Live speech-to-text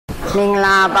မင်္ဂ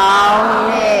လာပေါင်း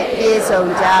နဲ့ပြည့်စုံ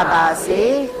ကြပါစေ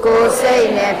ကိုယ်စိတ်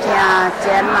နဲ့ဖြာကျ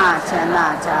မ်းမာချမ်းသာ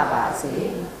ကြပါစေ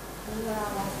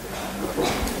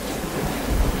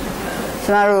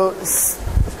ကျွန်တော်တို့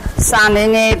စာန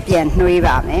ည်းနည်းပြန်နှွေး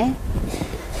ပါမယ်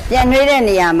ပြန်နှွေးတဲ့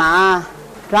နေရာမှာ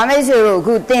ဓမ္မမိတ်ဆွေတို့အ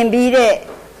ခုသင်ပြီးတဲ့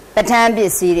ပဋ္ဌာန်းပ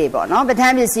စ္စည်းတွေပေါ့နော်ပဋ္ဌာ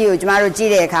န်းပစ္စည်းကိုကျွန်တော်တို့ကြ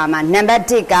ည့်တဲ့အခါမှာနံပါတ်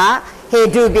1ကဟေ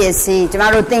တုပစ္စည်းကျွန်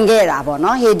တော်တို့သင်ခဲ့တာပေါ့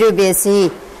နော်ဟေတုပစ္စည်း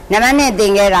နံပါတ်2သ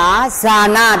င်ခဲ့တာဇာ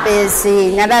နာပစ္စည်း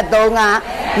နံပါတ်3က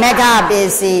မက္ခပ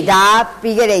စ္စည်းဒါ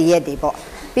ပြီးခဲ့တဲ့ရက်တွေပေါ့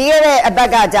ပြီးခဲ့တဲ့အပတ်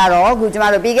ကကြတော့အခုကျွန်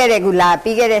တော်တို့ပြီးခဲ့တဲ့ခုလာ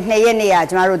ပြီးခဲ့တဲ့2ရက်နေ့က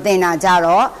ကျွန်တော်တို့သင်တာကြ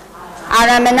တော့အာ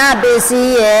ရမဏပစ္စ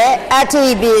ည်းရဲ့အဋ္ဌိ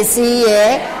ပစ္စည်းရဲ့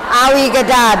အာဝိက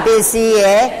တပစ္စည်း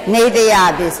ရဲ့နေတယ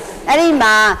ပစ္စည်းအဲ့ဒီ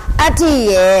မှာအဋ္ဌိ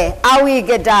ရဲ့အာဝိ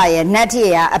ကတရဲ့နတ္ထိ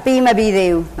ရဲ့အပြီးမပြီး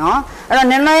သေးဘူးเนาะအဲ့တော့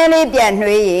နည်းနည်းလေးပြန်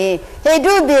နှွေးရင်ဟေ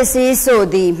တုပစ္စည်းဆို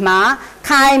သည်မှာ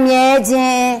ခိုင်မြဲခြ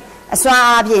င်းအစွမ်း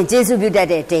အားဖြင့်ကျေစုပြုတတ်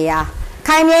တဲ့တရား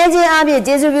ခိုင်မြဲခြင်းအားဖြင့်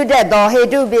ကျေစုပြုတတ်သောဟေ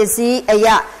တုပစ္စည်းအ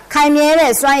ရာခိုင်မြဲ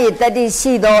တဲ့စွမ်းရည်တတ္တိ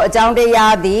ရှိသောအကြောင်းတ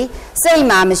ရားသည်စိတ်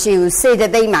မှာမရှိဘူးစေတ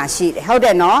သိက်မှာရှိတယ်ဟုတ်တ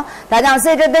ယ်နော်ဒါကြောင့်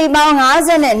စေတသိက်ပေါင်း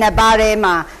52ပါးထဲ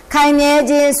မှာခိုင်မြဲ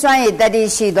ခြင်းစွမ်းရည်တတ္တိ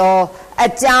ရှိသောအ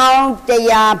ကြောင်းတ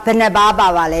ရားဘယ်နှပါးပါ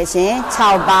ပါလဲရှင်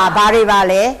6ပါးဘာတွေပါ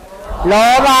လဲ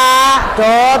လောဘ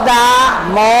ဒေါသ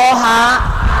မောဟ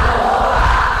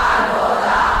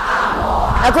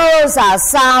အခုစာ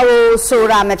ကိုဆို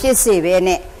တာမဖြစ်စေပဲ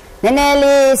နဲ့နည်းနည်း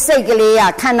လေးစိတ်ကလေးက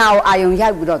ခန္ဓာကိုအာယုံရို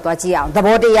က်ပြီးတော့သွားကြည့်အောင်သ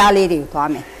ဘောတရားလေးတွေကိုသွား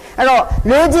မယ်အဲ့တော့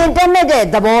လူချင်းတက်မဲ့တဲ့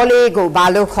သဘောလေးကိုဘာ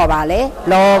လို့ခေါ်ပါလဲ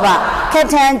လောဘခက်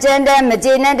ထန်ကျန်းတဲ့မ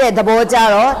ကျေနပ်တဲ့သဘောကြ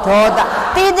တော့ဒေါသ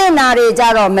သိတဲ့နာတွေကြ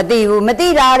တော့မသိဘူးမသိ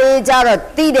တာတွေကြတော့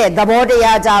သိတဲ့သဘောတ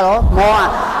ရားကြတော့မောဟ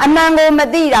အမှန်ကိုမ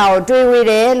သိတာကိုတွေးဝေး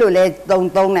တယ်လို့လဲသုံး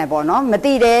တယ်ပေါ့နော်မ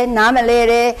သိတယ်နားမလဲ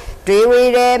တယ်တွေး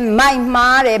ဝေးတယ်မိုက်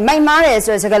မှားတယ်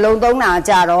ဆိုတဲ့စကားလုံးသုံးတာ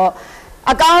ကြတော့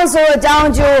အကောင်းဆိုအကြောင်း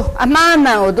ကျိုးအမှား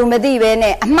မှန်ကို तू မသိပဲ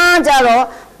နဲ့အမှားကြတော့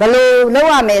ဘလို့လောက်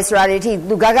ရမယ်ဆိုတာတွေအထိ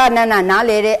तू ဂဂနနနား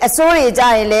လေတယ်အစိုးတွေကြ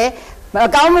ရင်လေအ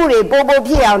ကောင်းမှုတွေပို့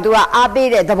ဖြစ်အောင် तू ကအားပေး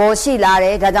တဲ့သဘောရှိလာတ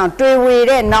ယ်ဒါကြောင့်တွေးဝေ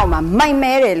တဲ့နောက်မှာမိုက်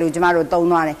မဲတယ်လို့ကျမတို့သုံး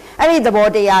သွားတယ်အဲ့ဒီသဘော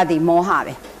တရားဒီမောဟ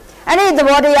ပဲအဲ့ဒီသ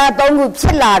ဘောတရား၃ခုဖြ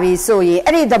စ်လာပြီဆိုရင်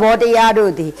အဲ့ဒီသဘောတရား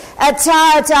တို့ဒီအ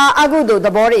ခြားအကုသိုလ်သ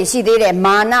ဘောတွေရှိသေးတယ်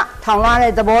မာနထောင်လာ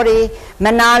တဲ့သဘောတွေမ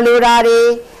နာလိုတာတွေ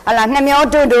ဟလာနှမျော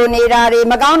တွန့်နေတာတွေ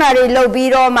မကောင်းတာတွေလုပ်ပြီး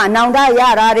တော့မှနောင်တရ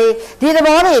တာတွေဒီသ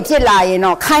ဘောတွေဖြစ်လာရင်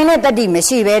တော့ခိုင်တဲ့တတ္တိမ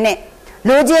ရှိပဲနဲ့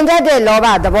လူကျင်တတ်တဲ့လောဘ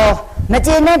သဘောမ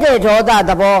ကျေနပ်တဲ့ဒေါသ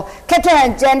သဘောခက်ထန်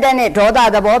ကြမ်းတမ်းတဲ့ဒေါသ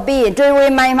သဘောပြီးရင်တွေးဝေ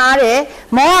မိုင်မားတဲ့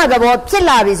မောဟသဘောဖြစ်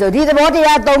လာပြီဆိုဒီသဘောတ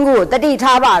ရား၃ခုကိုတတိ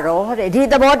ထားပါတော့တဲ့ဒီ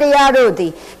သဘောတရားတို့သ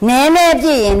ည်နည်းနည်းဖြ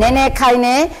စ်ရင်နည်းနည်းခိုင်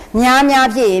နေများ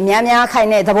ဖြစ်ရင်များခိုင်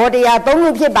တဲ့သဘောတရား၃ခု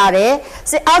ဖြစ်ပါတယ်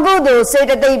အကုသိုလ်စေ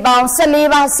တသိက်ပေါင်း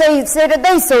14ပါးစေတ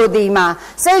သိက်ဆိုသည်မှာ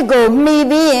စိတ်ကိုမှီ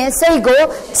ပြီးရင်စိတ်ကို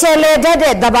ခြေလေတတ်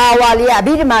တဲ့သဘာဝလေးအ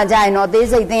ဘိဓမ္မာကြရင်တော့သိ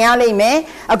စိတ်သင်ရလိမ့်မယ်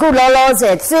အခုလောလောဆ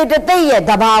ယ်စေတသိက်ရဲ့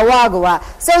သဘာဝက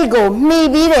စိတ်ကိုမှီ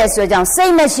ပြီးတယ်ဆိုကြောင့်စိ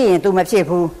တ်မရှိရင် तू မဖြစ်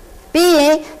ဘူးပြီးရ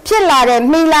င်ဖြစ်လာတဲ့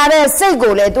မှီလာတဲ့စိတ်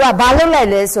ကိုလေ तू ကဘာလုပ်လိုက်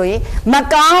လဲဆိုရင်မ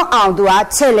ကောင်းအောင် तू က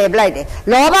ချဲ့လေပလိုက်တယ်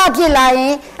လောဘဖြစ်လာရ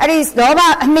င်အဲ့ဒီလောဘ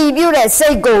အမှီပြုတဲ့စိ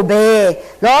တ်ကိုပဲ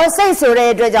လောစိတ်ဆိုတဲ့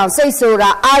အတွက်ကြောင့်စိတ်ဆိုတာ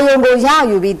အာယုံကိုရ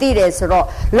ယူပြီးသိတယ်ဆိုတော့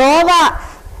လောဘ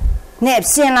နဲ့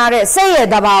ရှင်လာတဲ့စိတ်ရဲ့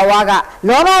သဘာဝက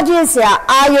လောဘဖြစ်เสีย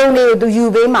အာယုံလေးကို तू ယူ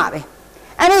ပေးမှာပဲ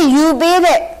အဲ့ဒီယူပေး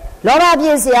တဲ့လောဘဖြ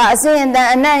စ်เสียအစဉ်အတန်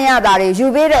အနံ့ရတာတွေယူ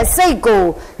ပေးတဲ့စိတ်ကို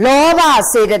လောဘ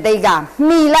စေတသိက်က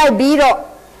မှီလိုက်ပြီးတော့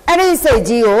အဲ့ဒီစိတ်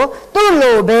ကြီးကိုသူ့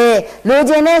လိုပဲလို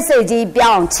ချင်တဲ့စိတ်ကြီး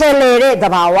ပြောင်းချဲလေတဲ့သ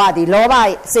ဘာဝဒီလောဘ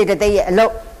စေတသိက်ရဲ့အလု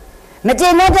ပ်မကျေ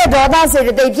နပ်တဲ့ဒေါသစေတ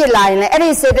သိက်ဖြစ်လာရင်လည်းအဲ့ဒီ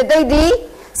စေတသိက်ဒီ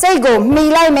စိတ်ကိုမှီ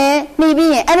လိုက်မယ်မှီ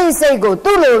ပြီးရင်အဲ့ဒီစိတ်ကို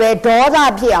သူ့လိုပဲဒေါသ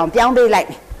ဖြစ်အောင်ပြောင်းပေးလိုက်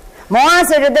မယ်မောဟ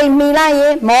စေတသိက်မှီလိုက်ရ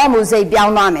င်မောဟမှုစိတ်ပြော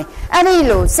င်းသွားမယ်အဲ့ဒီ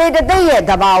လိုစေတသိက်ရဲ့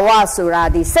သဘာဝဆိုတာ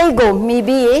ဒီစိတ်ကိုမှီ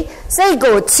ပြီးရင်စိတ်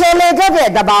ကိုခြေလေတတ်တဲ့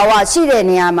သဘာဝရှိတဲ့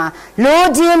နေရာမှာလို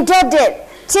ချင်တတ်တဲ့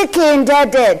ချစ်ခင်တတ်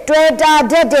တဲ့တွေ့တာ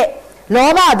တတ်တဲ့လော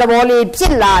ဘသဘောလေးဖြ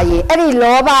စ်လာရင်အဲ့ဒီ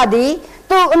လောဘသည်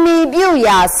သူ့အမိပြု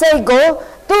ရာစိတ်ကို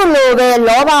သူ့လိုပဲ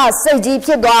လောဘစိတ်ကြီးဖြ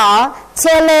စ်သွားအောင်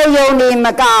ခြေလေယုံနေမ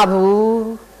ကဘူး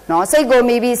နော်စိတ်ကို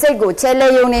မှီပြီးစိတ်ကိုခြေလေ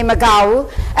ယုံနေမကဘူး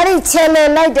အဲ့ဒီခြေလေ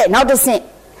လိုက်တဲ့နောက်တစ်ဆင့်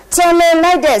ခြေလေ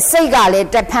လိုက်တဲ့စိတ်ကလည်း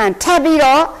တဖန်ထပ်ပြီး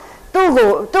တော့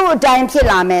သူ့အတိုင်းဖြစ်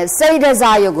လာမယ်စိတ်ဒ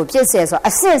ဇာယုတ်ကိုဖြစ်စေဆို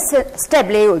အစစ် step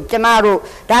လေးကိုကျမတို့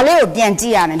ဒါလေးကိုပြန်ကြ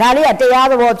ည့်ရမယ်ဒါလေးကတရား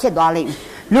သဘောဖြစ်သွားလိမ့်မ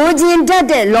ယ်လူချင်းတတ်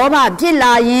တဲ့လောဘဖြစ်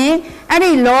လာရင်အဲ့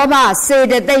ဒီလောဘစေ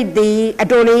တသိက်သည်အ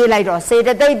တူလေးလိုက်တော့စေတ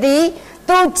သိက်သည်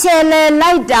သူခြေလေ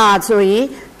လိုက်တာဆိုရင်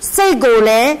စိတ်ကိုလ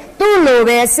ည်းသူ့လို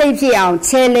ပဲစိတ်ဖြစ်အောင်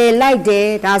ခြေလေလိုက်တယ်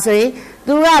ဒါဆိုရင်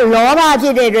သူကလောဘဖြ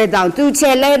စ်တဲ့အတွက်တောင်သူ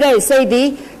ခြေလဲတဲ့စိတ်သည်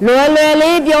လွယ်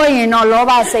လေးပြောရင်တော့လော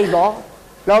ဘစိတ်ပေါ့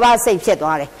လောဘစိတ်ဖြစ်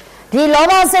သွားတယ် ဒီလော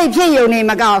ဘစိတ်ဖြစ်ယုံနေ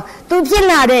မကောက်သူဖြစ်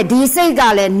လာတဲ့ဒီစိတ်က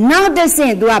လည်းနောက်တစ်ဆ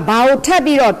င့်သူကဘာကိုထပ်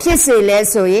ပြီးတော့ဖြစ်စေလဲ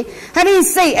ဆိုရင်အဲ့ဒီ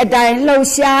စိတ်အတိုင်းလှုပ်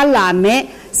ရှားလာမဲ့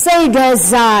စိတ်ဒ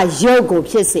ဇာရုပ်ကို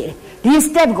ဖြစ်စေတယ်ဒီ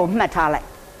step ကိုမှတ်ထားလိုက်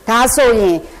ဒါဆိုရ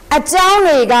င်အကြောင်း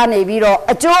တွေကနေပြီးတော့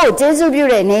အကျိုးကိုကျေးဇူးပြု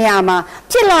တဲ့နေရာမှာ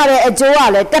ဖြစ်လာတဲ့အကျိုးက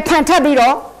လည်းတဖန်ထပ်ပြီး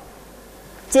တော့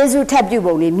ကျေးဇူးထပ်ပြု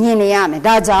ပုံလေးမြင်နေရမယ်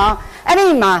ဒါကြောင့်အဲ့ဒီ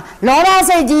မှာလောဘ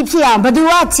စိတ်ကြီးဖြစ်အောင်ဘသူ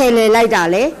ကခြေလေလိုက်တာ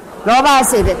လဲလောဘ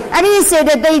စိတ်ပဲအဲ့ဒီစေတ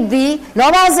သိက်ဒီလော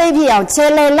ဘစိတ်ဖြစ်အောင်ခြေ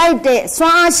လေလိုက်တဲ့စွ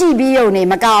မ်းအားရှိပြီးရုံနေ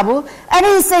မကဘူးအဲ့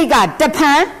ဒီစိတ်ကတဖ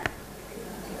န်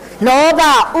လောဘ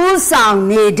ဥဆောင်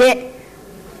နေတဲ့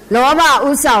လောဘဥ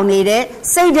ဆောင်နေတဲ့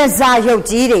စိတ်ဒဇာရုပ်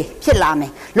ကြီးတွေဖြစ်လာမ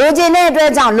ယ်လိုချင်တဲ့အတွ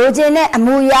က်ကြောင့်လိုချင်တဲ့အ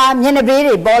မူအရာမျက်နှာပေး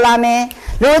တွေပေါ်လာမယ်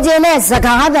လိုချင်တဲ့စ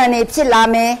ကားသံတွေဖြစ်လာ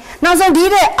မယ်နောက်ဆုံးဒီ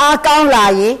တဲ့အားကောင်းလာ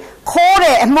ရင်ခိုး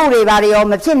တဲ့အမှုတွေဘာတွေရော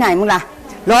မဖြစ်နိုင်ဘူးလား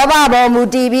လောဘပေါ်မူ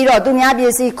တည်ပြီးတော့သူများပ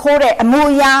စ္စည်းခိုးတဲ့အမှု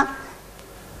အရာ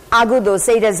အာဟုတု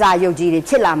စိတ်ဒဇာရုပ်ကြီးတွေ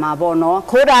ဖြစ်လာမှာပေါ့နော်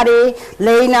ခိုးတာတွေ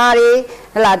လိန်နာတွေ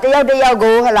ဟလာတယောက်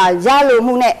ကိုဟလာရလို့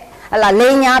မှုနဲ့ဟလာလိ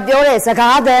န်ညာပြောတဲ့စ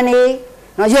ကားသံတွေ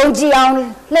နော်ယုံကြည်အောင်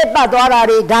လှည့်ပတ်သွားတာ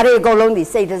တွေဒါတွေအကုန်လုံးဒီ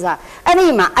စိတ်ဒဇာအဲ့ဒီ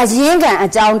မှာအရင်ကံအ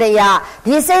ကြောင်းတရား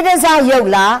ဒီစိတ်ဒဇာရုပ်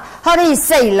လားဟောဒီ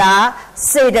စိတ်လား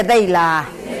စေတသိက်လား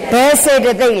ဘယ်စေတ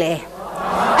သိက်လဲ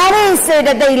အဲ့ဒီစေတ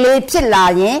သိက်လေးဖြစ်လာ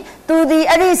ရင်သူဒီ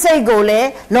အဲ့ဒီစိတ်ကိုလေ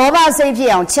လောဘစိတ်ဖြ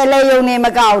စ်အောင်ချက်လဲယုံနေမ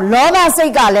ကောက်လောဘစိ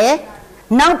တ်ကလည်း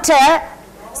နောက်ထပ်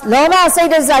လောဘစိတ်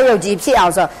ဒဇာရုပ်ကြီးဖြစ်အော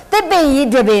င်ဆိုတစ်ပင်ကြီး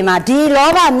တစ်ပင်မှာဒီလော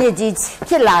ဘမြစ်ကြီး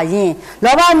ဖြစ်လာရင်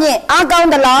လောဘမြစ်အားကောင်း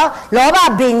သလားလောဘ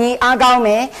ပင်ကြီးအားကောင်းမ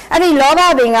ယ်အဲ့ဒီလောဘ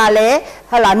ပင်ကလည်း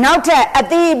ဟုတ်လားနောက်ထပ်အ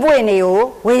သီးအပွင့်တွေကို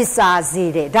ဝေစာစေ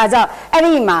တယ်ဒါကြောင့်အဲ့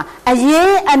ဒီမှာအရ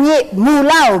င်အမြစ်မူ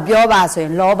လကိုပြောပါဆိုရ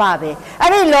င်လောဘပဲ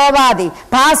အဲ့ဒီလောဘသည်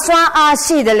ဘာစွမ်းအား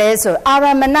ရှိတယ်လဲဆိုအာရ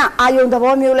မဏအာယုံသ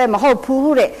ဘောမျိုးလည်းမဟုတ်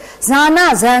ဘူးတဲ့ဇာနာ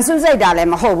ဇန်စုစိတ်တာလ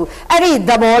ည်းမဟုတ်ဘူးအဲ့ဒီ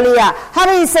သဘောလေးကဟာ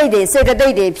ဒီစိတ်တွေစေတသိ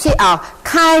က်တွေဖြစ်အောင်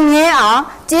ခိုင်မြဲအောင်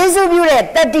ကျေးဇူးပြုတဲ့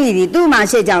တတ္တိတွေသူ့မှာ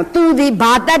ရှိကြအောင်သူဒီ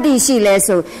ဘာတတ္တိရှိလဲ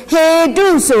ဆိုဟေတု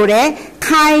ဆိုတဲ့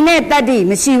ခိုင်တဲ့တတ္တိ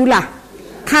မရှိဘူးလား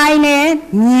ခိုင်နေ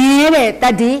မြဲတဲ့တ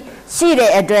တ္တိရှိ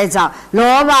တဲ့အတွက်ကြောင့်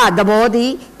လောဘသဘောသ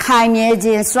ည်ခိုင်မြဲခြ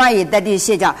င်းစွန့်ရည်တတ္တိ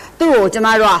ရှိကြောင့်သူ့ကိုကျမ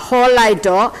တို့ကဟောလိုက်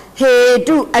တော့ဟေ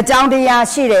တုအကြောင်းတရား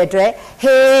ရှိတဲ့အတွက်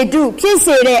ဟေတုဖြစ်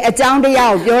စေတဲ့အကြောင်းတ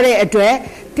ရားကိုပြောတဲ့အတွက်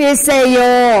ဖြစ်စေ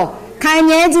ရောခိုင်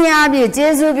မြဲခြင်းအပြင်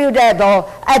ကျေးဇူးပြုတတ်သော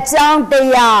အကြောင်းတ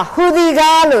ရားဟူသည်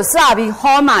ကားလို့စပြီး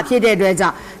ဟောမှဖြစ်တဲ့အတွက်ကြော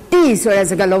င့်တိဆိုတဲ့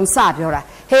စကားလုံးစပြောတာ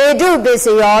ဟေတုပစ္စ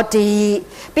ယောတိ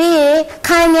ပြီးရင်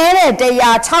ခိုင်ငဲတဲ့တ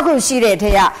ရား6ခုရှိတဲ့ထ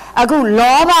က်အခု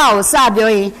လောဘကိုစပြော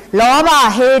ရင်လောဘ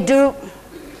ဟေတု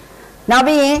နောက်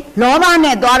ပြီးရင်လောဘ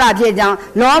နဲ့သွားတာဖြစ်ကြောင်း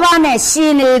လောဘနဲ့ရှ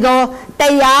င်နေသောတ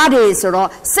ရားတွေဆိုတော့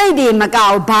စိတ်တွေမကော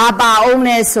က်ဘာပါအောင်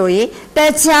လဲဆိုရင်တ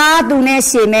ခြားသူနဲ့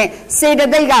ရှင်မဲ့စေတ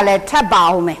သိက်ကလည်းထပ်ပါ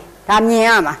အောင်မယ်ဒါမြင်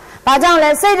ရမှာဘာကြောင့်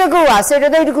လဲစိတ်တစ်ခုဟာစေတ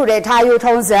သိက်တစ်ခုတည်းထားယူ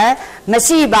ထုံးစံမ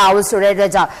ရှိပါဘူးဆိုတဲ့အတွ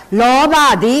က်ကြောင့်လောဘ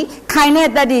သည်ခိုင်တဲ့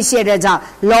တတ္တိရှိတဲ့ကြောင့်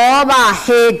လောဘ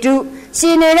ဟေတုရှ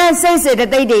င်နေတဲ့စိတ်စေတ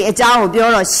သိက်တွေအကြောင်းကိုပြော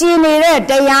တော့ရှင်နေတဲ့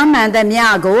တရားမှန်သမျှ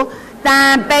ကိုတ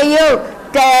န်ပယုတ်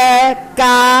တေ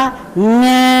ကာ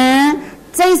နံ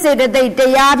စိတ်စေတသိက်တ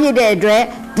ရားဖြစ်တဲ့အတွက်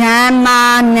ဓမ္မာ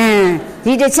နံ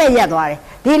ဒီတစ်ချက်ရက်သွားတယ်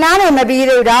ဒီနားနေမပြီး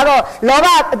သေးဘူးဒါတော့လောဘ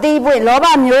အတိပွင့်လောဘ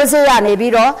မျိုးစေ့ရနေ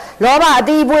ပြီးတော့လောဘအ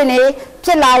တိပွင့်နေဖြ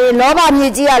စ်လာရင်လောဘမြေ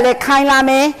ကြီးကလည်းခိုင်လာ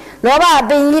မယ်လောဘအ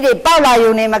ပင်ကြီးတွေပေါက်လာ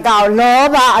ရုံနဲ့မကောက်လော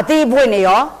ဘအတိပွင့်နေ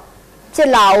ရောဖြစ်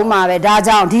လာအောင်မှာပဲဒါ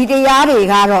ကြောင့်ဒီတရားတွေ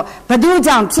ကတော့ဘသူ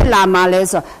ကြောင့်ဖြစ်လာမှာလဲ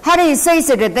ဆိုဟာဒီစိတ်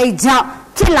စေတသိက်ကြောင့်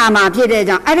ဖြစ်လာမှာဖြစ်တဲ့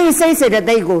ကြောင့်အဲ့ဒီစိတ်စေတ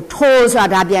သိက်ကိုထိုးဆို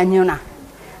တာပြန်ညွှန်းတာ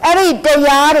အဲ့ဒီတ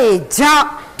ရားတွေကြောင့်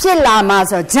ဖြစ်လာမှာ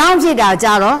ဆိုကြောင့်ဖြစ်တာကြ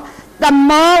တော့သ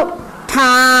မုဋ္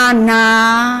ဌာနာ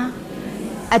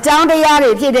အကြောင်းတရား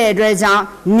တွေဖြစ်တဲ့အတွက်ကြောင့်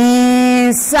နိ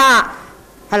စ္စ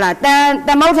ဟလာသ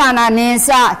မုဋ္ဌာနာနိစ္စ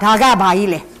ဒါကဘာကြီး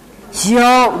လဲ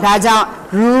ယုတ်ဒါကြောင့်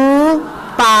ရူ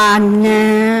ပါဏံ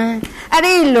အဲ့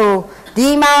ဒီလိုဒီ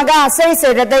မှာကစိတ်စေ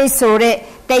တသိက်ဆိုတဲ့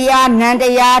တရားနံတ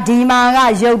ရားဒီမှာက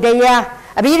ယုတ်တရား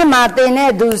အဘိဓမ္မာသင်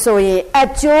တဲ့သူဆိုရင်အ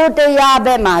ကျိုးတရားဘ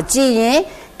က်မှာကြည့်ရင်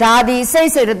ဒါဒီစိတ်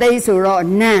စေတသိက်ဆိုတော့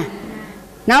နံ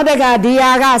နောက်တခါဒီ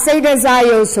ဟာကစိတ်ဒဇာ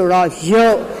ယုတ်ဆိုတော့ယု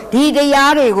တ်ဒီတ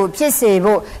ရားတွေကိုဖြစ်စေ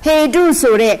ဖို့ဟေတု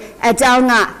ဆိုတဲ့အကြောင်း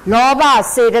ကလောဘ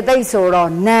စေတသိက်ဆို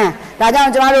တော့နံဒါကြော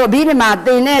င့်ကျမတို့အဘိဓမ္မာသ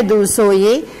င်တဲ့သူဆိုရ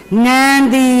င်နံ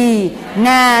သည်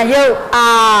နံယုတ်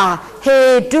အာဟေ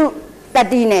တုတ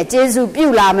တိနဲ့ကျေစုပြု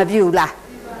လားမပြုလား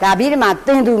ဒါအဘိဓမ္မာသ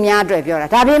င်သူများအတွက်ပြောတာ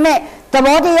ဒါပေမဲ့သ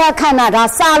ဘောတရားခန္ဓာဒါ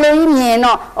စာလုံးကြီးမြင်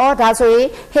တော့ဩဒါဆိုရင်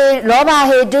ဟေလောဘ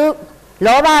ဟေ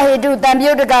တုတံ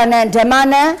ပြုတ်တကနံဓမ္မ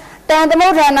နံတံသမု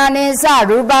ဋ္ဌာနာနိစ္စ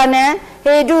ရူပနံ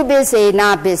ဟေတုပစ္စေနာ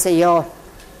ပစ္စယော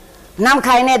နောက်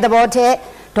ခိုင်တဲ့သဘောထက်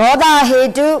ဒေါသဟေ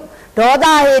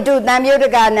တုတံပြုတ်တ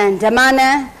ကနံဓမ္မနံ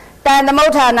တံသမု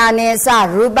ဋ္ဌာနာနိစ္စ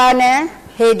ရူပနံ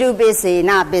ဟ Hedu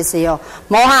Besina Besio,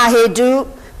 Moha Hedu,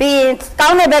 be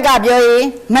down the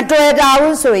Begabio, Matueda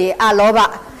Usui,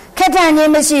 Aloba, Ketani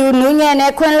Messi, Nunian,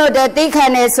 Equinlo, the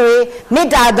Decanesui,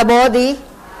 Mita the body.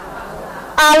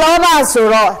 Aloba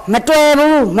Suro,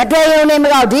 Matuebu, Mateo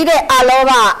Nemo, Dide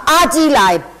Aloba, Aji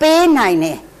Lai, Pay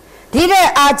 9.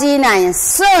 Dide Aji 9,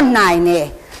 Son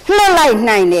 9. Look like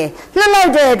 9. Look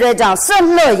like the Dredge,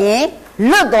 Son Loye.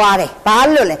 Look at it,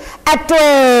 Balule, at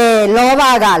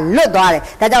Lovaga, look at it,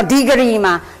 that's a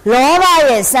digrima,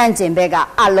 Lova is sensing beggar,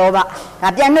 Alova,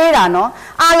 Tapianera, no,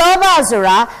 Alova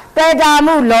Sura,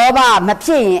 Pedamu Lova,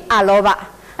 Mapi, Alova,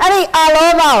 Ari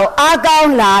Alova, Agao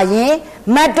Laye,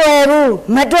 Matoru,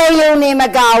 Matoyo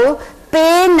Nemagao,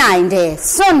 Pay 90,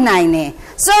 Son 90,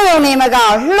 so your name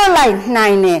ago, look like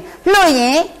 90,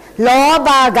 Loye,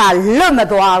 Lovaga,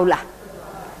 Lumatoaula.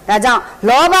 That's all,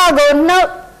 Lovago,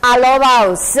 no.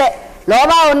 Aloba set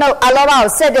Loba no Aloba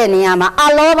set any ama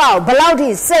Aloba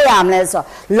Balauti say amless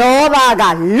Loba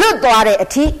got look at it a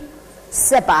tea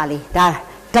sepali that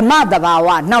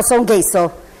Dhammabyuhar now some gay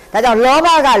so that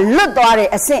Loba got look at it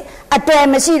a sin a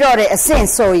damn machine or a sin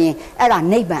so in at a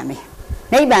neighbor me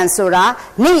neighbor sura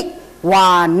ni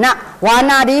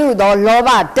wana do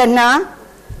Loba dana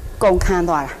gong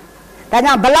candora that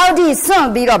now Balauti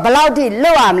son be or Balauti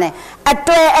loamle a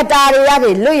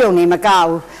tare Luyoni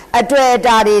Macau. A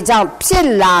dreaddy jump,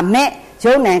 Pilla me,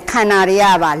 Joan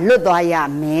Canariava, Ludoya,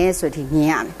 me,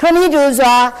 Sutian. 22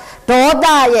 are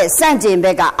Doda, yes, Sanjin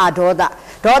Bega, Adoda.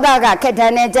 Doda got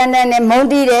Ketane, Janan, and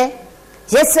Mondide.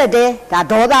 Yesterday, that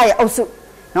Doda also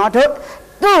not do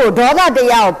Doda de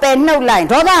Yao, pen no line,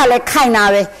 Doda like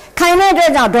Kainare.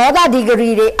 Kainare, Doda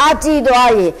degree, Aji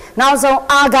Doye, now so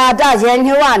Agada,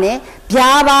 Yenuani,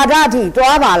 Piavadati,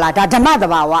 Doavala, that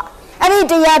Dhammabyuhar. Any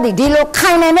day, the Dilo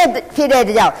kindness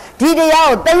fitted out. Did they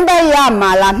out, then by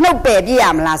Yamala, no baby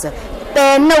Yamlas.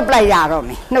 Then no play out of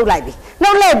me, no like me.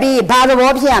 No let be bad of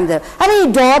Yamda.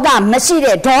 Any daughter, Machine,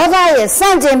 daughter is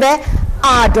Sanjimbe,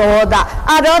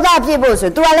 Adoda people, so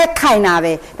do I let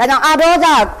Kainave. That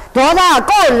Adoda, daughter,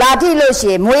 go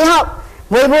Latiloshi, we help.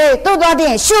 We do that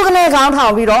in sugar account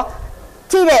how we do.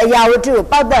 Tia Yaw too,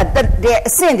 about that, the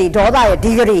Cindy, daughter,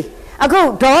 degree. A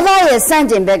good daughter is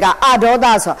sending beggar,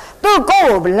 Adoda, so do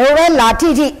go, lower la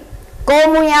titi, go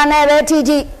Muya never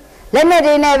titi,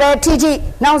 Lemedy never titi,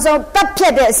 now so that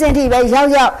pet senti by Yao,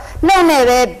 no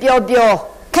never bio,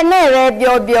 can never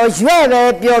bio,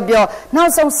 Jueve, now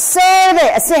so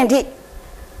say a senti.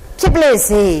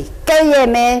 Chiplesi, Kaye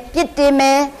me, Kitty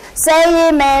me,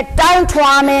 say me, down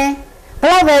to me,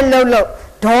 Bravo Lolo,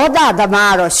 Doda the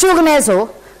Maro,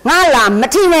 Suganeso, Nala,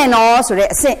 Matine no, so they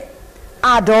say.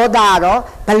 Adodaro,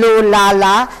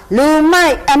 Balula,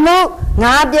 Lumai, Amu,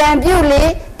 Nabian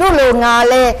Beauty,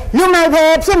 Dulungale,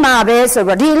 Lumai Pimabe, so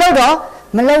Dilodo,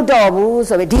 Melodo,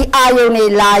 so the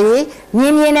Ione Lai,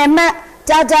 Nimian and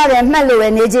Jaja and Melu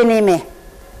and Ejinime,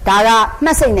 Dara,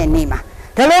 Massing and Nima.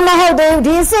 The Loma how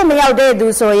they send me out there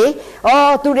do so,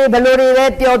 or to the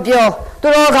Baluri, Bio, to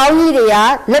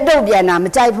Rogawidia, Ledobiana,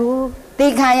 Machaipu,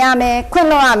 Tikayame,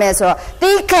 Quinoame, so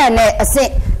Tikane, a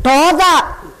say,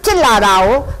 Doda.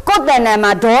 Chillarao, got the name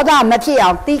of daughter,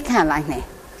 Mattia, Deacon like me.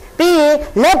 Be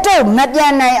let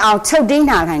Madiana out till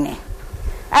dinner like me.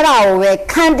 At our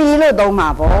Candilo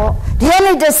Domabo, the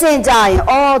only the same giant,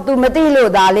 or to Medilo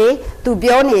Dali, to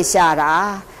Bioni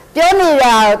Shara.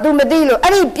 Bioni to Medilo,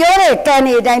 any Bione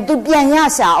Canny, then to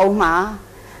Bianyasa Oma.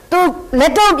 To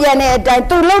little Biane, then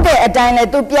to load a diner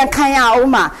to Biankaya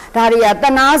Oma, Daria,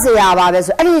 Tanazia,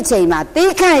 any chamber,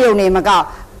 Deacon your name ago.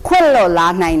 Quello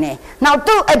la nine. Now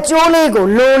to a jolly go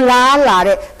low la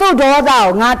to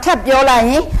daughter, not tap your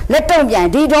line, let them be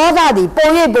the daughter, the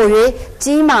boy,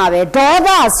 Jimave,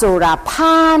 daughter, soda,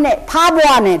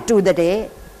 pabuane to the day.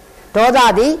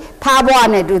 Daughter, the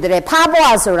pabuane to the day,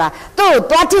 pabua soda, to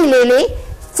Dotty Lily,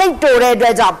 say to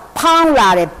red up, pound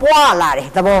lare, boa lare,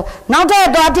 the ball, not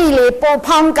a Dotty Lily,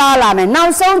 pound galam, now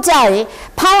so jay,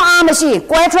 pound armashi,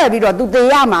 quite a bit to the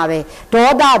Yamave,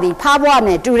 daughter, the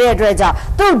pabuane to red dredger,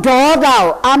 to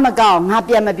daughter, Amagal,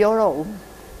 happy Bureau.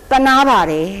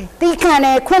 Panavare,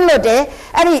 Ticane, Quilode,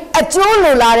 any a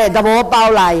jolo lare, the ball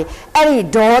baulai, any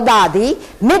daughter, the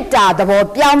midda, the ball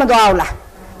piamadola,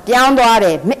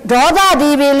 piandore, daughter,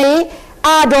 the billy.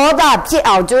 Adoda, Pit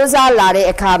out Josa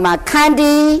Lare Kama,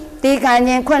 Candy,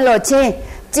 Tican Quinloche,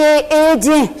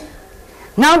 J.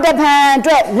 Now the pan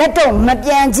dread, Leto,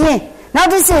 Mapian Jin. Now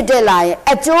this is the lie,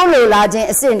 a jolo large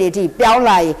ascendity,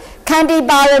 Biaulai, Candy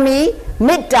Barami,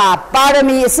 Midda,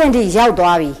 Barami, Ascendi,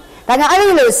 Yaudari. Like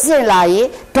I will say, lie,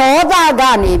 Doda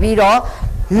Gani, Vido,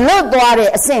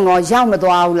 Lodware, a sing or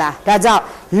Yamadoula. That's out.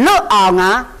 လွတ်အောင်က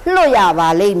လွတ်ရပါ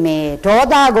လိမ့်မယ်ဒေါ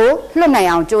သကိုလွတ်နိုင်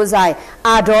အောင်ကြိုးစားရင်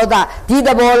အာဒေါသဒီသ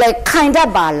ဘောလဲခိုင်တတ်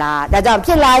ပါလားဒါကြောင့်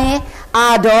ဖြစ်လာရင်အာ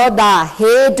ဒေါသ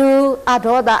ဟေတုအာ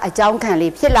ဒေါသအကြောင်းခံ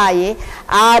လေးဖြစ်လာရင်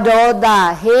အာဒေါသ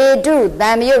ဟေတုတံ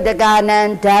မြုတ်တကာနံ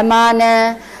ဓမ္မာနံ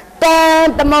တံ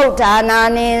သမုဋ္ဌာနာ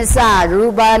နိသရူ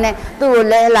ပနဲ့သူ့ကို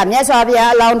လဲလာမြတ်စွာဘု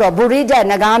ရားအလောင်းတော်ဗုရိဒ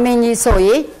နဂါမင်းကြီးဆိုရ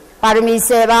င်ပါရမီ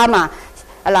10ပါးမှာ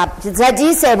ဟလာဇက်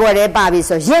ကြီး10ဘွယ်တည်းပါပြီ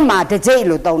ဆိုရင့်မှာတစ်ကြိတ်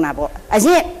လို့သုံးတာပေါ့အရ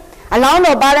င်အလောင်း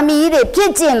တော်ပါရမီကြီးတွေဖြ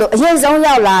စ်ကျင့်လို့အရင်ဆုံး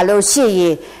ရောက်လာလို့ရှိရ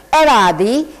င်အဲ့ဒါ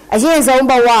ဒီအရင်ဆုံး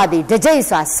ဘဝဒီတစ်ကြိတ်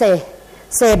စွာ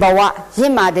10ဘဝရ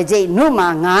င့်မှာတစ်ကြိတ်နှုတ်မှာ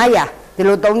900ဒီ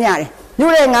လိုသုံးရတယ်နှု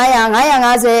တ်တဲ့900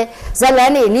 950ဇလ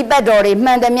န်းတွေနိပတ်တော်တွေ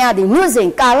မှန်သမျှဒီနှုတ်စဉ်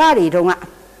ကာလတွေတုန်းက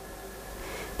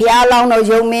ဘုရားလောင်းတော်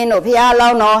ယုံမင်းတို့ဘုရားလော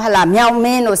င်းတော်ဟလာမြောင်မ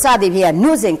င်းတို့စသည်ဖြင့်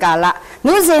နှုတ်စဉ်ကာ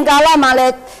လမှာလဲ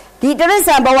ဒီတရိစ္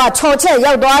ဆာန်ဘဝချော်ချက်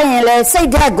ရောက်သွားရင်လဲစိတ်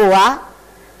ဓာတ်ကိုဟာ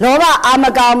လောဘအာမ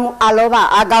ကောင်းမှုအလောဘ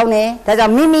အာကောင်းတယ်ဒါကြော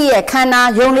င့်မိမိရဲ့ခန္ဓာ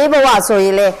ယုံလေးဘဝဆိုရ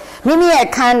င်လဲမိမိရဲ့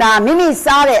ခန္ဓာမိမိ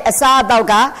စားတဲ့အစာအသောက်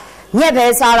ကမြက်ပဲ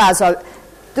စားတာဆို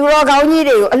သူတော်ကောင်းကြီး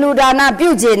တွေကိုအလှူဒါနပြု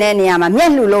ကျင်တဲ့နေရာမှာမျ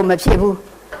က်လှူလို့မဖြစ်ဘူး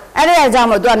အဲ့ဒါကြောင့်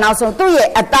မို့သူကနောက်ဆုံးသူ့ရဲ့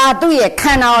အသားသူ့ရဲ့ခ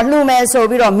န္ဓာကိုလှူမယ်ဆို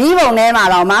ပြီးတော့မိဘုံထဲမှာ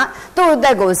တော့မှသူ့အသ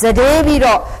က်ကိုစတေးပြီး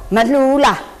တော့မလှူ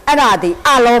လားအဲ့ဒါဒီ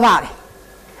အလောဘပဲ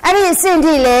အဲ့ဒီအဆင့်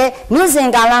ထိလေမြို့စဉ်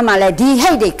ကာလမှာလဲဒီ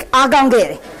ဟိတ်တွေအားကောင်းခဲ့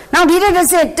တယ်နောက်ဒီတစ်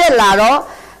ဆင့်တက်လာတော့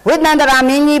ဝိတ္တန္တရာမ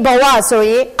င်းကြီးဘဝဆို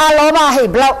ရင်အလောဘဟိ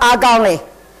တ်ဘလောက်အားကောင်းလဲ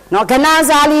နော်ကနာ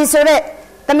ဇာလီဆိုတဲ့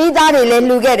သမီးသားတွေလည်း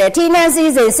လှူခဲ့တယ်ထီးနှန်းစ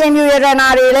ည်းစိမ်စင်မြူရတနာ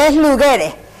တွေလည်းလှူခဲ့တ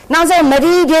ယ်နောက်ဆုံးမ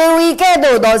ဒီဒေဝီကဲ့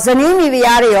သို့သောဇနီးမိဖု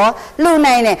ရားတွေရောလှူ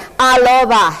နိုင်တယ်အလော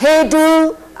ဘဟေတု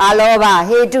အလောဘ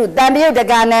ဟေတုတံပြုတ်တ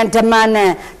ကနံဓမ္မနံ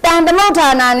တံသမုဋ္ဌာ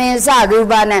နာနိသရူ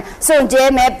ပနံစွန့်ကြဲ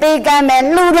မယ်ပေးကမ်းမယ်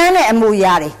လှူဒန်းတဲ့အမှု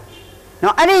ရာတွေ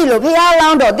နော်အဲ့ဒီလိုဘုရားလော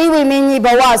င်းတော်တိဝိမင်းကြီးဘ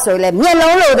ဝဆိုလဲမျက်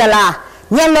လုံးလိုသလား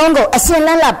မျက်လုံးကိုအရှင်လ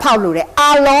က်လက်ဖောက်လို့တဲ့အ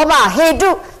လောဘဟေတု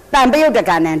တံပြုတ်တ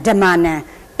ကနံဓမ္မနံ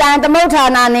တံသမုဋ္ဌာ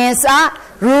နာနိသ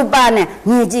ရူပနဲ့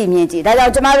မြင်ကြည့်ဒါကြော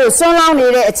င့်ကျမတို့ဆွန်းလောင်းနေ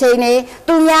တဲ့အချိန်တွေ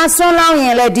သူများဆွန်းလောင်းရ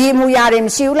င်လည်းဒီအမှုရာတွေမ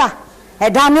ရှိဘူးလား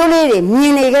ဒါမျိုးလေးတွေမြ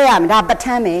င်နေခဲ့ရမှာဒါပဋ္ဌာ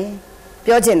န်းပဲ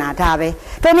ပြောချင်တာဒါပဲ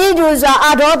တနည်းတူစွာ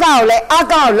အာဒေါသကိုလည်းအ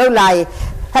ကောက်လှုပ်လာရင်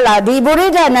ဟလာဒီဗုရိ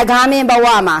ဒနဂါမင်းဘဝ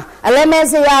မှာအလမဲ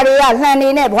ဆရာတွေကလှန်နေ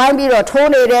နဲ့ဘွိုင်းပြီးတော့ထိုး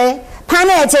နေတယ်ဖမ်း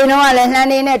တဲ့အချိန်တုန်းကလည်းလှန်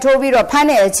နေနဲ့ထိုးပြီးတော့ဖမ်း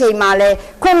တဲ့အချိန်မှာလည်း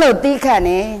ခွင့်လို့တီးခတ်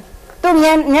နေသူ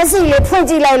မျက်စိလေးဖွင့်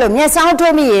ကြည့်လိုက်လို့မျက်စောင်း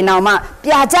ထိုးမိရင်တော့မှ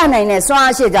ပြာကျနိုင်တဲ့စွမ်း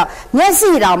အားရှိကြောင့်မျက်စိ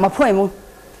တောင်မဖွင့်ဘူး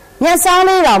မျက်စောင်း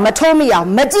လေးတောင်မထိုးမိအောင်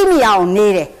မကြည့်မိအောင်နေ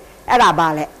တယ်အဲ့ဒါပါ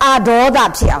လေအာဒေါသ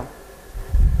ဖြစ်အောင်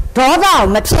ဒေါသကို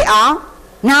မဖြစ်အောင်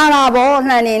နာတာပေါ့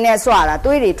လှန်နေနဲ့စွာတာ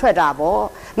သွေးတွေထွက်တာပေါ့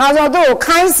နောက်ဆုံးသူ့ကို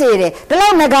ခိုင်းစေတယ်ဒီလော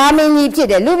က်ငကားမင်းကြီးဖြစ်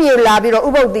တယ်လူပြေလာပြီးတော့ဥ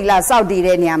ပုပ်သီလစောက်တည်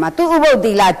တဲ့နေရာမှာသူ့ဥပုပ်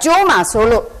သီလကျိုးမှာဆို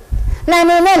လို့လှန်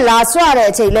နေနဲ့လာစွတဲ့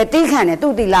အချိန်လဲတီးခံတယ်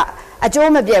သူ့သီလအ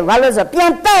ကျိုးမပြတ်ဘာလို့ဆိုပြ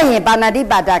န်တက်ရင်ပါဏာတိ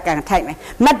ပါဒကံထိုက်မယ်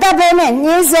မတက်ဘဲနဲ့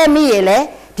ညှင်းဆဲမိရင်လေ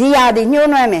ဒီဟာဒီညှိုး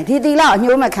နှွမ်းမယ်ဒီသီလအ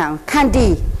ညှိုးမခံခန္တီ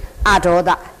အာဒေါသ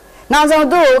နောက်ဆုံး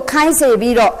သူ့ကိုခိုင်းစေ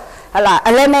ပြီးတော့ဟလာ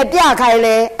အလည်းမဲ့ပြခိုင်း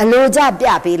လဲအလိုကြပြ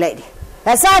ပေးလိုက်တယ်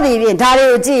ဒါစသည်ဖြင့်ဒါတွေ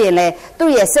ကိုကြည့်ရင်လေ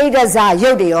သူ့ရဲ့စိတ်ဓာတ်စာရု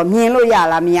ပ်တွေရောမြင်လို့ရ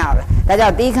လားမရဘူးလားဒါကြော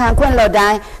င့်တီးခံခွင့်လွတ်တို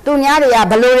င်းသူများတွေက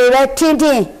ဘလို့တွေပဲထင်းထ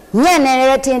င်းညက်နေတ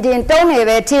ယ်ထင်းထင်းတုံးနေ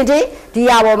ပဲထင်းထင်းဒီ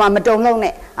ဟာပေါ်မှာမတုံလုံး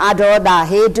နဲ့အာဒေါသ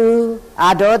ဟေတု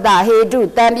အာဒေါသဟေတု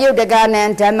တံပြုတ်တကနံ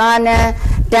ဓမ္မနံ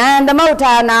တံသမုဋ္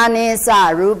ဌာနာနိသ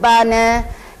ရူပနံ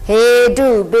ဟေတု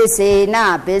ပစ္စေန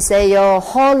ပစ္စယော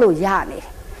ဟောလို့ရနေတ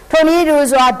ယ်ထိုနည်းတူ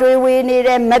စွာတွေးဝေနေ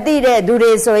တဲ့မသိတဲ့သူ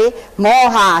တွေဆိုရင်မော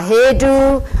ဟဟေတု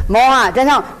မောဟဒါ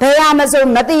ကြောင့်ဘယ်ဟာမဆို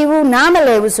မသိဘူးနားမလ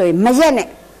ည်ဘူးဆိုရင်မရက်နဲ့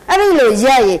အဲ့ဒီလိုရ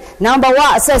က်ရင်နောင်ဘဝ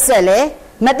အဆက်ဆက်လေ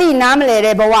မသိနားမလည်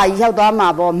တဲ့ဘဝကြီးရောက်သွားမှာ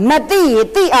ပေါ့မသိရင်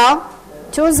သိအောင်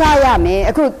စူးစမ်းရမယ်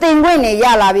အခုသင်ခွင့်နေရ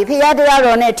လာပြီဖခင်တရား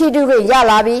တော်နဲ့ထိတူခွင့်ရ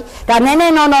လာပြီဒါနည်းန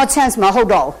ည်းနော် chance မဟုတ်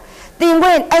တော့ဘူးသင်ခွ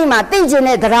င့်အဲ့မှာသိကျင်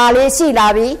တဲ့တရားလေးရှိလာ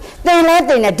ပြီသင်လဲ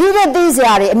သင်နဲ့ဒီတဲ့သိစ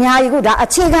ရာတွေအများကြီးခုဒါအ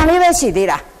ခြေခံလေးပဲရှိသေး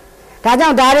တာဒါကြော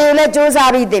င့်ဒါတွေကိုလည်းစူးစ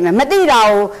မ်းပြီးသိမယ်မသိတာ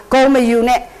ကိုဂုံမယူ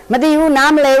နဲ့မသိဘူး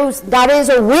နားမလဲဘူးဒါတွေ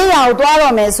ဆိုဝေးရအောင်သွား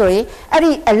တော့မယ်ဆိုရင်အဲ့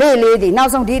ဒီအလေးလေးတွေနော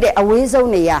က်ဆုံးဒီတဲ့အဝေးဆုံး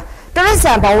နေရတရိစ္ဆာ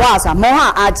န်ဘဝဆိုတာမောဟ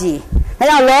အာကြီးဒါ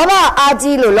ကြောင့်လောဘအာ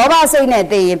ကြီးလို့လောဘစိတ်နဲ့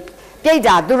သိရင်ပြိတ္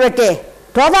တာသူရကဲ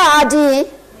ဒေါသအာကြီး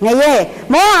ငရဲ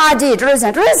မောဟအာကြီးတရိစ္ဆာ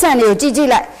န်တွေကိုကြည့်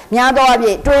လိုက်များသောအဖြ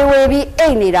စ်တွေးဝေပြီးအိ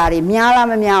တ်နေတာတွေများလား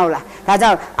မများဘူးလားဒါ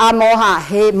ကြောင့်အာမောဟ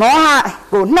ဟေမောဟ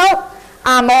ကိုနှုတ်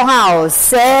အာမောဟကို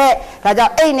ဆဲဒါကြော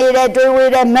င့်အိတ်နေတဲ့တွေးဝေ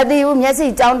တဲ့မသိဘူးမျက်စိ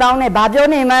ကြောင်တောင်းနဲ့ဘာပြော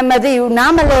နေမှမသိဘူး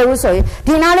နားမလည်ဘူးဆိုရင်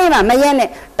ဒီနားလေးမှာမရက်နဲ့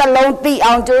တစ်လုံးသိ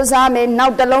အောင်ကြိုးစားမယ်နော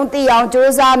က်တစ်လုံးသိအောင်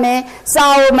ကြိုးစားမယ်စာ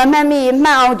ကိုမမှတ်မိမှ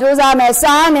တ်အောင်ကြိုးစားမယ်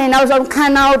စာနဲ့နောက်ဆုံးခ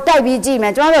န္ဓာကိုတိုက်ပြီးကြည့်မ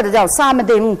ယ်ကျွန်တော်တို့ဒါကြောင့်စာမ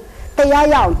သိဘူးတရား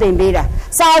ရအောင်သင်ပေးတာ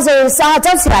စာဆိုစာ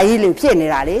ကြောက်စရာကြီးလို့ဖြစ်နေ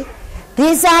တာလေဒီ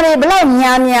စာတွေဘလောက်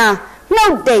များနှု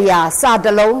တ်တရားစာတ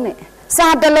စ်လုံးနဲ့ စာ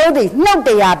တလုံးတွေနှုတ်တ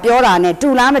ရားပြောတာနဲ့တူ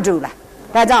လားမတူလား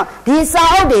ဒါကြောင့်ဒီစာ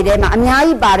အုပ်တွေထဲမှာအများ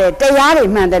ကြီးပါတဲ့တရားတွေ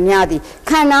မှန်သမျှသည်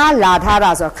ခန္ဓာလာထား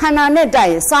တာဆိုခန္ဓာနဲ့တိုက်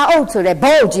ရင်စာအုပ်ဆိုတဲ့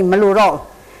ဘုတ်ကြီးမလိုတော့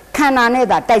ခန္ဓာနဲ့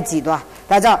သာတိုက်ကြည့်သွား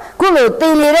ဒါကြောင့်ခုလိုသ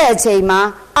င်နေတဲ့အချိန်မှာ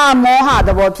အမောဟသ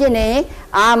ဘောဖြစ်နေ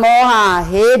အာမောဟ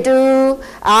ဟေတု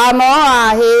အာမော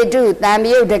ဟဟေတုတံ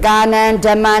မြုပ်တကာနံဓ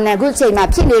မ္မနံခုချိန်မှာ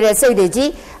ဖြစ်နေတဲ့စိတ်တွေ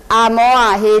ကြီးအာမောဟ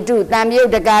ဟေတုတံမြုပ်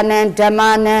တကာနံဓမ္မ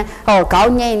နံဟောခေါ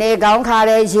င်းငိမ့်နေခေါင်းခါ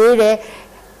ရဲရေးတယ်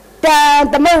တံ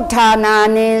သမုဋ္ဌာနာ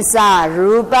နိသ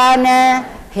ရူပနံ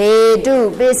ဟေတု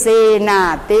ပစ္စေန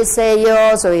ပစ္စေယော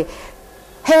ဆိုရင်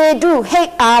ဟေတုဟိ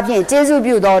တ်အားဖြင့်ကျေစု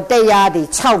ပြုသောတရားသည်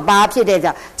6ပါးဖြစ်တဲ့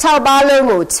ကြောင့်6ပါးလုံး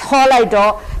ကိုဟောလိုက်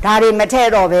တော့ဒါတွေမထည့်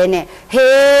တော့ဘဲနဲ့ဟေ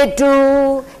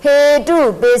တု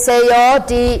ပစ္စယော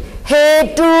တိဟေ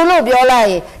တုလို့ပြောလိုက်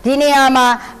ရင်ဒီနေရာမှာ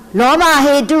လောဘ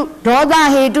ဟေတုဒေါသ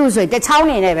ဟေတုဆိုရင်တစ်ချောင်း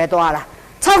နေနဲ့ပဲသွားလာ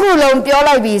6ခုလုံးပြော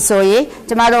လိုက်ပြီဆိုရင်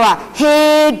ကျမတို့ကဟေ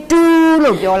တု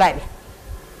လို့ပြောလိုက်ပြီ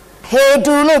ဟေ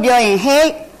တုလို့ပြောရင်ဟေ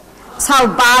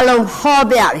6ပါးလုံးဟော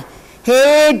ပြပြီဟေ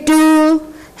တု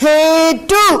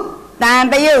တံ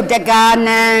ပယုတ်တကာ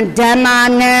နံဓမ္မာ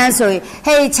နံဆိုရင်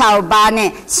ဟိတ်6ပါးနဲ့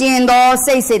ရှင်သော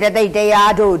စိတ်စေတသိက်တ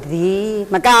ရားတို့သည်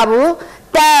မကဘူး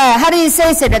တံဟရိစိ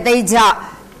တ်စေတသိက်ကြောင့်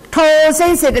ထိုစိ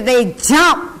တ်စေတသိက်ကြော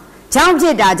င့်ဖြ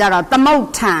စ်တာကြတော့သမုဋ္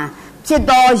ဌံဖြစ်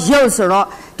သောယုတ်ဆိုတော့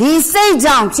ဒီစိတ်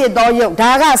ကြောင့်ဖြစ်သောယုတ်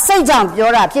ဒါကစိတ်ကြောင့်ပြော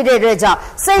တာဖြစ်တဲ့အတွက်ကြောင့်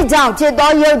စိတ်ကြောင့်ဖြစ်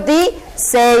သောယုတ်သည်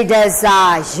စေတစာ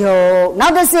ယုတ်နော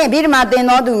က်တစ်ဆင့်ပြီးဒီမှာသင်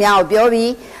သောသူများကိုပြော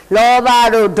ပြီးလောဘ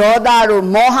တို့ဒေါသတို့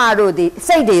မောဟတို့ဒီ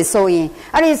စိတ်တွေဆိုရင်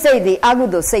အဲ့ဒီစိတ်တွေအကု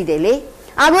သိုလ်စိတ်တွေလေ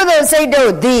အကုသိုလ်စိတ်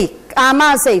တို့ဒီကာမ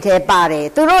စိတ်ထဲပါတယ်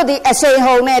သူတို့ဒီအရှိန်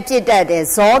ဟုန်နဲ့ဖြစ်တတ်တယ်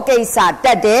ဇောကိစ္စတ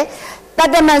တ်တယ်တ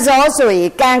တမဇောဆိုရ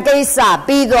င်ကံကိစ္စ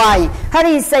ပြီးသွားရင်အဲ့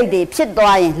ဒီစိတ်တွေဖြစ်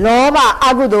သွားရင်လောဘ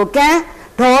အကုသိုလ်ကံ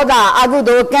ဒေါသအကု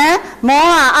သိုလ်ကံမော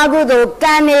ဟအကုသိုလ်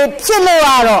ကံတွေဖြစ်လို့ရ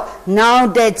တော့နောက်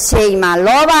တစ်ချိန်မှာ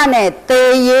လောဘနဲ့သေ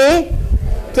ရင်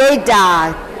ပြိတ္တာ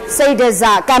စိတ်တစ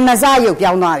ကမ္မစရုပ်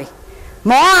ပြောင်းသွားပြီ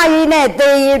မောဟကြီးနဲ့သေ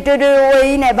ရင်တူတူဝေး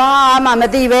ကြီးနဲ့ဘာမှမ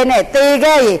သိဘဲနဲ့သေ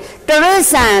ခဲ့ရင်တရိစ္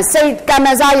ဆာန်စိတ်ကမ္မ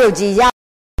စရုပ်ကြီးရ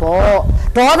ပေါ့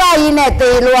ဒေါသကြီးနဲ့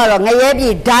သေလို့ကတော့ငရဲပြီ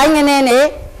ဒိုင်းငနေနဲ့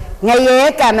ငရဲ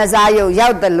ကမ္မစရုပ်ရော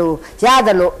က်တယ်လို့ရတ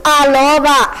ယ်လို့အာလောဘ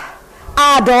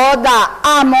အာဒေါသ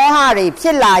အာမောဟတွေဖြ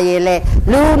စ်လာရင်လေ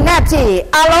လူနဲ့ဖြစ်ရင်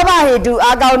အာလောဘဟေတု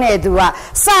အာကောင်းတဲ့သူက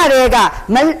စတဲ့က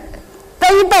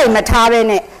တိမ့်ပိတ်မထားပဲ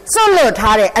နဲ့စွတ်လွတ်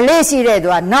ထားတဲ့အလေးရှိတဲ့သူ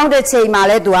ကနောက်တစ်ချိန်မှ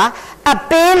လဲသူကအ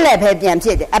ပေးလက်ပဲပြန်ဖြ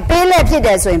စ်တယ်အပေးလက်ဖြစ်တ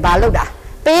ယ်ဆိုရင်ဘာလုပ်တာ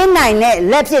ပေးနိုင်တဲ့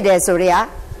လက်ဖြစ်တယ်ဆိုတော့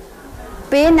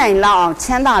ပေးနိုင်လောက်အောင်ချ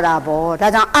မ်းသာတာပေါ့ဒါ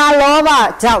ကြောင့်အာလောဘ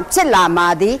ကြောင့်ဖြစ်လာမှ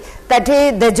သည်တထေး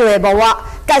တကြွယ်ဘဝ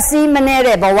ကစီးမနေ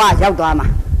တဲ့ဘဝရောက်သွားမှာ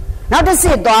နောက်တစ်စ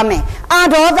စ်သွားမယ်အာ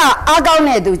ဒေါသအာကောင်း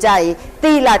တဲ့သူကြရင်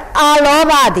သီလအာလော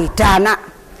ဘသည်ဒါန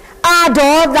အာ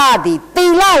ဒေါသသည်သီ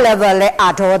လ level လဲအာ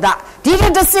ဒေါသဒီ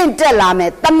တစ်ဆင့်တက်လာမ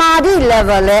ယ်တမာတိ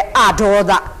level လဲအာဒေါ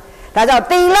သဒါကြောင့်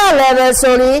သီလ level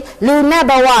ဆိုရင်လူနဲ့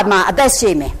ဘဝမှာအသက်ရှ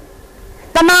ည်မယ်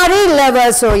တမာတိ level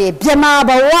ဆိုရင်ပြမ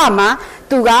ဘဝမှာ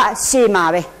သူကရှည်မှာ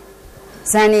ပဲ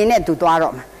ဇန်နေနဲ့သူသွား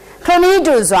တော့မှာခဏီ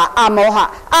တူဆိုတာအာမောဟ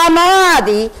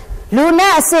သည်လူ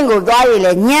နဲ့အဆင့်ကိုသွားရင်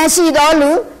လေဉာဏ်ရှိသော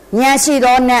လူဉာဏ်ရှိ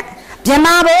သောနဲ့ပြမ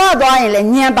ဘဝသွားရင်လေ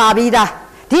ဉာဏ်ပါပြီးသား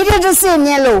ဒီတစ်ဆင့်မြ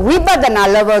င်လို့ဝိပဿနာ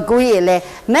level 9ရေလေ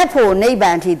မက်ဖို့နိဗ္ဗာ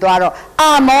န်ထိသွားတော့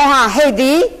အာမောဟဟိတ်သ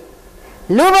ည်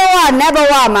လူဘဝနတ်ဘ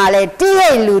ဝမှာလေတိဟိ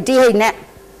တ်လူတိဟိတ်နဲ့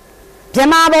ဗြဟ္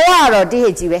မာဘဝကတော့တိဟိ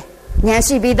တ်ကြီးပဲဉာဏ်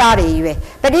ရှိပြီးသားတွေကြီးပဲ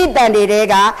ပဋိတန်တွေက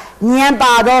ဉာဏ်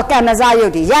ပါသောကမ္မဇယု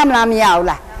တ်တွေရမလားမရဘူး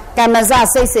လားကမ္မဇ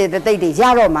စိတ်စေတသိက်တွေရ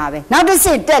တော့မှာပဲနောက်တစ်ဆ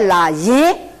င့်တက်လာရ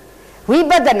င်ဝိ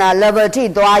ပဿနာ level ထိ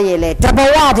သွားရင်လေတဘ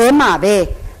ဝတည်းမှာပဲ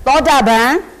သောတာပန်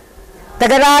တ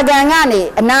ဂရာဂံကနေ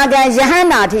အနာဂံယဟန္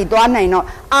တာထိသွားနိုင်တော့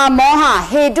အာမောဟ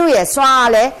ဟေတုရဲ့စွာ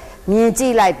လဲမြင်ကြ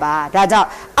ည့်လိုက်ပါဒါကြောင့်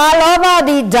အာလောဘသ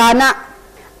ည်ဒါန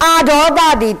အာဒေါသ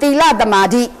သည်သီလသမာ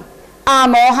ဓိအာ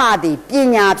မောဟသည်ပ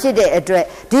ညာဖြစ်တဲ့အတွက်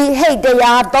ဒီဟိတ်တ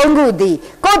ရား၃ခုသည်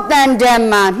ကိုယ်တန်တန်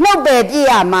မှာနှုတ်ပယ်ပြည့်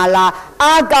ရမှာလား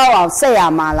အာကောင်းအောင်ဆက်ရ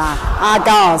မှာလားအာ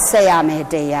ကောင်းအောင်ဆက်ရမယ်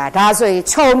တရားဒါဆိုရင်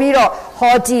ခြုံပြီးတော့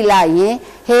ဟောကြည့်လိုက်ရင်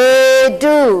ဟေ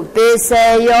တုပိစ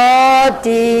ယော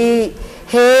တိ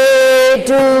ဟေ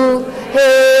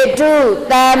တု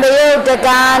တံမယုတ်တ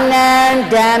ကာနံ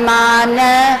ဓမ္မာ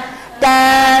နံတံ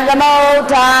သမုဋ္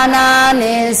ဌာနာ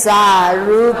နိသ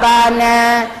ရူပနံ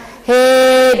ဟေ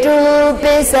တုပ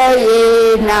စ္စယေ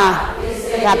န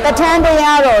ဒါပဋ္ဌာန်းတ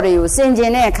ရားတော်တွေကိုဆင်ခြ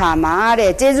င်တဲ့အခါမှာ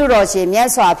တဲ့ကျေးဇူးတော်ရှင်မြတ်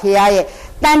စွာဘုရားရဲ့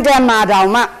တန်တမာတော်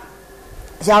မှ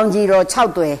ရောင်ကြီးတော်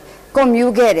6တွယ်ကွန်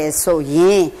မြူးခဲ့တယ်ဆိုရ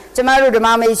င်ကျမတို့ဓမ္မ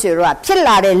မိတ်ဆွေတို့ကဖြစ်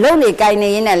လာတဲ့လုံနေကိုင်းနေ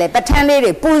ရင်းနဲ့လေပဋ္ဌာန်းလေး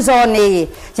တွေပူဇော်နေ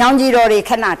ရောင်ကြီးတော်တွေ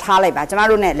ခဏထားလိုက်ပါကျမ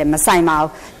တို့နဲ့လည်းမဆိုင်ပါဘူး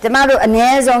ကျမတို့အ ਨੇ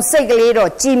ဆုံးစိတ်ကလေးတော့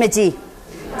ကြီးမ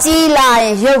ကြီးလာရ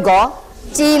င်ရုပ်ကော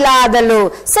ကြည်လာတယ်လို့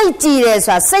စိတ်ကြည်တယ်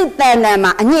ဆိုတာစိတ်တန်တန်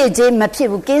မှာအညစ်အကြေးမဖြစ်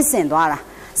ဘူးကင်းစင်သွားတာ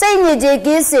စိတ်ညစ်ကြေးက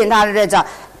င်းစင်ထားတဲ့ကြောင့်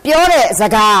ပြောတဲ့စ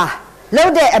ကားလု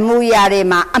ပ်တဲ့အမှုရာတွေ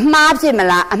မှာအမှားဖြစ်မ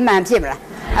လားအမှန်ဖြစ်မလား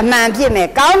အမှန်ဖြစ်မယ်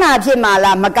ကောင်းတာဖြစ်မှာ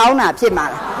လားမကောင်းတာဖြစ်မှာ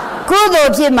လားကုသို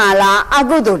လ်ဖြစ်မှာလားအ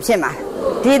ကုသိုလ်ဖြစ်မှာ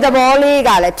ဒီသဘောလေးက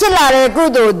လည်းဖြစ်လာတဲ့ကု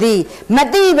သိုလ်သည်မ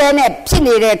သိဘဲနဲ့ဖြစ်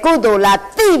နေတဲ့ကုသိုလ်လား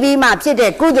သိပြီးမှဖြစ်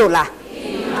တဲ့ကုသိုလ်လား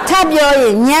ထပ်ပြောရ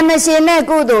င်ဉာဏ်မရှင်တဲ့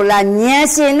ကုသိုလ်လားဉာဏ်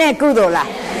ရှင်တဲ့ကုသိုလ်လား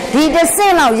ဒီတစ်ဆ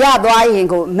င့်လောက်ရသွားရင်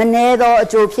ကိုမနှဲသောအ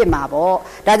ကျိုးဖြစ်မှာပေါ့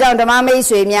ဒါကြောင့်ဓမ္မမိတ်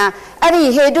ဆွေများအဲ့ဒီ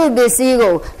ဟေတုပစ္စည်း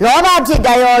ကိုလောဘဖြစ်တ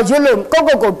ယ်ရောရွတ်လို့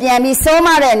ကိုပြန်ပြီးဆုံးမ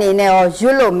တဲ့အနေနဲ့ရောရွ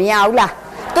တ်လို့မရဘူးလား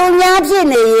သူများဖြစ်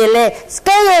နေရင်လေ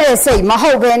ကဲရတဲ့စိတ်မ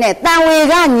ဟုတ်ဘဲနဲ့တန်ဝေ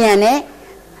ကညံနဲ့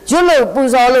ရွတ်လို့ပူ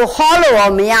ဇော်လို့ဟောလို့ရော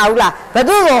မရဘူးလားဘယ်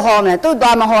သူကိုဟောမလဲသူ့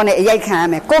သွားမဟောနဲ့အရိုက်ခံရ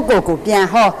မယ်ကိုပြန်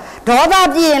ဟောဒေါသ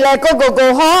ပြည့်ရင်လေကို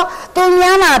ဟောသူ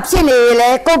များမှာဖြစ်နေရင်လေ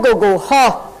ကိုဟော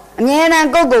အမြဲတမ်း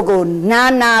ကို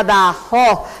နာတာ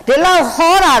ဟောဒီလောက်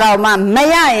ဟောတာတော့မှမ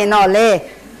ရရင်တော့လေ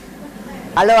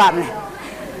ဘာလို့ရမလဲ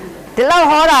ဒီလောက်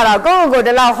ဟောတာတော့ကို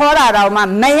ဒီလောက်ဟောတာတော့မှ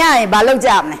မရရင်ဘာလုပ်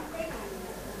ကြမလဲ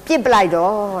ပြစ်ပလိုက်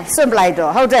တော့စွန့်ပလိုက်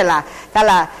တော့ဟုတ်တယ်လားဒါ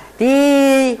လားဒီ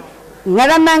င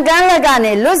ရမန်ကန်းလက်က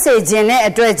နေလွတ်စေခြင်းတဲ့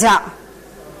အတွက်ကြောင့်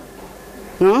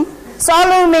စော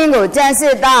လုံးမင်းကိုကြံစ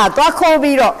စ်သားသွားခိုး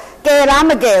ပြီးတော့ကယ်လား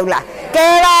မကယ်ဘူးလားက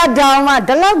ယ်တာတောင်မှ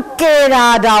ဒီလောက်ကယ်တာ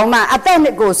တောင်မှအသက်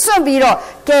ကိုစွန့်ပြီးတော့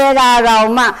ကယ်တာတောင်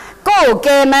မှကိုယ်က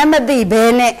ယ်မှန်းမသိဘဲ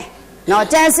နဲ့နော်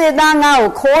ကြံစစ်သားငါ့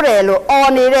ကိုခိုးတယ်လို့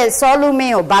အော်နေတဲ့စောလုံးမ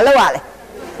င်းကိုဘာလုပ်ရလဲ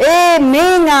အေးမ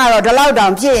င်းကတော့ဒီလောက်တော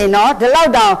င်ဖြစ်ရင်နော်ဒီလော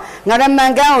က်တောင်ငရမ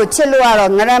န်ကန်းကိုချစ်လို့ရ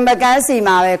တော့ငရမကန်းစီ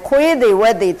မှာပဲခွေးသေးဝ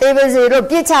က်သေးတေးပါစေတို့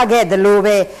ပြစ်ချခဲ့တယ်လို့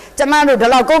ပဲကျမတို့ဒီ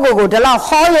လောက်ကိုဒီလောက်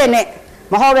ဟောရဲနဲ့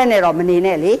မဟောပဲနဲ့တော့မနေ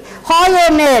နဲ့လေဟောရဲ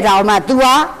နဲ့တောင်မှ तू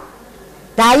ဟာ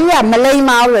ဒါကြီးကမလိမ္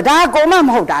မာဘူးလေဒါကကိုမမ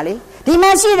ဟုတ်တာလေဒီ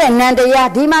မှာရှိတဲ့နံတရား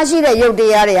ဒီမှာရှိတဲ့ယုတ်တ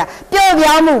ရားတွေကပျော့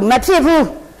ပြောင်းမှုမဖြစ်ဘူး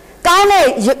ကောင်းတဲ့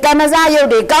ကမ္မဇယုတ်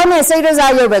တွေကောင်းတဲ့စိတ်ရဇ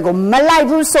ယုတ်ပဲကိုမလိုက်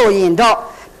ဘူးဆိုရင်တော့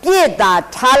ပြစ်တာ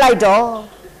ထားလိုက်တော့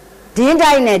ဒင်း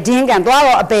တိုင်းနဲ့ဒင်းကန်သွား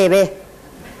တော့အပယ်ပဲ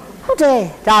ဟုတ်တယ်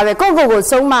ဒါပဲကို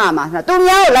ဆုံးမရမှာသူ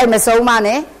များကိုလိုက်မဆုံးမ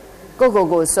နဲ့ကို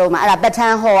ဆုံးမအဲ့ဒါပဋ္ဌာ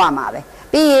န်းဟောရမှာပဲ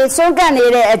ပြီးရင်စွန့်ကပ်နေ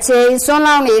တဲ့အချိန်စွန့်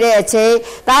လောင်းနေတဲ့အချိန်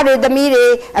သားတွေသမီးတွေ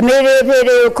အမေတွေဖေ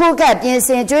တွေကိုခုခတ်ပြင်ဆ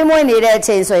င်ကျွေးမွေးနေတဲ့အ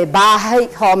ချိန်ဆိုရင်ဘာဟိတ်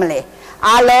ဟောမလဲ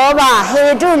အာလောဘဟေ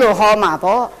တုလို့ဟောမှာ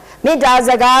ပေါ့မေတ္တာစ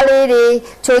ကားလေးတွေ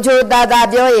ချိုတာ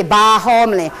ပြောရင်ဘာဟော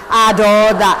မလဲအာဒေါ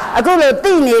သအခုလို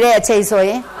သိနေတဲ့အချိန်ဆိုရ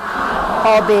င်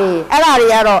ဟောပြီအဲ့ဒါတွေ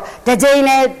ကတော့တစ်ချိန်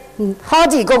နဲ့ဟော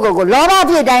ကြည့်ကိုလောဘ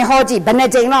ဖြစ်တိုင်းဟောကြည့်ဘယ်နှ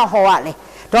ချိန်တော့ဟောရလဲ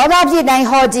ဒေါသဖြစ်တိုင်း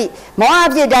ဟောကြည့်မောဟ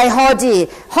ဖြစ်တိုင်းဟောကြည့်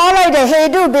ဟောလိုက်တဲ့ဟေ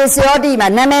တုပစ္စယောတိမှာ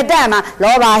နာမည်တက်မှာ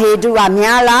လောဘဟေတုက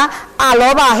များလားအ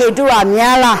လောဘဟေတုက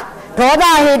များလားဒေါသ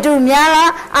ဟေတုများလား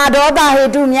အဒေါသဟေ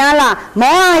တုများလား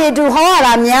မောဟဟေတုဟောရ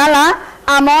တာများလား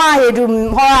အမောဟဟေတု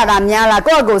ဟောရတာများလား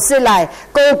ကိုစစ်လိုက်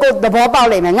ကိုသဘောပေါက်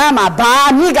လိမ့်မယ်ငါမှာဘာ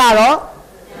အမြင့်ကတော့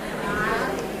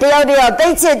တယောက်တိ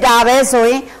တ်ချစ်တာပဲဆို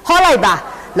ရင်ဟောလိုက်ပါ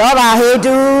လောဘဟေ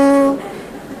တု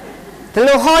ဒီ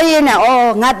လိုဟောရင်းနဲ့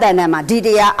ငါတန်တယ်မှာဒီတ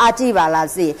ရားအားကြည့်ပါလား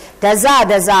စီဒဇ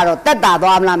တော့တက်တာ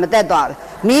သွားမလားမတက်သွားဘူး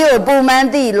မီးကိုပူမှန်း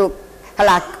သိလို့ဟ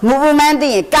လာမူပူမှန်းသိ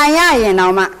ရင်ကန်ရရင်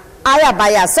တော့မှအားရပါ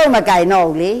ရစုပ်မကင်တော့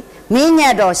ဘူးလေမင်းည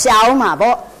က်တော့ရှာအောင်မှာ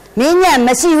ပေါ့မင်းညက်မ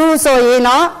ရှိဘူးဆိုရင်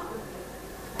တော့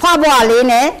ဖွားဖွားလေး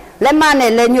နဲ့လက်မ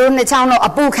နဲ့လက်ညိုးနှစ်ချောင်းတော့အ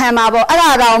ပူခံမှာပေါ့အဲ့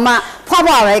ဒါတော့မှဖွား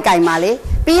ဖွားပဲကင်ပါလေ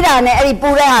ပြီးတာနဲ့အဲ့ဒီပူ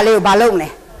တဲ့ဟာလေးကိုဘာလုပ်မလဲ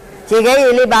ရေခဲရေ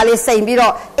လေးပါလေးစိန်ပြီး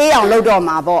တော့အေးအောင်လုပ်တော့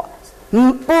မှာပေါ့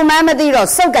ပူမှန်းမသိတော့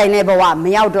စုပ်ကင်တဲ့ဘဝမ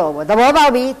ရောက်တော့ဘူးသဘောပေါ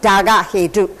က်ပြီဒါကဟေ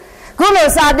တုခုလို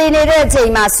စာသင်နေတဲ့အချိ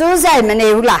န်မှာစူးစိုက်မနေ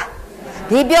ဘူးလား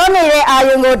ဒီပြောနေတဲ့အာ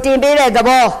ယုံကိုတင်ပေးတဲ့သ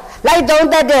ဘောလိုက်သုံး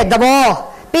တတ်တဲ့သဘော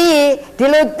ပြီးရင်ဒီ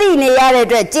လိုသိနေရတဲ့အ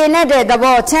တွက်ကျင့်တဲ့သ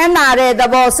ဘောချမ်းသာတဲ့သ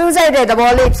ဘောစူးစိုက်တဲ့သဘော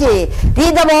လေးဖြစ်ဒီ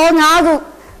သဘော၅ခု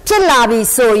ဖြစ်လာပြီ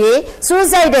ဆိုရင်စူး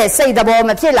စိုက်တဲ့စိတ်သဘောမ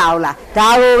ဖြစ်လာဘူးလားဒါ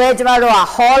ကိုပဲကျမတို့က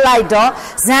ဟောလိုက်တော့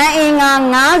ဇန်အင်္ဂါ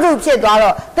၅ခုဖြစ်သွား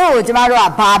တော့သူ့ကိုကျမတို့က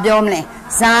ဘာပြောမလဲ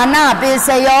ဇာနာပိစ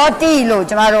ယောတိလို့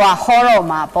ကျမတို့ကဟောတော့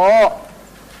မှာပေါ့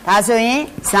ဒါဆိုရင်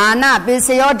ဇာနာပိစ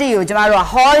ယောတိကိုကျမတို့က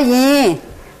ဟောရင်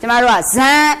ကျမတို့ကဇ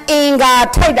န်အင်္ဂါ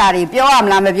ထိုက်တာတွေပြောရမ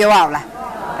လားမပြောရဘူးလား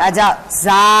ဒါကြောင့်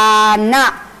ဇာနာ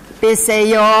ပိစ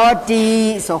ယောတိ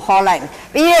ဆိုဟောလိုက်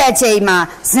ပြီးတဲ့အချိန်မှာ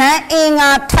ဇန်အင်္ဂါ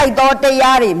ထိုက်သောတ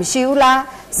ရားတွေမရှိဘူးလား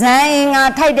ဇန်အင်္ဂါ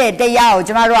ထိုက်တဲ့တရားကို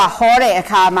ကျမတို့ကဟောတဲ့အ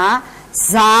ခါမှာ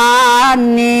ဇာ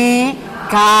နိ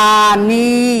ဂာနိ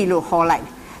လို့ဟောလိုက်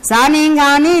ဇာနင်္ဂာ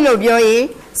နိလို့ပြောရင်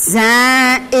ဇ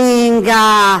န်အင်္ဂါ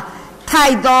ထို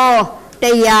က်သောတ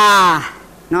ရား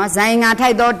နော်ဇန်အင်္ဂါ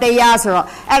ထိုက်သောတရားဆိုတော့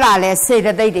အဲ့ဒါလဲစေတ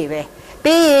သိက်တွေပဲ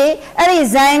ပြီးရင်အဲ့ဒီ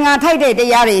ဇန်အင်္ဂါထိုက်တဲ့တ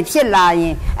ရားတွေဖြစ်လာရ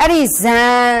င်အဲ့ဒီဇ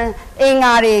န်အင်္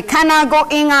ဂါတွေခန္ဓာကိုယ်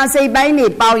အင်္ဂါစိတ်ပိုင်းတွေ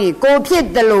ပေါင်းရင်ကိုဖြစ်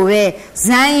တယ်လို့ပဲဇ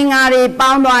န်အင်္ဂါတွေပေါ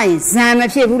င်းသွားရင်ဇန်မ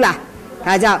ဖြစ်ဘူးလား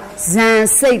ဒါကြောင့်ဇန်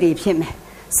စိတ်တွေဖြစ်မယ်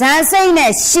ဇန်စိတ်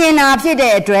နဲ့ရှင်နာဖြစ်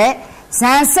တဲ့အတွက်ဇ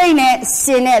န်စိတ်နဲ့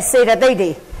ရှင်တဲ့စေတသိက်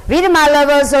တွေဝိဓမ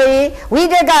level ဆိုရင်ဝိ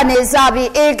တက်ကနေစပြီး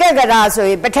ဧကဂရဆို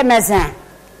ရင်ပထမဇန်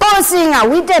ကိုယ်စင်က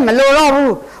ဝိတက်မလိုတော့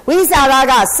ဘူးဝိစာရ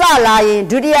ကစလာရင်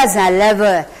ဒုတိယဇန်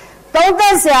level သုံးသ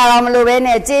က်ဆရာတော်မလိုပဲ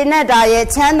နဲ့ကျေနပ်တာရဲ့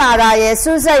ချမ်းသာတာရဲ့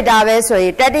စူးစိုက်တာပဲဆိုရ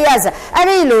င်တတိယဇန်အဲ့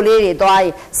ဒီလိုလေးတွေသွားရ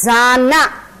င်ဇာန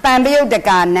တံပယုတ်တ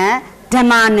ကာနံဓမ္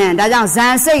မနံဒါကြောင့်ဇ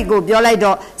န်စိတ်ကိုပြောလိုက်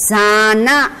တော့ဇာန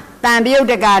တံပယုတ်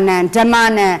တကာနံဓမ္မ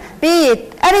နံပြီးရင်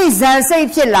အဲ့ဒီဇန်စိတ်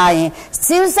ဖြစ်လာရင်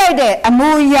စူးစိုက်တဲ့အမူ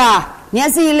အရာမျ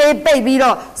က်စိလေးပိတ်ပြီး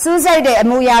တော့စူးစိုက်တဲ့အ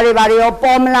မူအရာတွေဘာတွေရော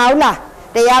ပေါ်မလာဘူးလား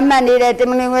တရားမှတ်နေတယ်တ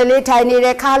မလင်ငွေလေးထိုင်နေတ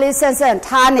ယ်ခါလေးဆက်ဆက်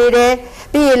ထားနေတယ်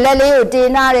ပြီးရင်လက်လေးကိုတင်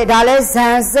နာတယ်ဒါလဲဇ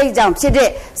န်စိတ်ကြောင့်ဖြစ်တဲ့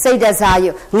စိတ်တစားယူ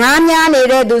ငားများနေ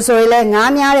တဲ့သူဆိုရင်လဲ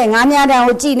ငားများတဲ့ငားများတဲ့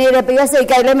ကိုကြည်နေတယ်ပြည့်စိတ်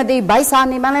ကြိုက်လည်းမသိဘိုက်စာ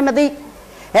နေမှလည်းမသိ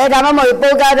ဒါမှမဟုတ်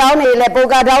ပိုကာတောင်းနေလဲပို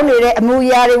ကာတောင်းနေတဲ့အမူအ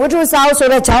ရာတွေဝိထုစာအုပ်ဆို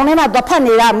တဲ့ဂျောင်းထဲမှာသွားဖတ်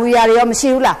နေတာအမူအရာတွေရောမရှိ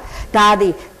ဘူးလားဒါသ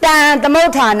ည်တန်သမု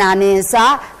ဋ္ဌာနာနိစာ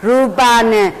ရူပါ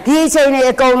နံဒီအချိန်တွေ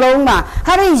အကုန်လုံးမှာ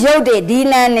ဟာဒီရုပ်တွေဒီ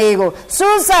လန်တွေကို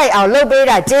စူးစိုက်အောင်လုပ်ပေး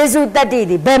တာဂျေစုတတ္တိ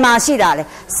ဒီဘယ်မှာရှိတာလဲ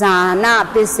ဇာနာ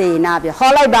ပစ္စေနာပြော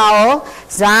ဟောလိုက်ပါဦး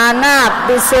ဇာနာပ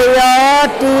စ္စေယော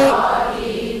တိ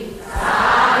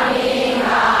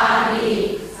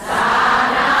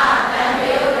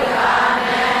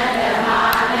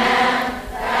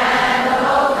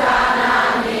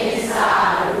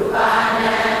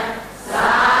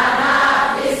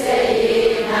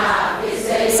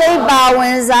ပါဝ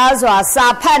င်စားစွာစာ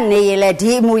ဖတ်နေရင်လည်း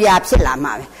ဒီအမူအရာဖြစ်လာ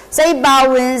မှာပဲစိတ်ပါ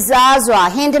ဝင်စားစွာ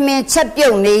ဟင်းသမင်းချက်ပြု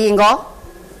တ်နေရင်ကော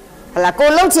ဟလာကို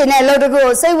လှုပ်ချင်တဲ့အလုပ်တကူ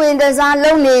စိတ်ဝင်စား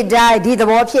လုပ်နေတိုင်းဒီသ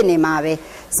ဘောဖြစ်နေမှာပဲ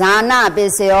ဇာနာပ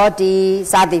စ္စယောတိ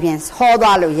စသည်ဖြင့်ဟော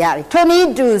သွားလို့ရတယ်ထိုနည်း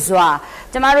တူစွာ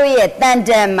ကျမတို့ရဲ့တန်တ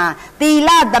န်မှာသီလ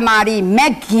သမารိမ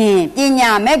က်ခင်ပ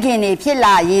ညာမက်ခင်တွေဖြစ်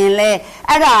လာရင်လေ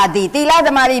အဲ့ဒါဒီသီလသ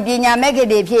မารိပညာမက်ခင်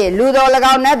တွေဖြစ်လူတော်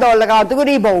၎င်းနတ်တော်၎င်းသူဂ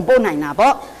တိဘုံပို့နိုင်တာ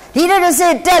ပေါ့ဒီတစ်စ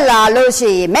စ်တက်လာလို့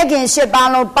ရှိရင်မဂ်ခင်၈ပါး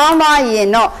လုံးပေါင်းသွားရင်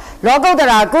တော့လောကုတ္တ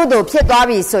ရာကုသိုလ်ဖြစ်သွား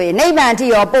ပြီဆိုရင်နိဗ္ဗာန်ထိ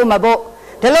ရောပို့မပို့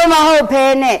ဒီလိုမဟုတ်ဖဲ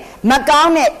နဲ့မကော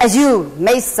င်းတဲ့အယူ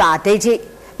မိစ္ဆာဒိဋ္ဌိ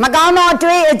မကောင်းသောအ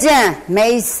တွေးအကြံမိ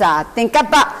စ္ဆာသင်္ကပ္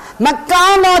ပမကော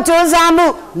င်းသောကြိုးစားမှု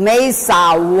မိစ္ဆာ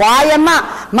ဝါယမ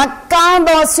မကောင်း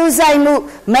သောစူးစိုက်မှု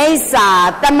မိစ္ဆာ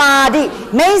တမာတိ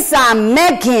မိစ္ဆာမ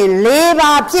ဂ်ခင်၄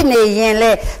ပါးဖြစ်နေရင်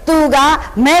လေသူက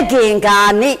မဂ်ခင်ကာ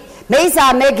နိမိစ္ဆာ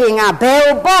မဂ်ခင်ကဘယ်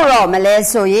ကိုပို့တော့မလဲ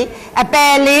ဆိုရင်အပ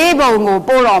ယ်လေးပုံကို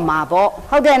ပို့တော့မှာပေါ့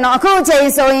ဟုတ်တယ်နော်အခုအချိန်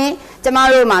ဆိုရင်ကျမ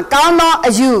တို့မှာကောင်းသော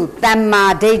အယူတမ္မာ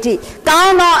ဒိဋ္ဌိကော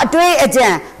င်းသောအတွေးအကြံ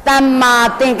တမ္မာ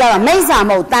သင်္ကပ္ပမိစ္ဆာ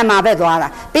မဟုတ်တမ္မာပဲသွားတာ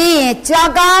ပြီးရင်ကြာ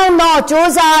ကောင်းသော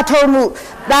ကြိုးစားထုတ်မှု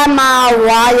တမ္မာ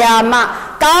ဝါယာမ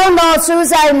ကောင်းသောစူး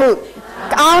စိုက်မှု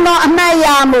ကောင်းသောအမှတ်ရ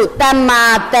မှုတမ္မာ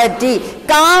တတိ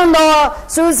ကောင်းသော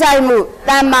စူးစိုက်မှု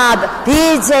တမ္မာဒီ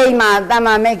ချိန်မှာတမ္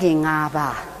မာမဂ်ခင်၅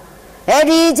ပါးအဲ့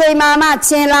ဒီအချိန်မှာမှ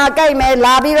ချင်းလာကြိုက်မယ်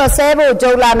လာပြီးတော့ဆဲဖို့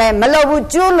ကြုံလာမယ်မလုပ်ဘူး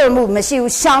ကျွလွန်မှုမရှိ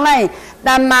ဘူးရှောင်လိုက်တ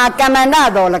မ္မာကမ္မန္တ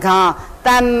တော်၎င်းတ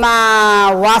မ္မာ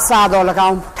ဝါစာတော်၎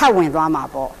င်းထပ်ဝင်သွားမှာ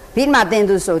ပေါ့ဒီမှာသင်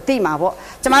သူဆိုသိမှာပေါ့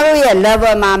ကျမတို့ရဲ့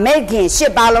level မှာမဂ်ခင်၈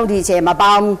ပါးလုံးဒီအချိန်မ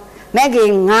ပေါင်းမဂ်ခင်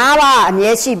၅ပါးအ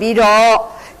မြဲရှိပြီးတော့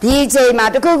ဒီအချိန်မှာ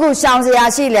တခုခုရှောင်စရာ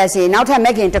ရှိလဲဆိုရင်နောက်ထပ်မ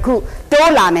ဂ်ခင်တစ်ခု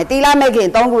တိုးလာမယ်သီလမဂ်ခင်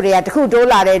၃ခုတည်းကတစ်ခုတိုး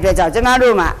လာတဲ့အတွက်ကြောင့်ကျမ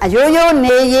တို့မှာအယိုးယိုး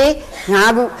နေရင်၅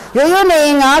ခုရိုးရိုးနေရ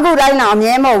င်၅ခုတိုင်းတော့အ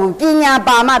မြဲမဟုတ်ဘူးပညာ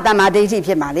ပါမတမ္မာဒိဋ္ဌိ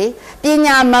ဖြစ်မှာလေပ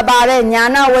ညာမပါတဲ့ညာ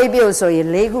နာဝိပ္ပယဆိုရင်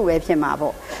၄ခုပဲဖြစ်မှာ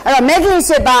ပေါ့အဲ့တော့မဂ်ခင်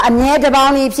၈ပါးအမြဲတစ်ပေါ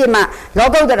င်းလေးဖြစ်မှလော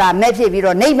ကုတ္တရာမဂ်ဖြစ်ပြီး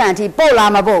တော့နိဗ္ဗာန်ထိပို့လာ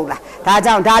မပို့လားဒါ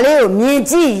ကြောင့်ဒါလေးကိုမြင်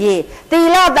ကြည့်ရင်သီ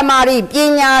လသမารိပ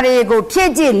ညာတွေကိုဖြ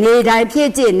ည့်ကျင့်နေတိုင်းဖြ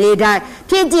ည့်ကျင့်နေတိုင်း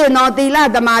ဖြည့်ကျင့်သောသီလ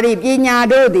သမารိပညာ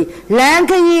တို့သည်လမ်း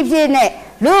ခရီးဖြစ်နဲ့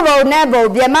လူဘုံနဲ့ဘုံ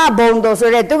ဗြဟ္မဘုံတို့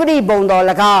ဆိုတဲ့တုဂတိဘုံတော်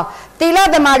၎င်းသီလ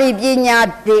သမารိပညာ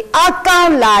တွေအကော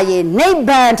င်းလာရင်နိဗ္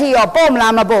ဗာန်ထိရောပို့မ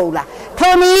လားမပို့ဘူးလား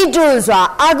ထိုနည်းတူစွာ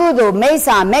အကုသိုလ်မိစ္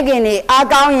ဆာမဂ်ခင်တွေအ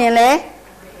ကောင်းရင်လေ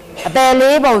အပယ်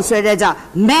လေးပုံဆွဲတဲ့ကြောင့်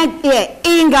မဂ်ရဲ့အ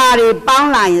င်္ဂါတွေပေါင်း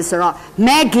လာရင်ဆိုတော့မ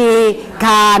ဂ်ခေ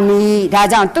ဂာမိဒါ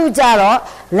ကြောင့်သူကြတော့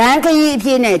လမ်းခရီးအဖြ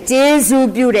စ်နဲ့ကျေးဇူး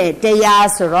ပြုတဲ့တရား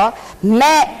ဆိုတော့မ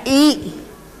ဂ်ဤ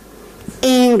အ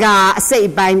င်္ဂါအစိ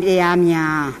တ်ပိုင်းတရား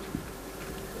များ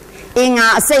အင်္ဂါ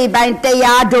အစိတ်ပိုင်းတ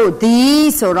ရားတို့သည်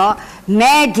ဆိုတော့မ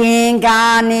ဂ်ခင်ကာ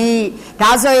နိ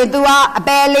ဒါဆိုရင် तू ကအပ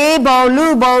ယ်လေးဘုံလူ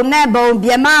ဘုံနတ်ဘုံဗြ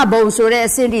ဟ္မဘုံဆိုတဲ့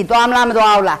အဆင့်ထိသွားမလားမ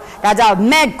သွားဘူးလားဒါကြောင့်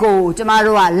မဂ်ကိုကျမ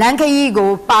တို့ကလမ်းခရီးကို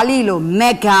ပါဠိလိုမ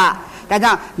ဂ်ကဒါ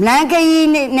ကြောင့်လမ်းခရီး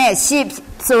နဲ့ရှစ်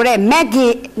ဆိုတဲ့မဂ်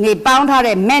ကြီးနေပေါင်းထား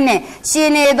တဲ့မက်နဲ့ရှင်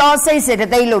နေသောစိတ်စေတ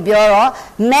သိက်လို့ပြောတော့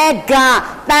မဂ်က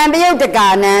တံပယုတ်တကာ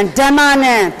နံဓမ္မ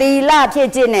နံသီလဖြစ်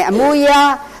ခြင်းနဲ့အမူအရာ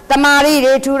တ တမာရီ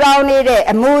တွေထူထောင်နေတဲ့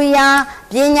အမူအရာ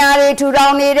ပညာတွေထူထော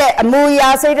င်နေတဲ့အမူအရာ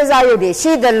စိတ်တစားရုပ်တွေ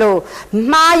ရှိသလို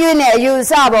မှားယွင်းတဲ့အယူအ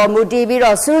ဆပေါ်မူတည်ပြီး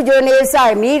တော့စူးကြွနေဆို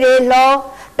င်မိတွေလော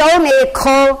တုံးနေ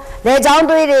ခုံလေချောင်း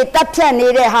သွေးတွေတက်ဖြတ်နေ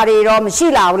တဲ့ဟာတွေတော့မရှိ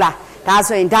လာဘူးလားဒါ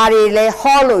ဆိုရင်ဒါတွေလည်း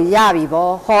ဟောလို့ရပြီ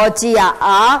ပေါ့ဟောကြည့်ရ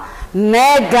အောင်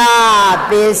မေဃ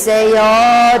ပိစ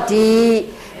ယောတိ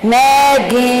မေ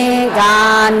ခင်ကာ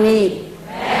နိ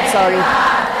sorry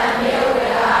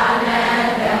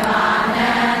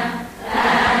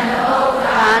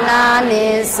နိ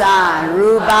သရူ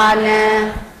ပနံ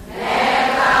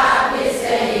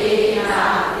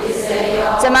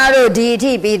ကျမတို့ဒီအ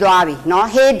ထိပြီးသွားပြီเนาะ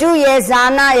ဟေတုရဲ့ဇာ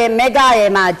နာရဲ့မေဃ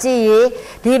ရဲ့မှာကြည့်ရင်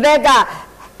ဒီဘက်က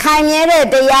ခိုင်မြဲတဲ့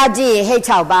တရားကြည့်ရင်ဟိတ်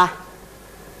6ပါး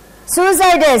စူး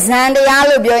စိုက်တဲ့ဇန်တရား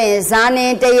လို့ပြောရင်ဇာန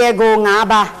င်တရေကို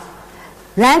9ပါး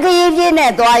လမ်းခရီးပြည့်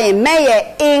နဲ့သွားရင်မဲ့ရဲ့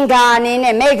အင်္ဂါအနေ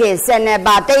နဲ့မဲ့ခင်12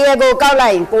ပါးတရေကိုကောက်လို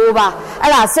က်ရင်9ပါး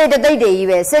အဲ့ဒါစေတသိက်တွေကြီး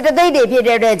ပဲစေတသိက်တွေဖြစ်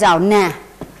တဲ့အတွက်ကြောင့်နံ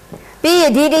ပြီးရ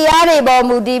င်ဒီတရားတွေပေါ်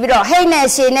မူတည်ပြီးတော့ဟိတ်နဲ့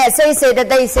ရှင်နဲ့စိတ်စေတ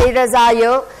သိက်စေတစား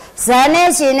ယုတ်ဇန်နဲ့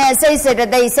ရှင်နဲ့စိတ်စေတ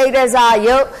သိက်စိတ်တစား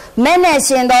ယုတ်မဲ့နဲ့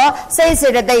ရှင်သောစိတ်စေ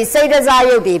တသိက်စိတ်တစား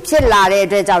ယုတ်တွေဖြစ်လာတဲ့အ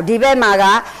တွက်ကြောင့်ဒီဘက်မှာက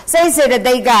စိတ်စေတ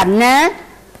သိက်ကနံ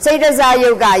စိတ်တစားယု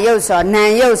တ်ကယုတ်ဆိုနံ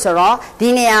ယုတ်ဆိုတော့ဒီ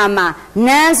နေရာမှာ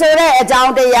နံဆိုတဲ့အကြော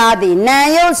င်းတရားသည်နံ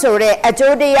ယုတ်ဆိုတဲ့အ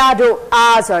ကျိုးတရားတို့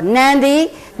အားဆိုနံသည်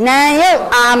နံယုတ်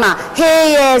အားမှာဟေ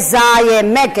ရဲ့ဇာရဲ့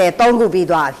မက်ကဲ3ခုပြီး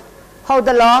သွားပြီဟုတ်သ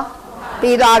လား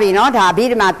ပြီးသွားပြီเนาะဒါပြီး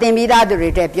ဒီမှာသင်ပြီးသားသူတွေ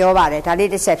အတွက်ပြောပါတယ်ဒါ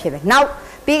လေးတစ်ချက်ဖြစ်ပဲနောက်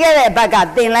ပြီးခဲ့တဲ့ဘက်က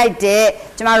သင်လိုက်တဲ့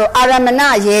ကျမတို့အာရမဏ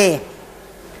ရေ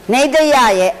နေတရ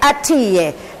ရဲ့အဋ္ဌိ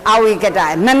ရဲ့အဝိကတ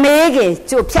ရဲ့မမေးခင်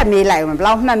ကျို့ဖြတ်မေးလိုက်အောင်ဘယ်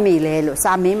လောက်မှတ်မိလဲလို့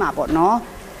စာမင်းမှာပေါ့နော်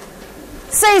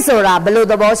စိတ်ဆိုတာဘယ်လို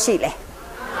သဘောရှိလဲ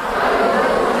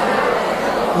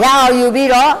ရအောင်ယူပြီး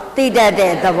တော့သိတတ်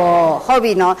တဲ့သဘောဟုတ်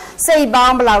ပြီနော်စိတ်ပေါ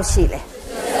င်းဘယ်လောက်ရှိလဲ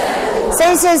စိ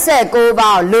တ်89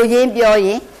ပါးလူရင်းပြောရ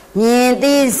င်မြင်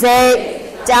သိစိတ်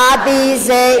ကြားသိ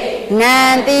စိတ်နာ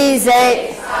မ်သိစိတ်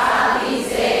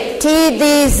ထိ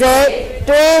သိစိတ်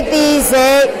တွေးသိစိ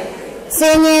တ်စ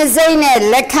င်ញင်စိတ်နဲ့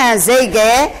လက်ခံစိတ်က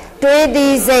တွေးသိ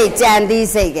စိတ်ကြံသိ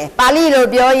စိတ်ကပါဠိလို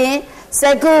ပြောရင်စ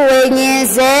ကုဝိညာဉ်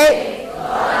စိတ်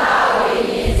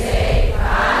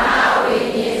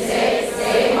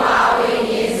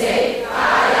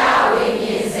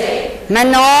မ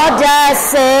နောဓာတ်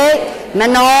စိတ်မ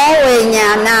နောဝိညာ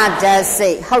ဏဓာတ်စိ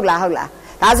တ်ဟုတ်လားဟုတ်လား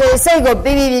ဒါဆိုစိတ်ကို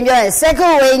ပြီးပြီးပြောရင်စက္ခု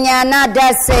ဝိညာဏဓာ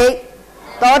တ်စိတ်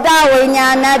သောတာဝိညာ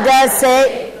ဏဓာတ်စိတ်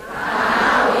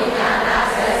ဝိညာဏဓာတ်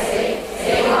စိတ်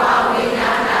စေဝဝိ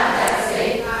ညာဏဓာတ်စိ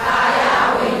တ်ကာယ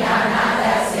ဝိညာဏ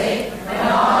ဓာတ်စိတ်မ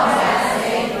နောဓာတ်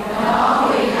စိတ်မနော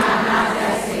ဝိညာဏဓာ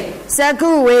တ်စိတ်စက္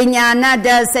ခုဝိညာဏ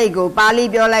ဓာတ်စိတ်ကိုပါဠိ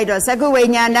ပြောလိုက်တော့စက္ခုဝိ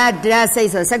ညာဏဓာတ်စိတ်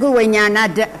ဆိုစက္ခုဝိညာဏ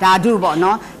ဓာတုပေါ့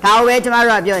နော်ဒါကိုပဲကျမ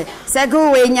တို့ကပြောရင်စက္ခု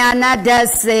ဝိညာဏဓာတ်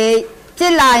စိတ်ဖြ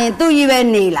စ်လာရင်သူ့ကြီးပဲ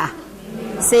နေလား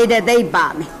စေတသိက်ပါ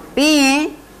မယ်ပြီးရင်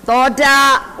သောတာ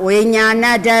ဝိညာဏ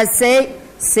ဓာတ်စိတ်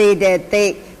စေတသိ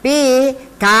က်ပြီးရင်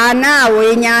ဂာနဝိ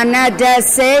ညာဏဓာတ်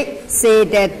စိတ်စေ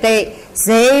တသိက်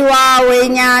ဇေဝဝိ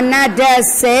ညာဏဓာတ်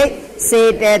စိတ်စေ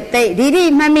တသိက်ဒီဒီ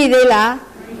မှတ်မိသေးလား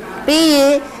ပြီးရ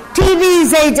င်ထိတိ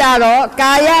စိတ်ကြတော့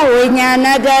ကာယဝိညာဏ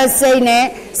ဓာတ်စိတ်နဲ့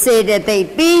စေတသိက်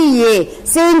ပြီးရင်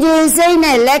စင်ကြင်စိတ်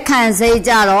နဲ့လက်ခံစိတ်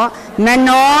ကြတော့မ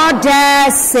နောဓာတ်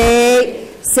စိတ်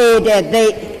စေတသိ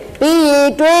က်ပြီးရင်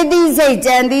တွေးသိစိတ်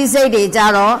ကြံသိစိတ်တွေကြ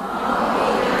တော့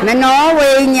မနော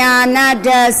ဝိညာဏ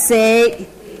ဓာတ်စိ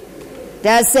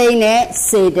တ်နဲ့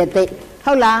စေတသိက်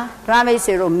ဟုတ်လားဗြဟ္မိတ်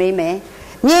ဆွေတို့မေးမယ်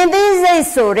မြင်သိစိတ်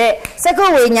ဆိုတဲ့စက္ခု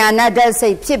ဝိညာဏဓာတ်စိ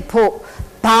တ်ဖြစ်ဖို့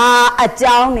ဘာအ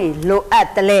ကြောင်းနေလိုအပ်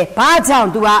တယ်လဲဘာကြောင့်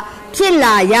तू ကဖြစ်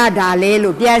လာရတာလဲ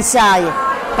လို့ပြန်ရှာရင်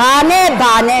ဘာနဲ့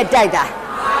တိုက်တာ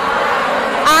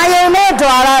အာယုန်နဲ့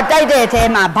ဓာရတိုက်တဲ့အထဲ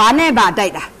မှာဘာနဲ့ဘာတို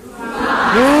က်တာ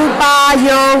ရူပါ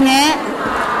ယုံနဲ့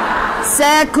စ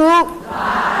က္ခု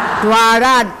ဓာရ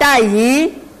တိုက်ရင်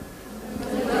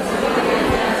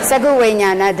စက္ခုဝိညာ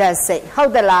ဏဓာတ်စိတ်ဟု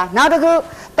တ်သလားနောက်တစ်ခု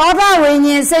သောတာဝိ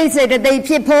ညာဉ်စိတ်စေတသိက်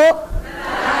ဖြစ်ဖို့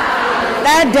တ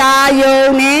တ္ထာယုံ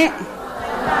နဲ့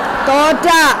သော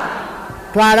တာ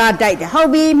ဓာရတိုက်တယ်ဟုတ်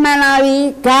ပြီမှန်လာပြီ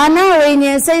ဂာနဝိ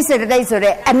ညာဉ်စိတ်စေတသိက်ဆို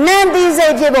တဲ့အနန္တိစိ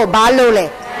တ်ဖြစ်ဖို့ဘာလို့လဲ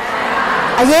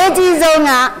အရေးကြီးဆုံး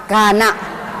က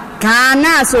ဂာန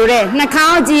ဆိုတဲ့နှာခေါ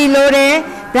င်းကြည့်လို့တယ်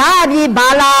ဒါအပြီးဘာ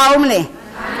လာအောင်မလဲ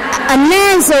အ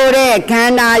နံ့ဆိုတဲ့ခ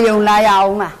န္ဓာယုံလာရအော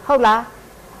င်လားဟုတ်လား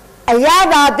အယ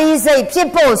တာတိစိတ်ဖြစ်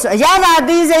ဖို့ဆိုအယတာ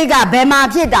တိစိတ်ကဘယ်မှာ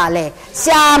ဖြစ်တာလဲ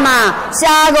ရှာ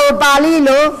ကိုပါဠိ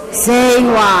လိုဇိန်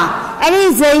ဝါအဲ့ဒီ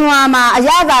ဇိန်ဝါမှာအယ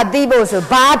တာတိဖို့ဆို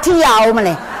ဘာထိရအောင်မ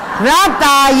လဲရတ္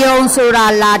တာယုံဆိုတာ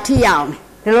လာထိရအောင်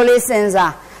ဒီလိုလေးစဉ်း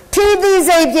စားထိတိ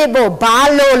စိတ်ဖြစ်ဖို့ဘာ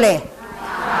လို့လဲ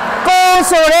ကိုယ်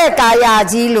ဆိုတဲ့ကာယ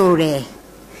ကြီးလိုတယ်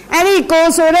Any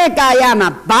goes or a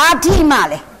Gayama, Bati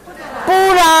Male.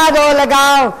 Pura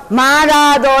dolagao,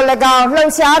 Mara dolagao,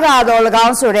 Losada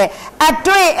dolagao, so a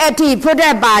tray at tea put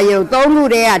a bio, don't move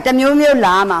there, the Mumu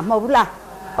Lama, Mobula.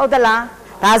 Odala.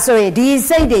 That's why these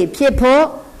say the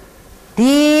people,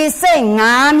 these say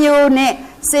Namune,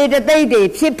 say that they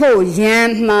people,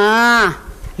 Yamma,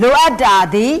 Loa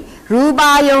Dadi,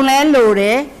 Ruba Yon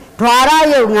Lure, Dwara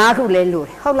Yon Lure.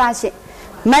 How last it?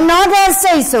 Manoda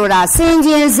say so that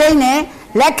Sinjin say ne,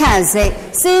 Lekan say,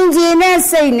 Sinjin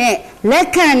say ne,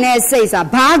 Lekan says a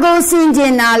Bago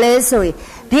Sinjin ale so.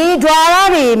 The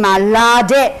Dwara ma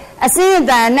lade. I see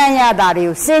that Naya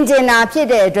Dario, singing a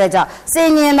pity dredger,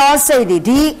 singing or say the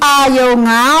D.I.O.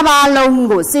 Nava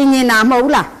Longo, singing a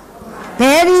mola.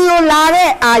 There you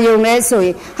lare, Ayo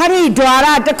Mesoi, Hari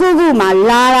Dwara, Takuguma,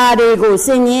 Lara de go,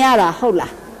 singing a hola.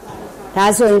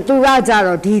 That's when two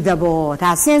Rajaro did the board,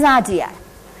 that's Sensatia.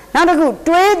 Now the good,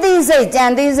 26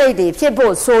 and these 80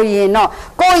 people so ye no,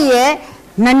 go ye,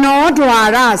 Mano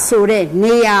Dwara, Sure,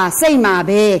 Nia, Sema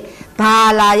Be,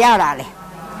 Pala Yarale.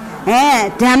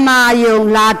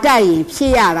 Dhammabyuhar la tay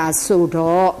Piara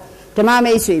Sodo.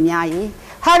 Dhamma Sui Miai.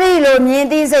 Hurry lo mean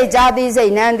these a jadi say,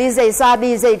 nan this a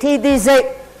sadi say, tea this a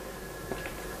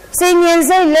singing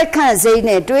say, lekan say,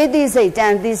 ne, do this a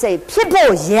dan this a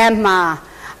people yamma.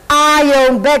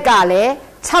 Ayon begale,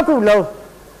 takulo.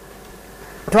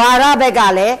 Dwara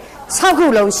begale,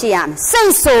 takulo shiam.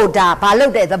 Say soda,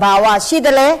 balo de the bawa,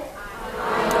 shidale.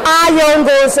 Ayon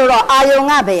goes or ayon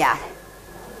abea.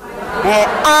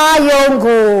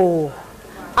 Ayongo,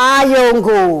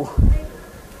 Ayongo.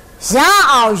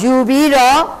 Yao, you be the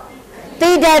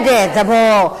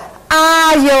ball.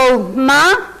 Ayo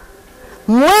ma,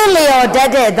 Willie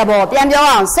dead the ball.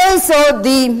 Piano, say so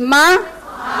the ma.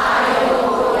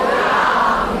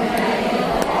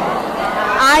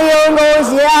 Ayongo,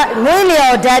 yeah,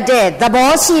 Willie dead the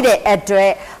ball. She the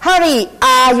address. Hurry,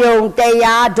 Ayong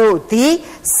Deyado, the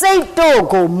say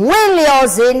Togo,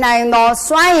 Willios in I know,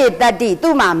 swine that the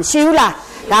two mam, Shula.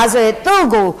 That's a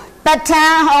Togo,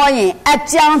 PaHtan Hoy, a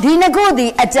town,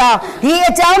 Dinagudi, a town, he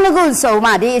a town good so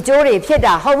much, the Jory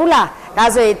Pida, Hola.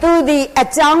 That's a to the a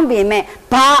town be me,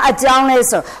 Pa a town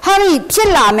lesser. Hurry,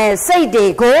 Pilla me, say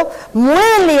they go,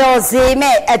 Willios me,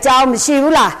 a town,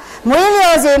 Shula.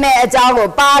 Willios me, a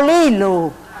town,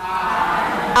 Palilo.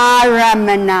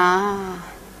 Aramana.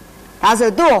 That's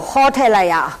a do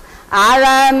hotelaya.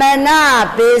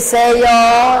 Aramana Bisayo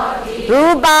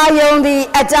Ruba Yondi,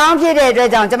 a town here,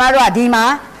 Jamara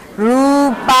Dima,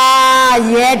 Ruba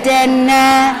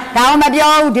Yetene,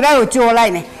 Dhammabyuhar, develop to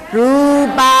line.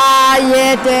 Ruba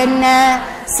Yetene,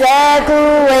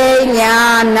 Sekuenyana,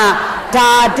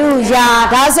 Tatuya,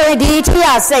 that's what DT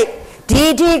say.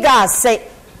 DT got say.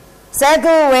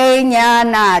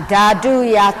 Sekuenyana,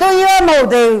 Tatuya, to your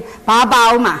mode,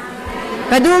 Baba Uma.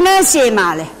 But do not say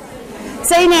Male.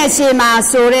 Say not say my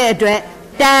sorry address.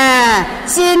 Dan,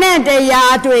 see not the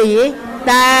yard way.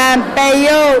 Dan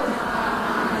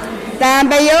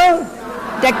Bayo,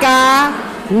 the car,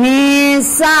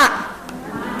 Nisa,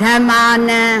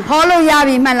 Tamana, Holo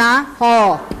Yabi Mala,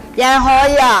 Ho,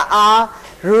 Yahoya,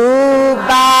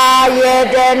 Ruba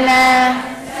Yedene.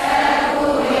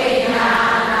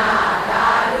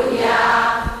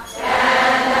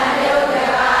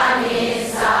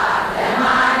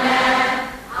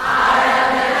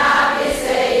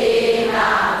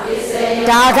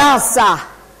 Dagasa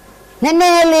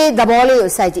Nenele the Bolly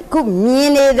Sagi, could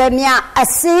mean the Mia a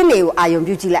sale, I am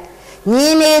beauty like.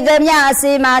 Nini the Mia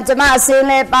Sima,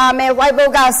 Jamasile Bame,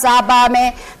 Waiboga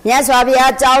Sabame,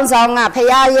 Miaswabia, Johnson,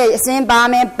 Paya, Sim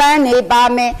Bame, Bani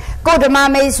Bame, go to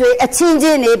Mame, a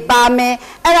chingin Bame,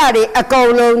 and a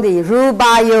golon the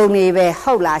Ruba Yoni,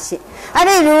 Hola shit. And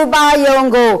a Ruba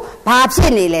Yongo,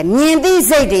 Papsinile, Nindi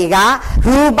Zediga,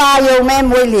 Ruba Yome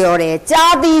Muliore,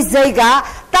 Jadi Zega,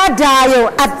 Tadayo,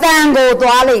 a tango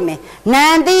dwalime,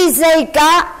 Nandi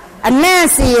Zega, a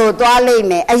Nancy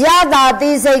dwalime, a Yada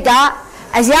Dizega,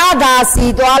 a Yada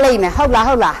si dwalime, hola,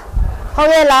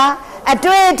 hola, a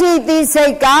 20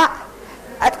 Dizega,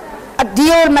 a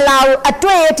dear Malau, a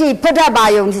 20 put up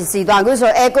by on si dwango, so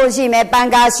echo shime,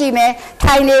 banga shime,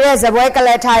 tiny as a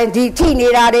wakala time, the teeny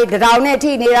rade, the round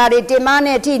teeny rade,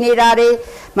 demane teeny rade,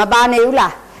 Mabane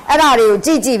Ula. Arario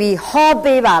GGB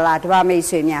hobby bala Dhamma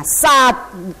Swimia Sa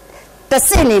the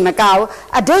Sini Macau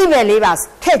a day believers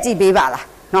Ketty Bibala.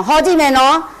 No Hoddy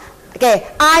no okay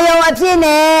Ayo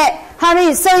Apine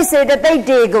Honey say that they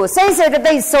did go say that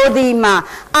they saw the ma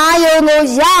Ayo no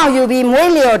yaw you be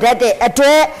Mulio that day a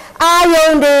tray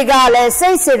Ayo de gale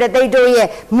say that they do ye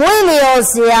Mulio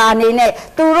Sianine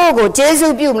Turogo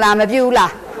Jesu Bula Mabula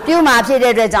Puma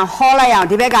Pide Hola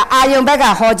Dibega Ayo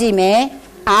Bega Hodgy me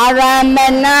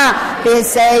Aramana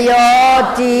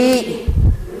Pisayoti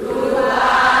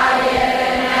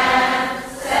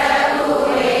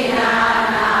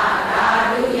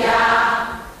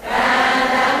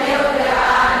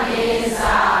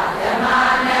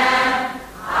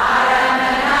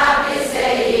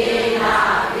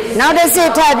Now the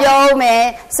sit up your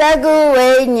me, Sagu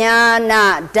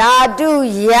Wayana, Dadu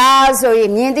Ya, so you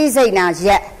need this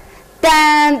yet.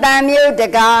 Tan Damyu the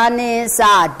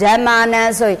Garnisa,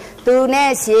 Damana, so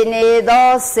Tune Sine,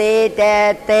 those say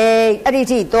that they,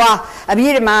 Adititoa,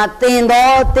 Abirma,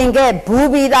 Tindo, Tinke,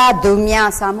 Bubida,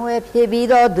 Dumia, somewhere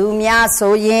Pibido, Dumia,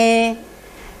 so ye.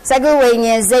 Sagu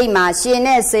Wayan Zema,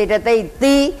 Shine, say that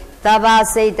they, Tava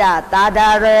say that,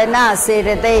 Tadarena, say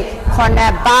that they,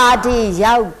 Konabadi,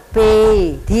 Yau.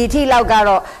 Diti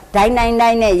Laugaro,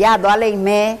 999 Yadwale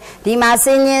me, Dima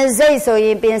singing Zay so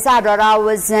in Pinsadora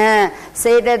was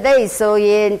say that they so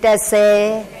in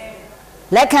Tesse.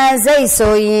 Lekan Zay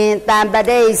so in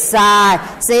Tambade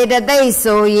side, say that they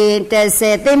so in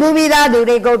Tesse. They move it out, do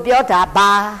they go Piota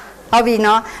Ba?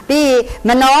 Obino, be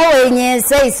Manoe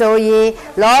say so ye,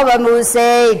 Lova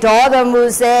Muse, daughter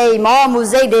Muse, more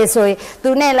Muse de soy,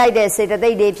 do not like they say that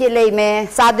they did Pile me,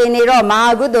 Sadinero,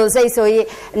 Ma, good say so ye,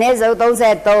 Nezo don't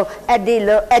say to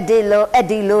Edilo,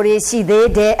 she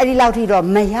did, Eddie Lautiro,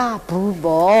 Maya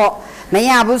Bubo,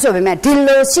 Maya Buso,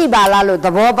 Dillo, Shibala, the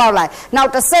Boba like. Now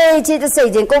to say, the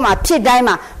sage, go my pit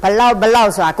dima, below,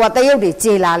 so I got the Yodi,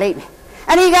 Jila lady.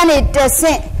 And he got it to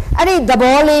say. I need the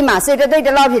ball, say that they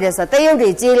love it as a tail,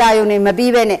 the Jila, you name a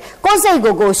bivene.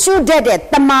 Go go, shoot dead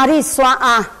at the Mari Swa.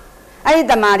 I need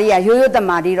the Maria, you the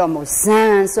Mariro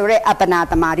San, so re apana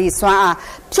the Mari Swa.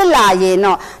 Chilla, ye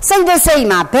no. Say the same,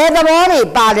 pay the body,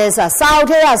 bodies, a south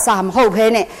here, some hope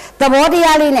in it. The body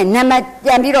aline, Nama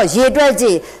Yamiro,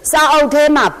 Jedwaji, South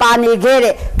Tema, Pani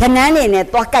Gere, Canani, and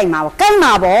Tokaima,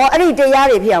 Kaimabo, any day I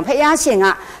live here,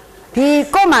 Payashinga. P.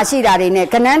 Coma Shida in a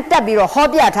Cananta Biro,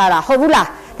 Hobiatara,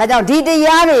 Hobula. That did the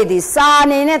yari, the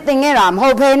sun in a thing, I'm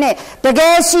hoping it. The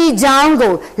gassy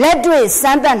jango, let to it,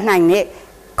 Santa Nine,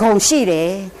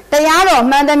 Conshire. The yaro,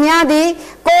 Madame Yadi,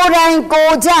 go down,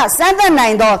 go just, Santa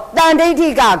Nine, Dan de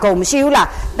Tika, Comshula,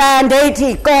 Dan de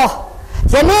go.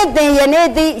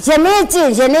 Janeti,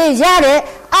 Janeti, Jane Yare,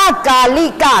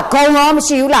 Akalika, Comom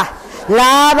Shula,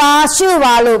 Lava,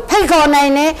 Shuvalu, Pico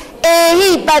Nine,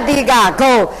 Ehi Patiga,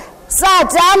 go.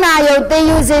 Sajana, you they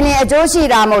using a Joshi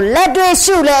Ramo, let me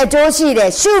shoot a Joshi,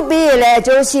 shoot be a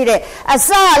Joshi, a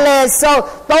sale so,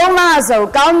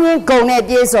 Tomaso, Gauny, Gone,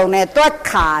 yes, on a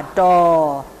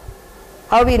Tocado.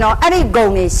 How we know, any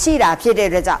Gone, Shida,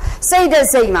 Pideza, say the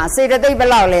same, say that they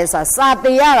belong less,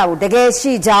 Sapiara, the gay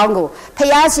she jango,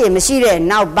 Payashi, Machine,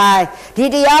 now by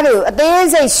Didiaru, there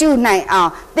is a shoe night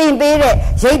out, then be it,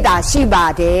 Jada,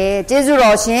 Shiba, de,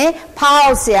 Jesuroshi,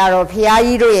 Pao Siaro,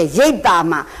 Piairo,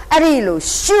 Jedama. Arilo,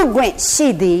 sugar,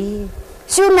 shidi.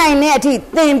 Shoe nine netty,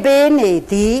 then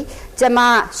be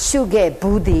Jama, sugar,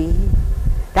 booty.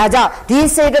 That's all.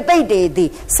 These say the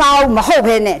baby, sound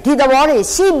mahopene, did the water,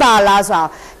 Shiba Laza,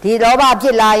 did Oba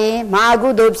Pilai,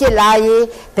 Magudo Pilai,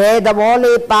 bed the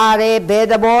volley pare, bed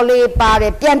the volley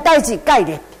pare, Piantazi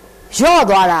guided.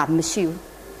 Jodora, monsieur.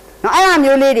 Now I am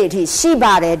your lady,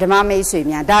 Shiba, the mammy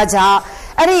swimmer, that's all.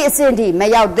 Ari Cindy,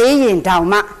 may out day in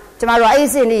Dhamma. Tomorrow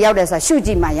is in the elders,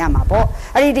 Shuji Mayama,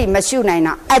 I did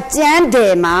Mashuna. At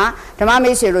Jandema, the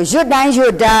mammy said,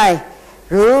 you die.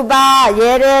 Ruba,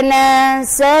 Yerena,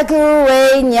 Seku,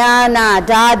 Nyana,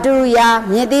 Daduya,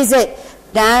 Midise,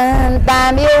 Dan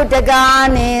Bamu, the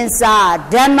Garnisa,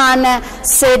 Damana,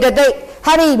 say the day.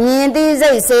 Hurry,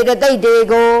 Midise, say the day they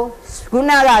go.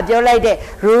 Gunara, your lady,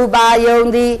 Ruba,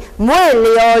 Yondi,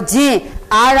 Muelio, Jin,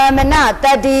 Aramana,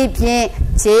 Tadi,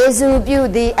 Jesu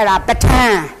beauty,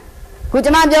 PaHtan.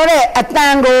 Kujama Jore, a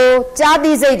tango,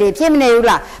 Jadi Zedi,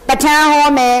 Pimneula, PaHtan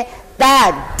home,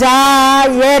 that da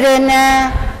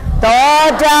yerena,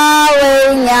 Doda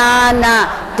Winyana,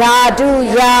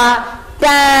 Daduya,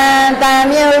 Dan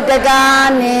Bamu the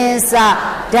Garnisa,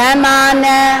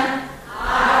 Damana.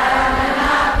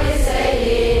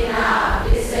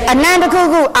 Ananda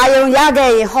Kugu, Ayo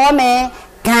Yage, home,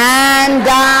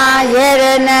 Kanda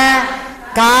yerena,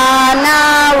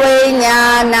 Kana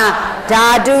Winyana,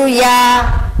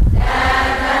 Daduya.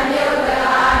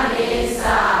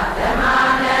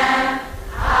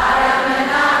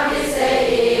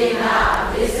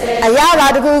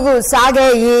 Ayaga Gugu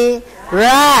Sage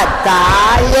Rata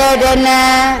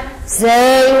Yedena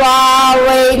Sewa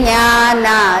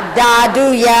Winyana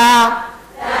Daduya.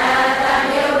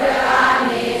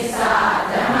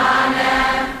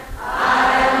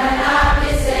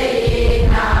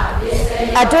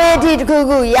 A 20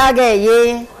 Gugu Yage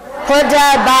ye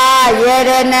Putaba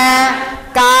Yerena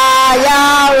Kaya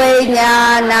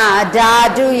Vinyana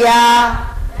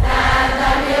Dhaduya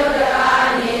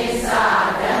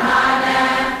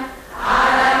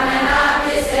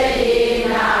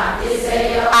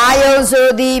Ayo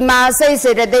Sudi Masay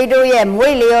Sidado Yam,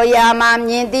 Willio Yama,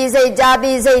 Yinti say,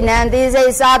 Jadi say, Nandi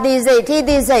say, Sadi say,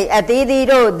 Titi say, Atidi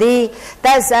do di,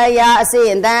 Tasaya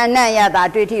say, and then Naya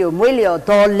that with you, Willio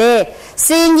Dole,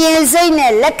 Singing say,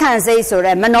 Lekan say, so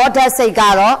Manota say,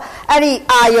 Garo, Ari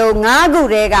Ayo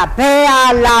Nagurega,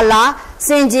 Pea Lala,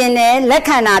 Singing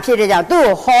Lekana Pida,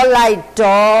 do Hollight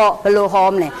door, below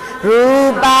home,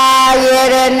 Ruba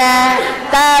Yerena,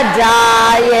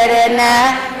 Tada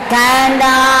Yerena.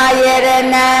 Kanda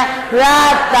Yerena,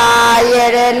 Rata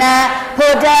Yerena,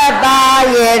 Putaba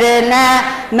Yerena,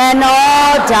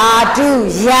 Manota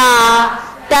Tuya,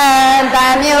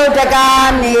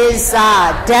 Dhammabyuhar Nisa,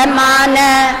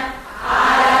 Dhammana,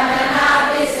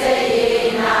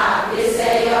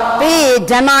 Be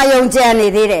Dhammayung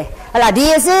Jenny did it. Ala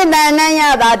DSA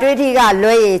Manaya, that Duty got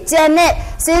Louis, Janet,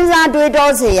 since I do it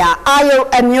also here, Ayo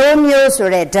a new sure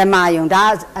Dhammayung,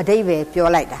 that's a David, pure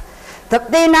like that.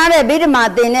 They not a bit of my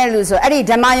dinner, Luso, Eddie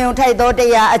Damayon Taido,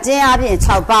 they are a Jabi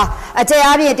Chapa, a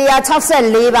Jabi, they are Chopset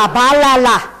Leva,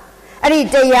 Balala, Eddie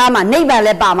Dayama, neighbor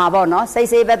Lebama Bono, say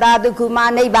Bada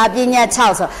Dukuma, neighbor Binia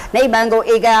Chausa, neighbor go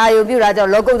Ega, Yubura, the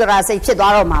logo that I say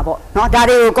Chidaro Mabo, not that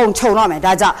they will go Chonome,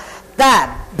 that's that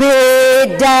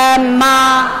Bidama,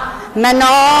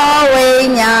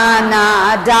 Manowinyana,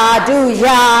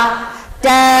 Daduya,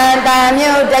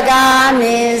 Dhammabyuhar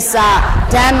Nisa,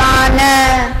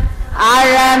 Dhammana.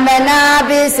 Aramana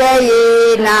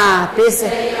Bisayina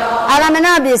Bisay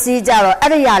Aramana Bisijaro,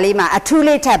 Arialima, a too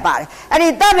late tabar.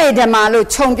 Ari Dabe Damalu,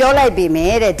 Chompiola be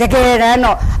made, a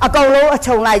Tegerano, a Golo, a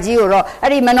Chong like Giro,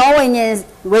 Ari Mano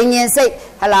when you say,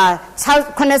 Hala,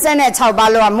 Conesene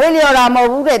Chabalo, Mulio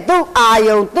Ramo, do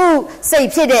Ayo, do say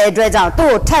Pide Dredja,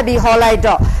 do Tabby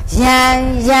Holido,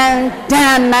 Yan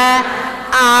Dama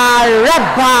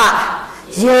Araba,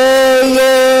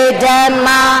 Ye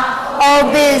Dama.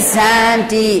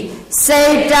 Obisanti,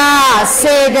 Seda,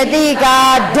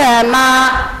 Sedadiga,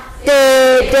 Dhamma,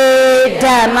 Te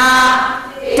Dhamma,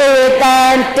 Te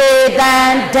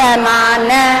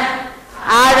Dhammana,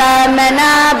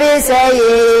 Aramana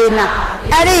Bisayina,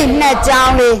 Ari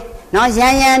Najami, no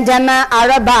Yan Dhamma,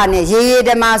 Arabani, Ye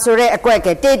Dhamma Sure, a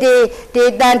quaker, Te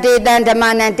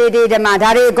Dhammana, Te Dhamma,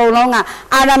 Dari Golonga,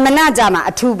 Aramana Jama,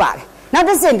 a two bar. Not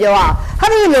the same, you are. How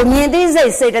do you look? Me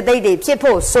these say that they did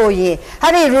people so ye. How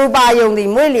do you ruba on the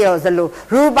millions the low?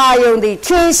 Ruba on the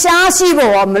Tishashi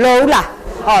or Mlola.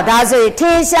 Oh, that's a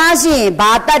Tishashi,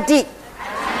 Batati.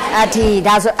 Ati,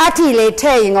 that's Ati later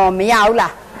on Miaula.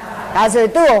 That's a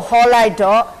two whole light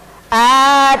door.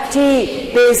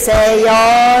 Ati, they say,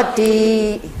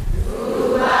 Yoti.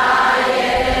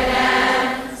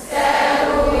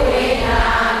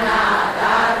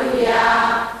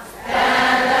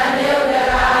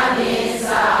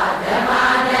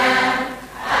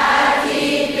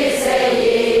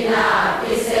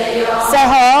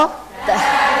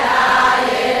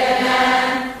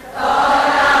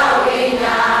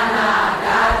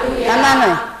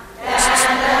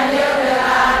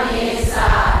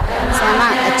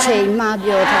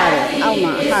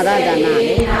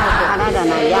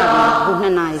 Aradana,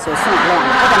 Bunana is a son,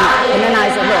 Bunana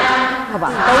is a look.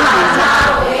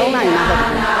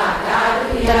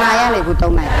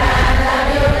 Don't I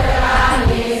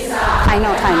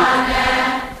know.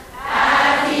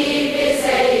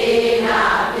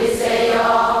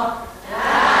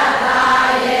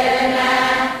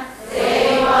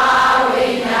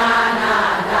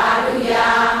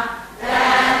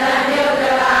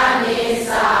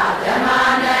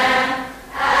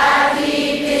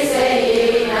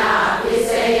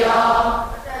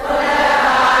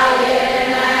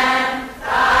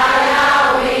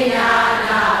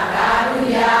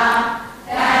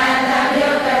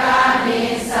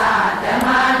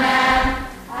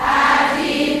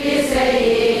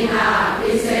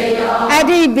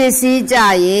 Busy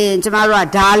Jay, Jamara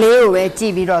Dali,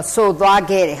 TV, so do I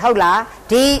get it. Hola,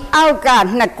 the outgot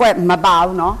Naquet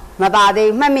Mabao, no,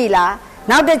 Mabadi, Mamila,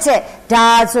 now that's it,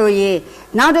 that's ye.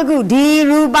 Now the good D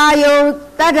Rubayo,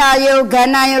 Tadayo,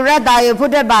 Ganayo, Radayo,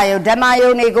 Putabayo,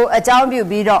 Damayo, Nego, a town you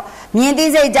beat up.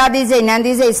 Nindi say, Jadi say,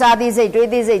 Nandi say, Sadi say,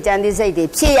 Twitty say, Jandi say,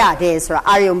 Chia days for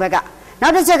Ariumbaga.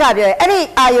 Now the check up your any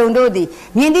Ayon Dodi.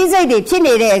 Nindi say the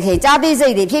Pinade, Jadi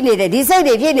say the Pinade, they say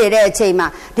the Pinade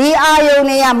Chema. The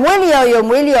Ayonia,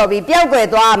 Mulio, be Piago,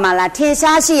 Amala,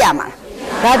 Tisha Shiama.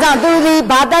 That's do the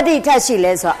Badadi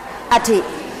Tashiles, Ati.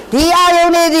 ဒီအာယု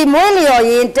န်လေးဒီမွေးလျော်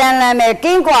ရင်တန်လန်မဲ့က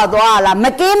င်းကွာသွားလားမ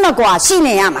ကင်းမကွာရှိ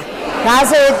နေရမှာဒါ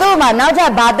ဆိုသူ့မှာနောက်ထ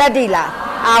ပ်ဘာတတ်တိလား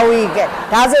အာဝိက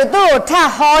ဒါဆိုသူ့ကိုထပ်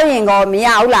ဟောရင်ကောမရ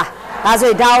ဘူးလားဒါ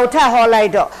ဆိုဒါကိုထပ်ဟောလို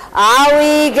က်တော့အာ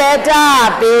ဝိကတ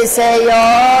ပိစ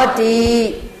ယောတိ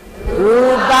ရူ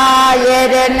ပယေ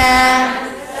တနံ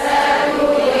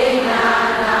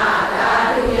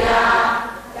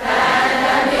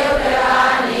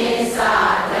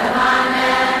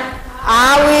အာ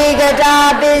ဝိကတာ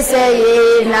ပိစယေ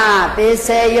နပိစ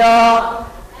ယော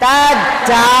တတ္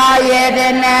ထာယေတ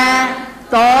နံ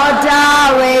သောတာ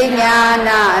ဝိညာဏ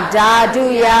ဓာတု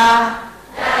ယ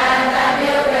တံတ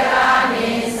မြုတ္တရာနိ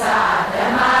သဓ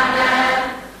မ္မနံ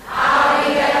အာဝိ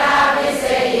ကတာပိစ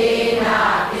ယေန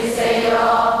ပိစ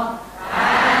ယောတ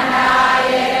န္တာ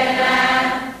ယေတနံ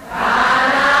ဘာ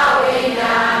နာဝိ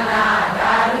ညာဏ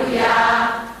ဓာတုယ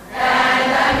တံ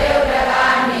တမြုတ္တရာ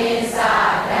နိသ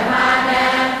ဓမ္မနံ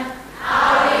အာ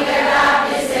ဝိကတာပိ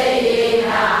စယေန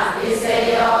ပိစ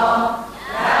ယော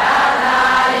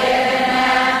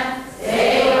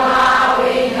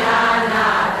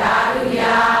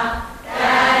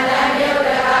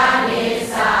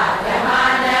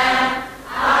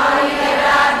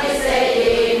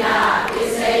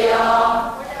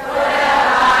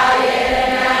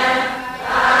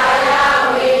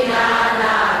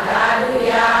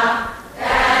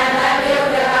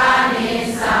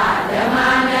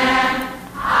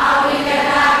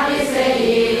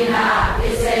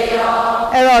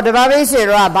တဘာဘိစေ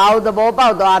တော့ဘာလို့သဘောပေါ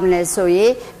က်သွားမလဲဆိုရ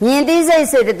င်မြင်သိစိတ်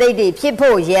စေတသိက်တွေဖြစ်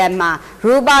ဖို့ရန်မှာ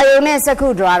ရူပါယုံနဲ့စက္ခု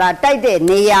ဒွါရတိုက်တဲ့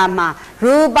နေရာမှာ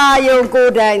ရူပါယုံကို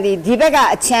ယ်တိုင်ဒီဘက်က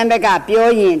အချမ်းဘက်ကပြော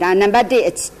ရင်ဒါနံပါတ်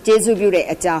1ကျေစုပြုတဲ့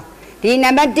အကြောင်းဒီနံ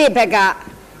ပါတ်1ဘက်က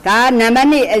ဒါနံပါတ်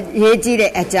2အရေးကြီး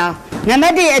တဲ့အကြောင်းနံပါ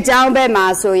တ်1အကြောင်းဘက်မှာ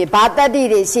ဆိုရင်ဘာတတ္တိ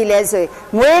တွေရှိလဲဆိုရင်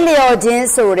မွေးလျော်ခြင်း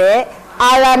ဆိုတဲ့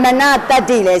အာရမဏတတ္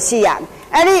တိလည်းရှိရတယ်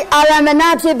အဲ့ဒီအာရမဏ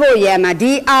ဖြစ်ဖို့ရမှာ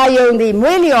ဒီအာယုန်ဒီ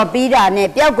မွေးလျော်ပြီးတာနဲ့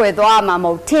ပျောက်ကွယ်သွားမှာမ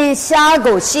ဟုတ်ထင်ရှား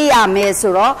ကိုရှိရမယ်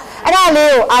ဆိုတော့အဲ့ဒါလေး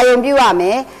ကိုအာယုန်ပြုရမ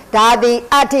ယ်ဒါဒီ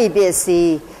အဋ္ဌိပစ္စ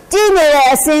ည်းကြည်နေတဲ့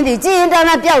အစင်းဒီကြည်ရင်တန်း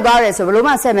ပျောက်သွားတယ်ဆိုဘလို့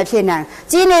မှဆက်မဖြစ်နိုင်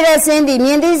ကြည်နေတဲ့အစင်းဒီမြ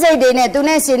င်သိစိတ်တွေနဲ့သူ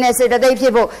နဲ့ရှင်တဲ့စေတသိက်ဖြ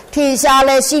စ်ဖို့ထင်ရှား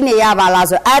လဲရှိနေရပါလား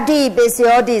ဆိုအဋ္ဌိပစ္စ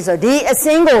ယောတိဆိုဒီအစ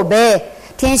င်းကိုပဲ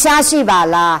ထင်ရှားရှိပါ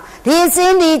လားဒီအစ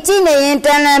င်းဒီကြည်နေရင်တ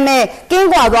န်းလန်းမဲ့ကင်း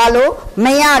ကွာသွားလို့မ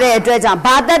ရတဲ့အတွက်ကြောင့်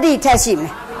ဘာတတ္တိထက်ရှိမ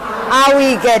ယ်အာဝိ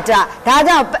ကတဒါ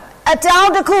ကြောင့်အကြော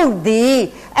င်းတစ်ခုသည်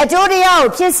အကျိုးတရား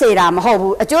ကိုဖြစ်စေတာမဟုတ်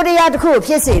ဘူးအကျိုးတရားတစ်ခုကို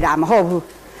ဖြစ်စေတာမဟုတ်ဘူး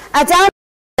အကြောင်း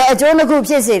အကျိုးတစ်ခု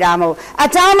ဖြစ်စေတာမဟုတ်အ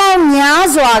ကြောင်းပေါင်းများ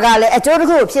စွာကလည်းအကျိုးတစ်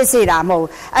ခုကိုဖြစ်စေတာမဟုတ်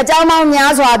အကြောင်းပေါင်း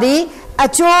များစွာသည်အ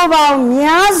ကျိုးပေါင်း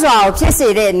များစွာကိုဖြစ်စေ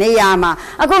တဲ့နေရာမှာ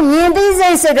အခုမြင်သိစိ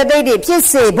တ်စေတသိက်တွေဖြစ်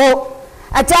စေဖို့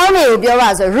အကြောင်းတွေကိုပြောပါ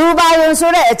ဆိုရူပါယုံ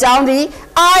ဆိုတဲ့အကြောင်းသည်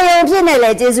အာယုံဖြစ်နေ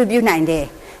လဲကျေစုပြုနိုင်တယ်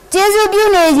ကျေစုပြု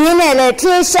နေရင်းနဲ့လဲထ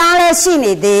င်ရှားလဲရှိ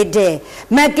နေသေးတယ်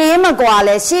မကင်းမကွာ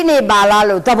လဲရှိနေပါလား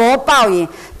လို့သဘောပေါက်ရင်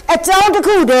အကြောင်းတစ်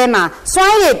ခုတည်းမှာစွ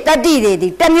မ်းရည်တတ္တိတွေဒီ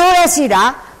တစ်မျိုးလဲရှိတာ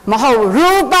မဟုတ်ရူ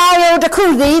ပါယုံတစ်ခု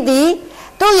သည်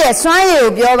သူ့ရဲ့စွမ်းရည်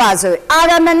ကိုပြောပါဆိုအာ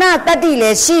ရမဏတတ္တိလ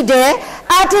ည်းရှိတယ်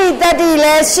အဋ္ဌိတတ္တိလ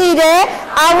ည်းရှိတယ်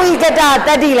အဝိကတတ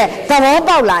တ္တိလည်းသဘော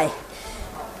ပေါက်လာရင်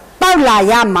ပေါက်လာ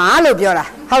ရမှာလို့ပြောတာ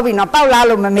ဟုတ်ပြီနော်ပေါက်လာ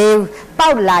လို့မမေးဘူးပေါ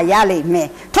က်လာရလိမ့်မယ်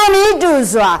ထိုနည်းတူ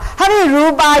စွာဟာဒီရူ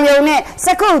ပါယုံနဲ့စ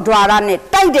က္ခုဒွါရနဲ့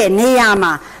တိုက်တဲ့နေရာ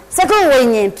မှာစက္ခုဝိ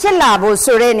ညာဉ်ဖြစ်လာဖို့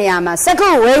ဆိုတဲ့နေရာမှာစက္ခု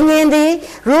ဝိညာဉ်သည်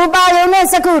ရူပါယုံနဲ့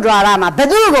စက္ခုဒွါရမှာဘယ်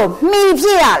သူကိုမှီဖြ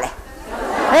စ်ရ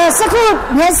လဲစက္ခု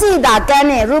မျက်စိသာကန်း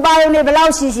နဲ့ရူပါယုံတွေဘယ်လော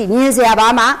က်ရှိမြင်စရာဘာ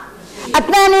မှအ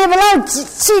တန်တွေဘယ်လောက်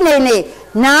ရှိနေ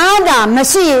နားတာမ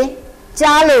ရှိ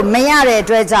ကြားလို့မရတဲ့အ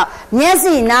တွက်ကြောင့်မျက်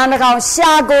စိနားနှာခေါင်း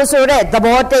ရှာကိုဆိုတဲ့သ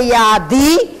ဘောတရားသ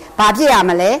ည်ဘာဖြစ်ရ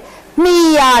မလဲမိ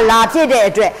ယာလာဖြစ်တဲ့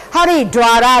အတွက်ဟာဒီ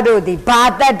ဒွါရတို့သည်ဘာ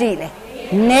တတ္တိလဲ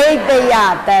နေတယ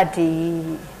တတ္တိ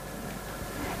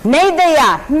နေတယ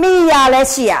မိယာလည်း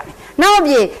ရှိရမယ်နောက်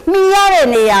ပြီးမိရတဲ့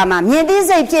နေရာမှာမြင်သိ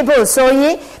စိတ်ဖြစ်ဖို့ဆိုရ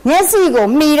င်မျက်စိကို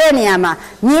မိတဲ့နေရာမှာ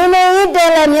မြင်နေရင်တယ်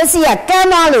လေမျက်စိကကန်း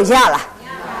သွားလို့ရလား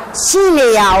ရှိနေ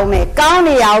ရအောင်မယ်ကောင်း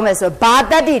နေရအောင်မယ်ဆိုဘာ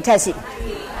တတ္တိထက်ရှိ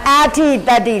အာဋ္ဌိတ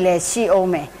တ္တိလည်းရှိအောင်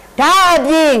မယ်ဒါအ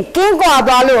ပြင်ကင်းကွာ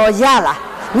သွားလို့ရလား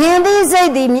မြင်သိစိ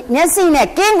တ်ဒီမျက်စိနဲ့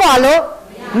ကင်းကွာလို့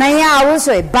မရဘူး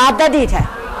ဆိုရင်ဘာတတ္တိထက်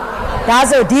ဒါ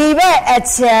ဆိုဒီဘက်အ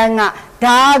ချမ်းက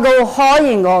ဒါကိုဟောရ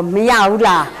င်ကိုမရဘူး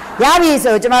လားရပြီ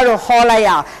ဆိုကျမတို့ဟောလိုက်ရ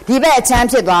အောင်ဒီဘက်အချမ်း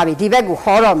ဖြစ်သွားပြီဒီဘက်ကို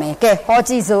ဟောတော့မယ်ကဲဟော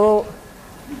ကြည့်စို့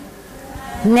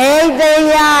နေတ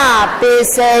ယပိ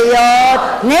စယော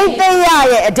နေတယ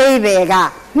ရဲ့အဓိပ္ပာယ်က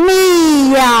မိ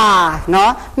ယာ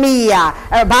နော်မိယာ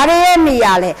အဲ့ဘာတွေရဲ့မိ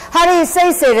ယာလဲဟာဒီစိ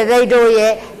တ်စေတသိက်တို့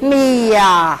ရဲ့မိယာ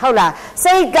ဟုတ်လား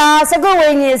စိတ်ကစကုဝိ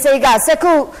ညာဉ်စိတ်ကစ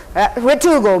ကုဝတ္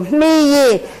ထုကိုမိ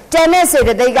ရေးတန်တဲ့စေတ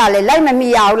သိက်ကလည်းလိုက်မမိ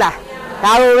ရဘူးလား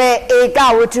ဒါလိုပဲဧက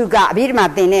ဝတ္ထုကအဘိဓမ္မာ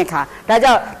သင်တဲ့အခါဒါ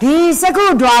ကြောင့်ဒီစကု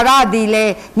ဒွါရသည်လေ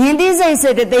ဉာဏ်သိစိတ်စေ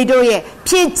တသိက်တို့ရဲ့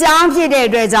ဖြစ်ကြောင်းဖြစ်တဲ့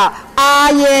အတွက်ကြောင့်အာ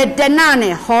ယေတန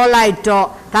နဲ့ဟောလိုက်တော့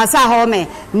ဒါစဟောမယ်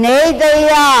နေတ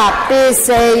ယပိစ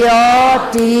ယော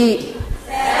တိ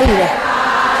သိတယ်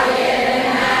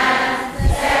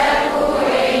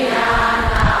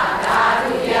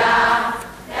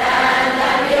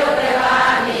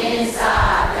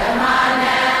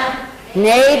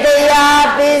နေတရား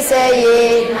ပိစေယေ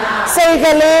စိတ်က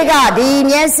လေးကဒီ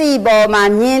မျက်စိပေါ်မှာ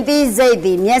မြင်သိစိတ်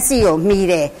ဒီမျက်စိကိုမှီ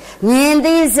တယ်မြင်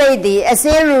သိစိတ်ဒီအ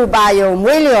စေရူပါယုံ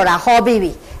မွေးလျော်တာဟောပြီး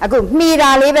ပြီအခုမှီတာ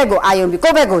လေးဘက်ကိုအာယုံပြီး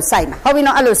ကိုယ့်ဘက်ကိုစိုက်မှာဟုတ်ပြီ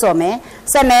နော်အဲ့လိုဆိုမယ်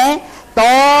ဆက်မယ်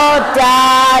သောတာ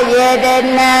ယေတ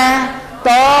နံ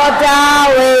သောတာ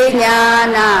ဝိညာ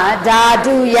ဏဓာ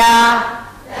တုယ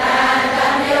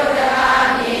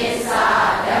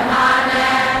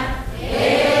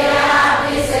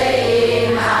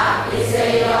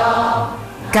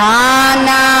ကာ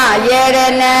နာယေရ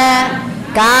ဏံ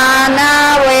ကာနာ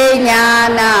ဝိညာ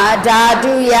ဏဓာ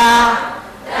တုယ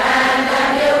တံတ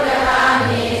မြုတ္တကာ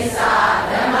နိသ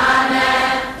ဓမ္မနံ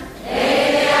နေ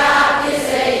ယပစ္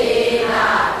စယေန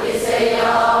ပစ္စ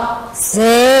ယော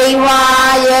ဇေဝ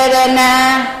ယေရဏံ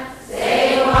ဇေ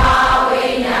ဝဝိ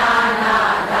ညာဏ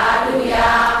ဓာတုယ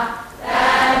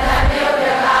တံတမြုတ္တ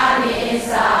ကာနိ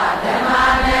သဓမ္မ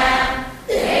နံ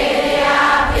နေယ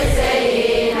ပစ္စ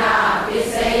ယေနပစ္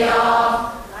စယော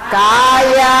ကာ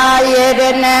ယယေတ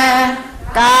နံ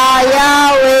ကာယ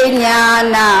ဝိညာ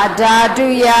ဏဓာတု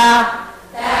ယ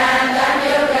တံတ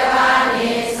မြုတ္တကာ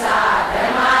နိသဓ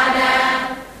မ္မနံ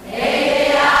နေ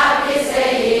ယပစ္စ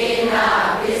ယေန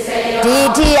ပစ္စယောဒီ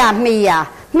တိယမိယ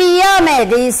မိရမယ်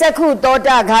ဒီစက္ခုသော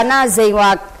တာခန္ဓာဇိဝ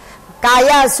ကာယ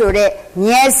ဆိုတဲ့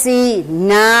မျက်စိ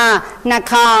နာနှာ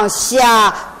ခေါင်းရှာ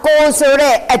ကိုယ်ဆို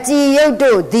တဲ့အကြည်ရုပ်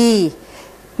တို့သည်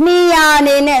မိယာအ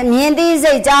နေနဲ့မြင်သိ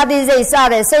စိတ်ကြားသိစိတ်စ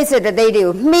တဲ့စိတ်စစ်တသိက်တွေ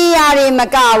ကိုမိယာတွေမ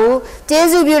ကဘူးကျေး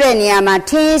ဇူးပြုတဲ့နေရာမှာ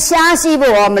ထင်ရှားရှိ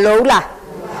ဖို့ရောမလိုဘူးလား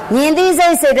မြင်သိစိ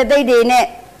တ်စေတသိက်တွေနဲ့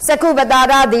စက္ခုပတာ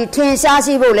ရသည်ထင်ရှား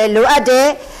ရှိဖို့လည်းလိုအပ်တယ်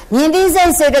မြင်သိစိ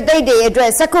တ်စေတသိက်တွေအတွ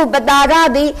က်စက္ခုပတာရ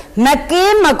သည်မက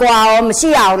င်းမကွာရောမရှိ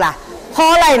ရဘူးလား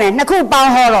ဟောလိုက်မယ်နှစ်ခုပေါ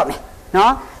င်းဟောတော့မယ်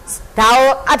နော်ဒါကို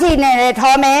အဋ္ဌိနဲ့လည်း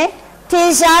ထောမယ်ထင်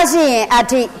ရှားရှိရင်အဋ္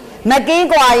ဌိမကင်း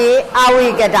ကွာရေအဝိ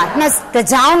ကတနှစ်တ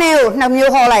ကြောင်းနဲ့ကိုနှစ်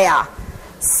မျိုးဟောလိုက်ရအောင်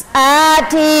အာ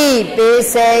တိပိ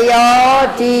စယော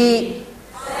တိ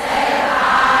စေ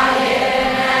ကာယေ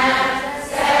နံ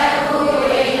စေကု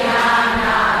ဝိညာဏ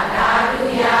ဓာတု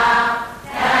ယ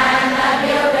တံတ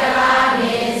မြုတ္တကာ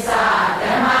နိသဓ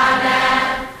မ္မနံ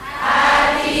အာ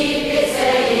တိပိစ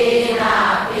ယေန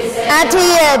ပိစယောအဋ္ဌိ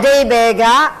ရဲ့အဓိပ္ပာယ်က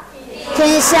ထ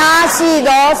င်ရှားရှိ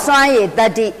သောစွမ်းရည်တ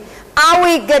တ္တိအ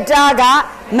ဝိကတက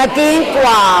မကင်းก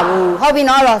ว่าဘူးဟုတ်ပြီ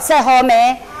နော်တော့ဆက်ဟောမယ်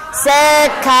စေ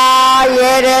ခာ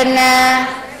ယေရဏံ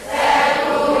စေ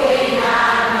ကုဝိညာ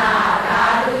ဏဓာ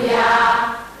တုယ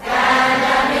တံတ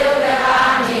မြုတ္တကာ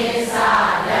နိသ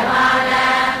ဓမ္မနံ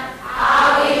အ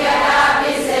ဝိကတပ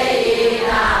စ္စယေ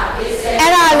နပစ္စယော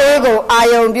အဲ့ဒါလေးကိုအာ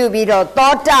ယုံပြုပြီးတော့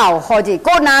သောတာကိုဟောကြည့်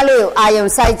ကိုနာလေးကိုအာယုံ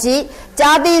စိုက်ကြည့်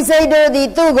ဇာတိစိတ်တို့သည်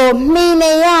သူ့ကိုမှီ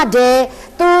နေရတယ်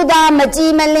သူသာမကြ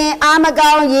ည်မလင်အာမ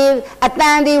ကောင်းရေအတ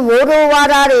န်ဒီဝိုးရိုးဝါ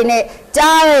ဒတွေနဲ့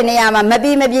ကြားတဲ့နေရာမှာမ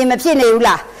ပြီးမပြင်းမဖြစ်နေဘူး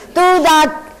လားသူသာ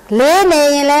လေးနေ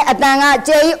ရင်လည်းအတန်က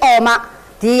ကြိတ်အော်မှ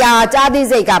ဒီဟာကြားသိ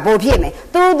စိတ်ကပိုဖြစ်မယ်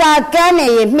သူသာကန်းနေ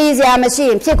ရင်မှီစရာမရှိ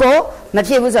ရင်ဖြစ်ကိုမ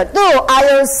ဖြစ်ဘူးဆိုတော့သူ့ကိုအာ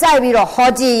ယုံစိုက်ပြီးတော့ဟော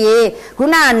ကြည့်ရေခု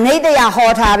နကနေတရာ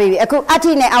ဟောထားပြီအခုအဋ္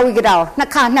ဌိနဲ့အဝိကတကိုနှစ်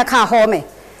ခါဟောမယ်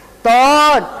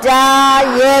သောတာ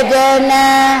ယေတနံ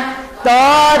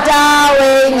သောတာ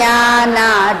ဝိညာဏ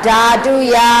ဓာတု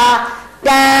ယ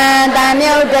တံတ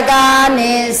မြုတ္တကာ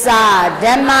နိသဓ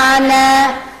မ္မနံ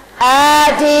အာ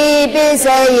တိပိစ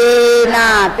ယေန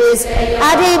ပိစယော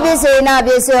အာတိပိစေန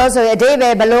ပိစယောဆိုရင်အဓိပ္ပာ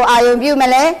ယ်ဘလို့အာယုံပြုမ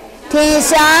လဲထင်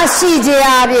ရှားရှိကြ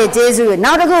အဖြစ်ကျေးဇူး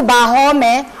နောက်တစ်ခုဘာဟောမ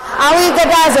ယ်အဝိက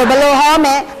တဆိုဘလို့ဟောမ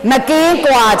ယ်မကင်း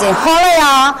ကွာခြင်းဟောလိုက်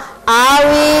အောင်အ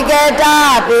ဝိကတ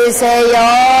ပိစ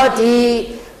ယောတိ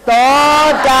သော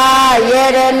တာယေ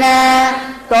ရဏံ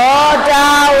သောတာ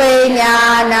ဝိညာ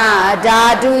ဏဓာ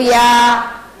တုယ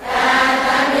တံတ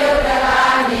မြုတ္တကာ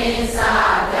နိသ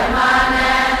ဓမ္မ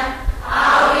နံအ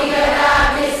ဝိကတ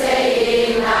ပစ္စယေ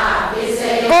နပစ္စ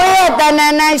ယောကိုယ့်ရဲ့တဏ္ဍ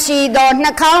၌ရှိသော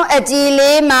နှာခေါင်းအကြည်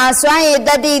လေးမှာစွမ်းရည်တ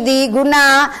တ္တိသည်ဂုဏ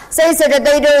စိတ်စတ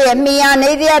သိက်တို့ရဲ့မိယာ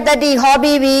နေတယတတ္တိဟော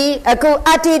ပြီးပြီအခု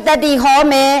အဋ္ဌိတတ္တိဟော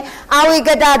မယ်အဝိက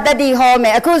တတတ္တိဟောမ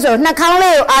ယ်အခုဆိုနှာခေါင်း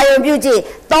လေးကိုအာယုံပြုကြည့်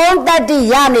သုံးတတ္တိ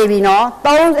ရနေပြီနော်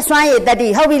သုံးစွမ်းရည်တတ္တိ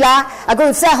ဟုတ်ပြီလားအခု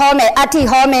ဆက်ဟောမယ်အဋ္ဌိ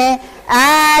ဟောမယ်အ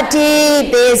ဋ္ဌိ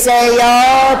ပိစ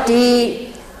ယောတိ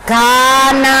ဂာ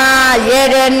နာယေ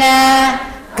ရဏံ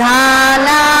ဂာ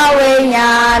နာဝိညာ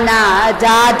ဏ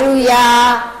ဓာတုယ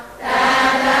တံ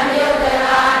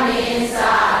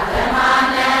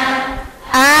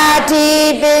တိ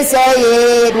ပစ္စယေ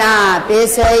နာပစ္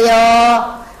စယော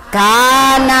ကာ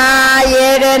နာယေ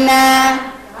ရဏံ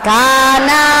ကာ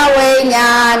နာဝိညာ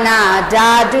ဏဓာ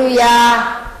တုယ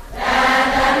တံ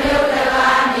သမြုတ္တက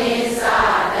နေသ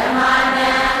ဓမ္မ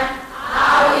နံအာ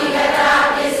ဝိကတ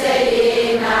ပစ္စယေ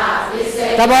နာပစ္စ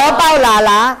ယောသဘောပေါက်လား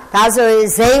ဒါဆိုရင်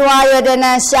ဇိဝယတ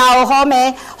နံရှာဟောမယ်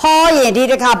ဟောရင်ဒီ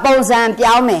တစ်ခါပုံစံ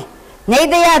ပြောင်းမယ်နေ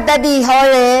တယတတိဟော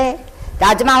တယ်ဒါ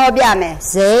ကျွန်မဟောပြမယ်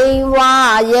ဇိဝ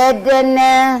ယတ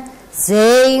နံဇိ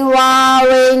ဝ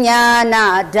ဝိညာဏ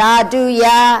ဓာတုယ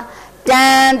တံ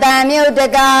တံမြုတ္တ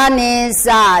ကနေသ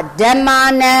ဓမ္မ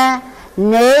နံ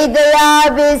နေတယ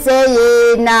ပစ္စယေ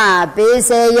နာပစ္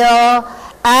စယော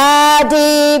အာတိ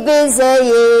ပစ္စ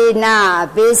ယေနာ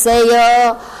ပစ္စယော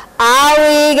အာ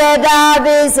ဝိကတပ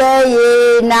စ္စယေ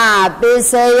နာပစ္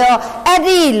စယောအဲ့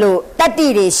ဒီလိုတတ္တိ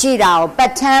တွေရှိတာကိုပ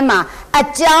ဋ္ဌာန်းမှာအ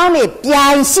ကြောင်းတွေပြို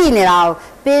င်ရှိနေတာကို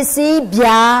ပစ္စည်း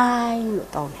ပြိုင်လို့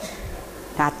တောင်းတယ်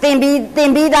ဒါသင်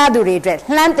ပြီးသားသူတွေအတွက်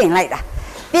လှမ်းတင်လိုက်တာ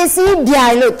ပစ္စည်းပြို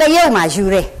င်လို့တရုပ်မှာယူ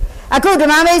တယ်အခုဓ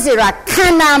မ္မမိတ်ဆွေကခ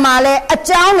န္ဓာမှာလဲအ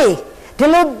ကြောင်းတွေဒီ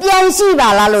လိုပြိုင်ရှိပါ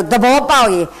လားလို့သဘောပေါက်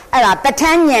ရင်အဲ့ဒါပဋ္ဌာ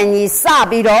န်းဉာဏ်ကြီးစ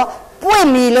ပြီးတော့ပွင့်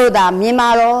ပြီလို့သာမြင်ပါ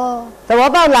တော့သဘော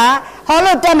ပေါက်လားဟော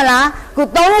လို့တက်မလားခု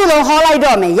သုံးခုလုံးဟောလိုက်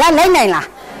တော့မယ်ရလိုက်နိုင်လား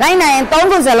လိုက်နိုင်ရင်သုံး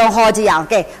ခုစလုံးဟောကြည့်အောင်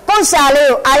ကဲကိုယ်ရှာလေး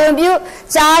ကိုအာယုံပြု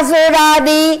စာဆိုတာ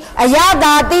ဒီအယ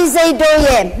တာတိစိတ်တို့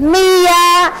ရဲ့မိယာ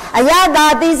အယတာ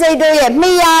တိစိတ်တို့ရဲ့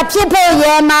မိယာဖြစ်ဖို့ရ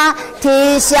မှာထေ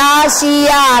ရှားရှိ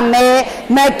ရမယ်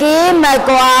မကေးမ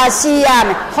ကွာရှိရမ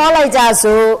ယ်ဟောလိုက်ကြ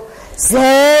စို့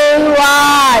ဇေဝ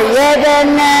ယတ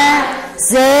နံ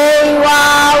ဇေဝ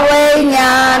ဝိ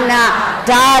ညာဏ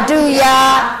ဓာတုယ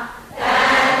တံ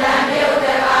သမြုတ္တ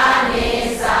ကနေ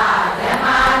သဓမ္မ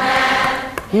နံ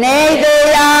နေတ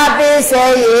ယပစ္စ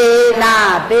ယေနာ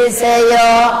ပစ္စ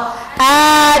ယောအာ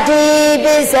တိပ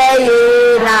စ္စယေ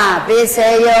နာပစ္စ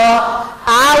ယော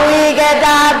အာဝိကတ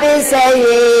ပစ္စ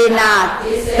ယေနာ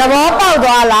သဘောပေါက်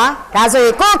သွားလားဒါဆိုရ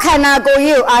င်ကိုယ်ခန္ဓာကိုယ်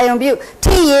ကြီးကိုအာယုံပြု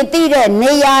ထိရင်တိတဲ့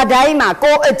နေရာတိုင်းမှာ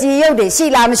ကိုယ်အကြည်ရုပ်တွေရှိ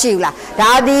လားမရှိဘူးလား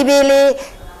ဒါဒီပြီလေ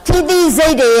ထိတိစိ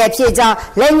တ်တွေရဲ့ဖြစ်ကြောင်း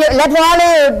လက်ဖျား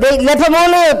လေးကိုလက်ဖမိုး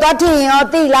လေးကိုတွားထိရင်ရော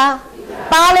သိလား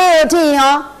ပါးလေးကိုထိရင်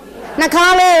ရောနှာ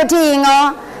ခါးလေးကိုထိရင်ရော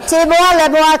ခြေပေါ်လ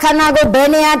က်ပေါ်ခန္ဓာကိုယ်ဘယ်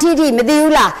နေရာထိမသိ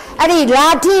ဘူးလားအဲ့ဒီလာ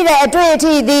ထိတဲ့အတွေ့အ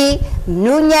ထိသည်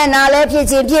နုညံ့တာလည်းဖြစ်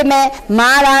ခြင်းဖြစ်မယ်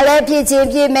မာတာလည်းဖြစ်ခြင်း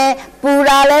ဖြစ်မယ်ပူ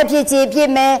တာလည်းဖြစ်ခြင်းဖြစ်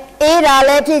မယ်အေးတာလ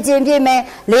ည်းဖြစ်ခြင်းဖြစ်မယ်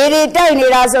လေတွေတိုက်နေ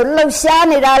တာဆိုလှုပ်ရှား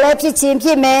နေတာလည်းဖြစ်ခြင်းဖြ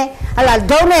စ်မယ်ဟလာ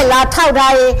ဒုံးနဲ့လာထောက်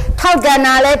ထားရင်ထောက်ကန်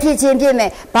တာလည်းဖြစ်ခြင်းဖြစ်မ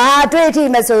ယ်ဘာအတွေ့အထိ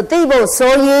မဆိုသိဖို့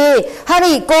ဆိုရင်ဟာ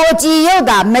ဒီကိုကြည်ရုပ်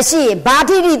တာမရှိရင်ဘာ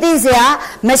ထိထိသိစရာ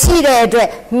မရှိတဲ့အတွက်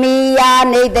မိယာ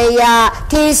နေတယ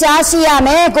ထေရှားရှိရမ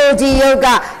ယ်ကိုကြည်ရုပ်က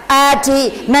အာတိ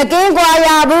မကင်းကွာရ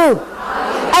ဘူး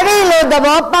အဲ့ဒီလိုသ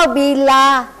ဘောပေါက်ပြီ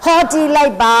လားဟောကြည့်လို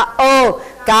က်ပါဦး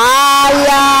ကာယ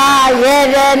ယေ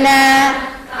ရဏံ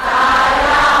ကာ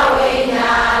ယဝိ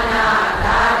ညာဏ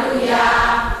ဓာတုယ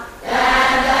တံ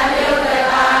သမြုတ္တ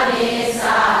ကနေသ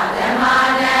ဓမ္မ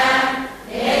နံ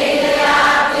နေတယ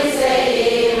ပစ္စ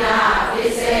ယေနာပ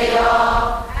စ္စယော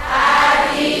အာ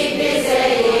တိပစ္စ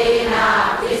ယေနာ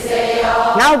ပစ္စယော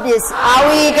နောက်ပစ္စအာ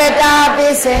ဝိကတပ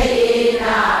စ္စယေ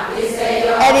နာ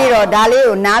အဲ့ဒီတော့ဒါလေး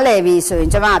ကိုနားလည်ပြီဆိုရင်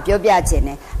ကျွန်မပြောပြခြင်းတ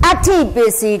ယ်အဋ္ဌိပ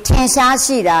စ္စည်းထင်ရှား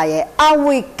ရှိတာရဲ့အ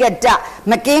ဝိကတ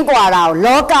မကင်းကွာတာကို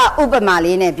လောကဥပမာ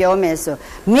လေးနဲ့ပြောမယ်ဆို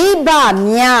မိဘ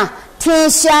များထင်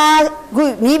ရှားခု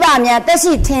မိဘများတက်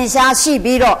ရှိထင်ရှားရှိ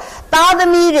ပြီးတော့သားသ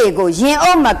မီးတွေကိုရင်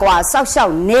အုပ်မကွာစောက်ရှော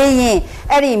က်နေရင်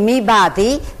အဲ့ဒီမိဘသ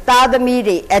ည်သားသမီး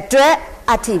တွေအတွက်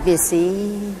အဋ္ဌိပစ္စ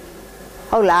ည်း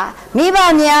ဟုတ်လားမိဘ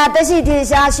များတက်ရှိထင်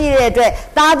ရှားရှိတဲ့အတွက်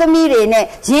သားသမီးတွေနဲ့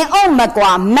ရင်အုပ်မ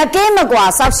ကွာမကင်းမကွာ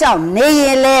စောက်ရှောက်နေရ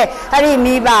င်လေအဲ့ဒီ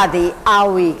မိဘသည်အာ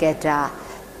ဝိကတ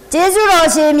ကျေးဇူးတော်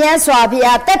ရှင်မြတ်စွာဘု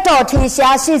ရားတက်တော်ထင်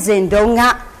ရှားရှိစဉ်တုန်းက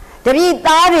တပည့်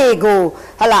သားတွေကို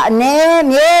ဟလာအနေ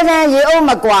မြဲတမ်းရင်အုပ်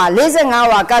မကွာ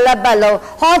45ဝါကာလပတ်လုံး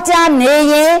ဟောကြားနေ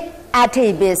ရင်အဋ္ဌိ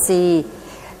ပစ္စည်း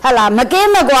ဟလာမက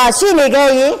င်းမကွာရှိနေ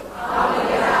ခဲ့ရင်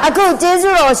အခုကျေး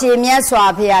ဇူးတော်ရှင်မြတ်စွာ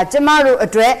ဘုရားကျမတို့အ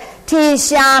တွက်ထင်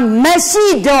ရှားမရှိ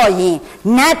တော့ရင်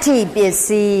နတ္ထိပစ္စ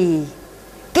ည်း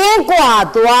ကင်းကွာ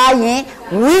သွားရင်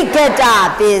ဝိကတ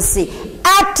ပစ္စည်း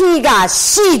အဋ္ဌိက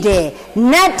ရှိတယ်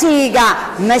နတ္ထိက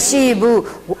မရှိဘူး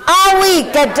အဝိ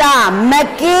ကတမ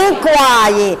ကင်းကွာ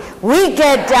ရင်ဝိက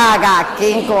တကက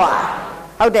င်းကွာ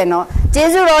ဟုတ်တယ်နော်ကျေး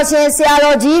ဇူးတော်ရှင်ဆရာ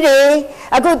တော်ကြီးတွေ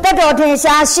အခုတက်တော်ထင်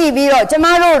ရှားရှိပြီးတော့ကျမ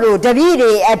တို့တို့တပည့်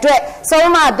တွေအတွက်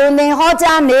ဆုံးမသွန်သင်ဟော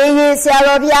ကြားနေရင်ဆရာ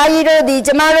တော်ဘုရားကြီးတို့ဒီ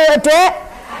ကျမတို့အတွက်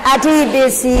အဋ္ဌိပ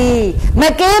စ္စည်းမ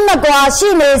ကင်းမကွာရှိ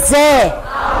နေစေ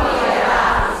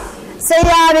ဆ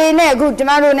ရာတွေနဲ့အခုကျ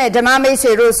မတို့နဲ့ဓမ္မမိတ်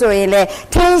ဆွေတို့ဆိုရင်လေ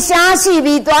ထင်ရှားရှိ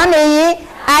ပြီးသွားနေရင်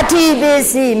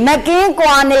Atibisi, making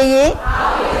quani,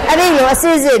 Arilo,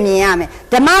 assisting me.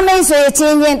 The mammy say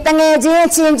changing, Tangaji,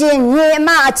 changing,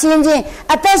 Yema, changing,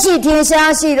 Atashi,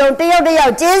 Tinshashi, don't tell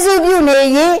the Jesu, you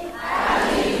nay,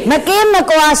 Makin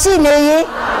Makwasi, nay,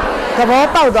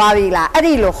 Kabopa Davila,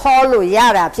 Arilo, Hollow,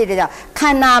 Yara, Pita,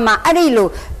 Kanama,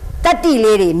 Arilo, Tati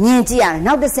lady, Ninja,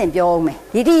 not the same Yome.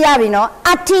 Did he have no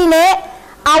Atine,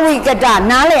 Awigada,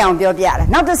 Nale on Biobiara,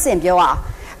 not the same Yoa.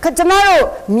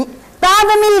 Tomorrow,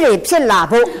 Dhammabyuharဖြစ်လာ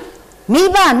ဖို့မိ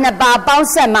ဘနှစ်ပါးပေါင်း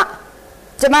ဆက်မှ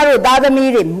ကျမတို့သားသ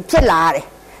မီးတွေဖြစ်လာတယ်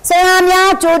။ဆရာများ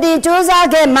ကြိုတင်စူးစမ်း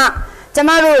ခဲ့မှကျမ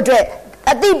တို့အတွက်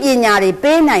အသိပညာတွေ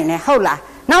ပေးနိုင်တယ်ဟုတ်လား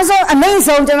။နောက်ဆုံးအမိန့်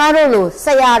ဆုံးကျမတို့လိုဆ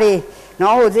ရာတွေ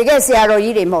နော်ဟိုဒီကဆရာတော်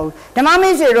ကြီးတွေမဟုတ်ဘူး။ဓမ္မမိ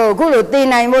တ်ဆွေတို့အခုလိုသင်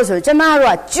နိုင်ဖို့ဆိုကျမ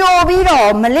တို့ကကြိုပြီးတော့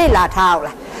မလေ့လာထားဘူး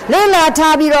လား။လေ့လာ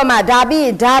ထားပြီးတော့မှဒါ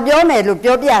ပြောမယ်လို့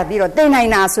ပြောပြပြီးတော့သင်နိုင်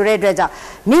တာဆိုတဲ့အတွက်ကြောင့်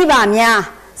မိဘများ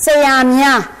ဆရာ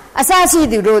များအစရှိ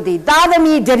သူတို့သည်သားသ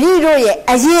မီးတပည့်တို့ရဲ့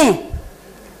အရင်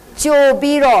ကြို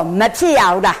ပြီးတော့မဖြစ်ရ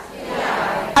ဘူးလား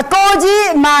အကိုကြီး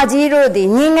အမကြီးတို့သည်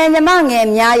ညီငယ်ညီမငယ်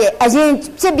များရဲ့အရင်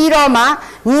ဖြစ်ပြီးတော့မှ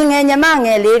ညီငယ်ညီမင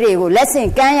ယ်လေးတွေကိုလက်ဆင့်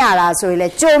ကမ်းရတာဆိုရင်လေ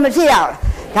ကြိုမဖြစ်ရဘူး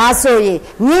ဒါဆိုရင်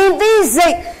ညီသိစိ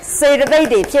တ်စေတသိက်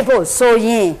တွေဖြစ်ဖို့ဆိုရ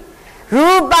င်ရူ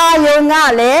ပါယုံက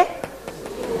လည်း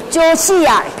ကြိုရှိရ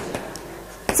တယ်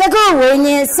စကုဝိ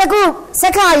ညာဉ်စ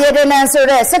က္ခယေတနံဆို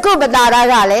တဲ့စကုပတာရ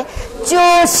ကလည်း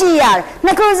ကြိုရှိရတယ်နှ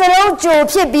စ်ခုစလုံးကြို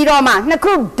ဖြစ်ပြီးတော့မှနှစ်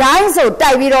ခုဒိုင်းဆို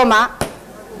တိုက်ပြီးတော့မှ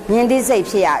မြင်သိစိတ်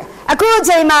ဖြစ်ရတယ်အခုအ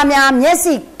ချိန်မှများမျက်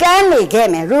စိကန်းနေခဲ့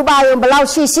မယ်ရူပါယုံဘလောက်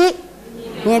ရှိ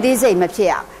မြင်သိစိတ်မဖြစ်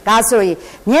ရဒါဆိုရင်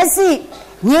မျက်စိ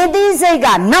မြင်သိစိတ်က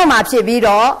နောက်မှဖြစ်ပြီး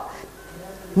တော့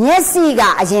မျက်စိက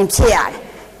အရင်ဖြစ်ရတယ်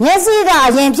မျက်စိက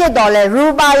အရင်ဖြစ်တော့လဲရူ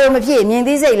ပါယုံမဖြစ်မြင်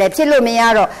သိစိတ်လည်းဖြစ်လို့မရ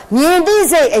တော့မြင်သိ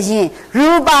စိတ်အရင်ရူ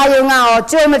ပါယုံကရော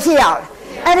ကြိုမဖြစ်ရဘူး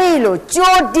အဲ့ဒီလို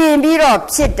ကြိုတင်ပြီးတော့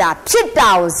ဖြစ်တာ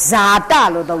ကိုဇာတ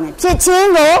လို့သုံးတယ်ဖြစ်ချင်း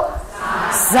ကို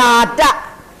ဇာတ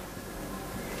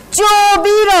ကြို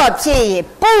ပြီးတော့ဖြစ်ရင်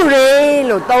ပုရိ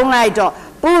လို့သုံးလိုက်တော့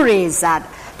ပုရိဇာတ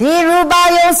ဒီရူပါ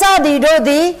ယုံစသည်တို့သ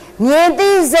ည်မြင်သိ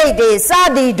စိတ်တွေစ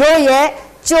သည်တို့ရဲ့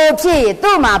ကြိုဖြစ်ရင်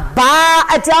သူ့မှာဘာ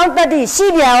အကြောင်းတတိရှိ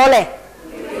ပြန်ရောလဲ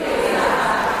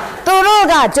သူတို့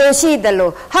ကကြိုရှိတယ်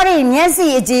လို့ဟာဒီမျက်စိ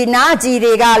အကြည်နားအကြည်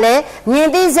တွေကလည်းမြင်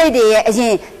သိစိတ်တွေရဲ့အရ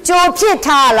င်ကြိုဖြစ်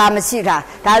ထားလားမရှိတာ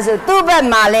ဒါဆိုသူ့ဘက်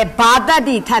မှာလည်းဘာတ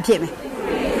တိထပ်ဖြစ်မယ်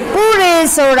ပုရိ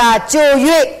ဆိုတာကြို၍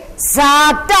ဇာ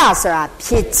တဆိုတာဖြ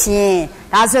စ်ခြင်း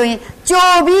ဒါဆိုရင်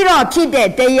ကြိုပြီးတော့ဖြစ်တဲ့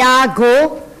တရားကို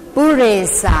ပုရိ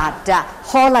ဇာတ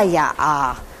ဟောလိုက်ရအော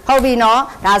င်ဟုတ်ပြီနော်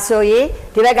ဒါဆိုရင်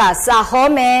ဒီဘက်ကစာဟော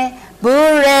မယ်ပု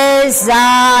ရိဇာ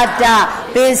တ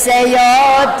ပစ္စ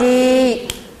ယောတိ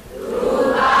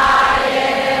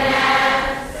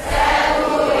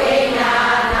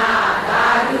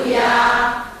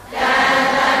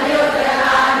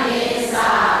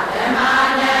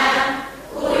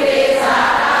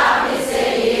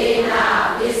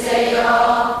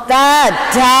တ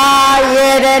ထာယေ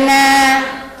ရဏံ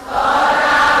သောရ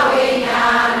ဝိညာ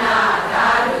ဏဓာ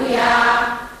တုယ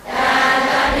တံတ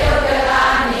မြုတ္တက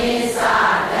နေသ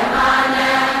ဓမ္မ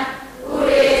နံဥ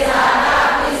ရိသတာ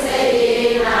ပစ္စယေ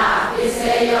နပစ္စ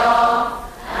ယော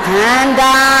ခန္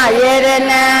ဓာယေရ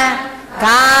ဏံ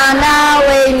ကာန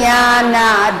ဝိညာဏ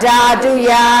ဓာတု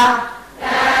ယ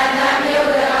တံတမြု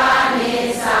တ္တကနေ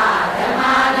သဓမ္မ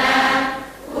နံ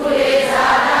ဥရိသ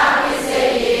တာပစ္စ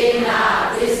ယေန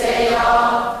ပစ္စ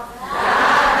ယော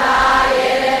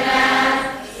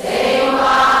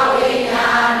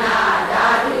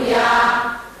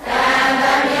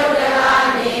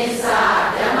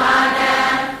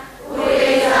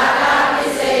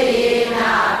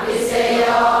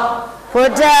ဘု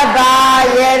ဒ္ဓဘာ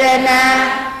ယေရဏံ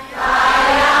ကာ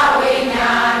ယဝိ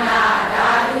ညာဏဓာ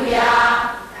တုယ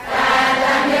တံတ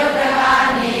မြုတ္တက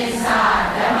နေသ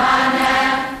ဓမ္မနံ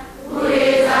ပုရိ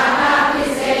သနာပ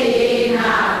စ္စယေန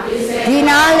ပစ္စယောဒီ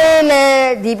နာလေးလေ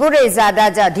ဒီပုရိသတာ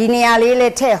ကြောင့်ဒီနေရာလေး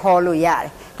လေးထည့်ဟောလို့ရတယ်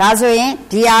ဒါဆိုရင်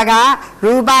ဒီဟာက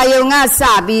ရူပါယုံကစ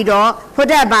ပြီးတော့ဘုဒ္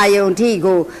ဓဘာယုံထိ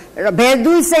ကိုဘယ်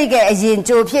သူစိတ်ကအရင်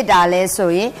ကြိုဖြစ်တာလဲဆို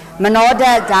ရင်မနော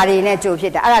ဓာတ်ဓာတွေနဲ့ကြိုဖြ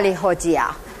စ်တာအဲ့ဒါလေးဟောကြည့်အော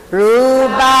င်ရူ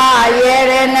ပယေ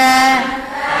ရဏံသ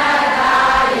တ္တ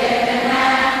ယေရဏံန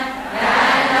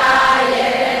န္ဒယေ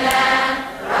ရဏံ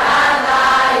ရတ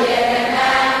ယေရ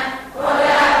ဏံဘုဒ္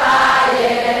ဓဘာယေ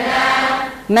ရဏံ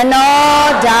မနော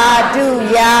ဓာတု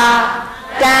ယ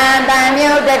တံတံ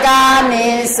မြုတ္တကာနိ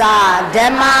သဓ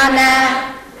မ္မနံ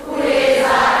ပုရိသ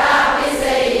တာပစ္စ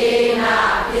ယေန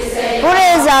ပစ္စယောပုရိ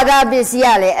သတာပစ္စည်းက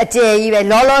လည်းအကျယ်ကြီးပဲ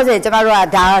လောလောဆယ်ကျမတို့က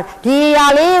ဒါဒီဟာ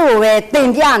လေးကိုပဲသင်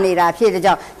ပြနေတာဖြစ်တဲ့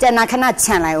ကြောင့်ကျန်တာခဏ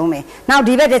ခြံလိုက်အောင်မယ်နောက်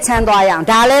ဒီဘက်တစ်ခြံသွားရအောင်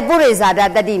ဒါလည်းပုရိသတာ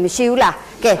တတိမရှိဘူးလား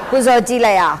ကဲပူဇော်ကြည့်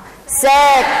လိုက်အောင်စ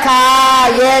က္ခာ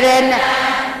ယေရ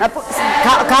ဏ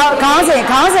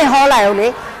ခေါင်းစဉ်ဟောလိုက်ဦးလေ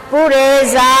ပုရိ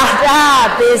ဇာတ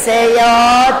ပစ္စ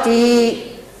ယောတိ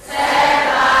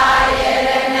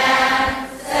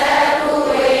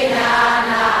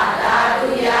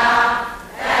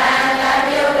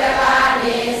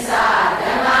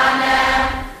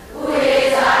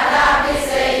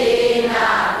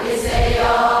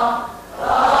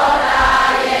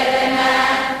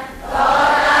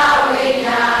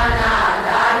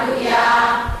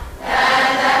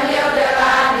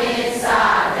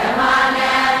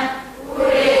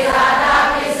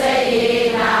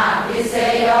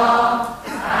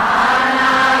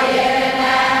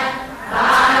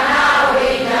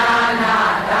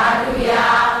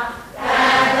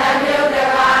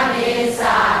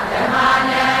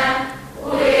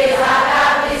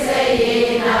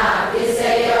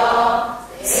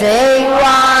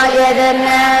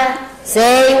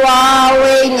စေဝ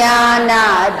ဝိညာဏ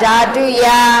ဓာတုယ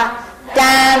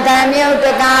တံသမြုတ္တ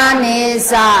ကာနိ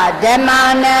သဓမ္မ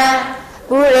နံ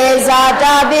ပုရိဇာတ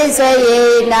ပစ္စယေ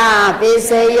နပစ္စ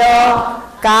ယော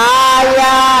ကာယ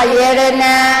ယေရ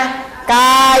ဏံ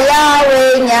ကာယဝိ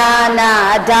ညာဏ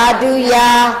ဓာတုယ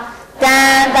တံ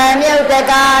သမြုတ္တ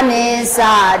ကာနိသ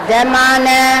ဓမ္မ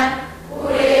နံပု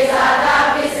ရိဇာတ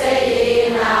ပစ္စယေ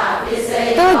နပစ္စ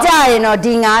ယောသူကြရင်တော့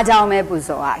ဒီ၅ကြောင်းပဲပူ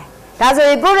ဇော်ရတယ်ဒါဆို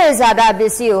ရင်ပုရိသတာပ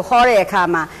စ္စည်းကိုဟောတဲ့အခါ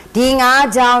မှာဒီ၅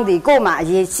ကြောင်းဒီကို့မှာအ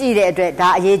ရေးရှိတဲ့အတွက်ဒါ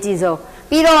အရေးကြီးဆုံး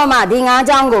ပြီးတော့မှဒီ၅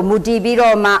ကြောင်းကိုမူတည်ပြီး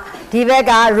တော့မှဒီဘက်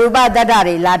ကရူပတတ္တ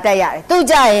တွေလာတက်ရတယ်သူ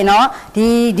ကြရင်တော့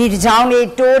ဒီကြောင်းလေး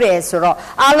တိုးတယ်ဆိုတော့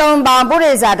အလုံးပေါင်းပု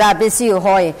ရိသတာပစ္စည်းကို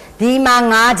ဟောရင်ဒီမှာ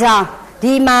၅ကြောင်း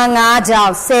ဒီမှာ၅ကြော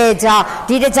င်း10ကြောင်း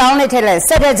ဒီတစ်ကြောင်းလေးထည့်လိုက်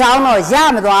17ကြောင်းတော့ရ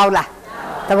မသွားဘူးလား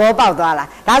သဘောပေါက်သွားလား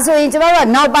ဒါဆိုရင်ကျွန်တော်တို့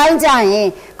နောက်ပိုင်းကျရင်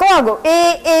ကိုယ့်အကို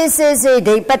အေးစေး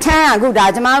ဒီပဋ္ဌာန်းအခုဒါ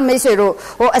ကျွန်မမိတ်ဆွေတို့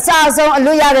ဟိုအစအဆုံးအ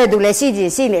လွတ်ရတဲ့သူလည်း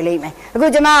ရှိနေလိမ့်မယ်အခု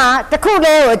ကျွန်မကတခုတ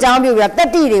ည်းကိုအကြောင်းပြုပြီးတ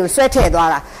တိတွေကိုဆွဲထည့်သွား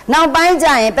တာနောက်ပိုင်းကျ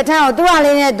ရင်ပဋ္ဌာန်းကိုသူ့ဟာ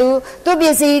လေးနဲ့သူပ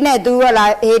စ္စည်းနဲ့သူဟလာ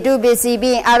ဟေတုပစ္စည်း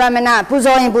ပြီးအာရမဏပူ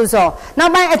ဇော်ရင်ပူဇော်နော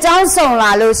က်ပိုင်းအကြောင်းစုံ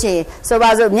လာလို့ရှိရင်ဆိုပါ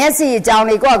စို့မျက်စိအကြောင်း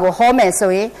လေးကိုယ့်အကိုဟောမယ်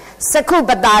ဆိုရင်စက္ခုပ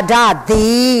တာဒသ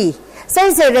ည်စိ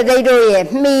တ်စေတသိက်တို့ရဲ့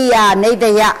မိယာနေတ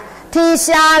ယထင်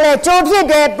ရှားလဲကြိုးဖြစ်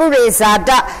တဲ့ပုရိဇာတ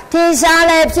ထင်ရှား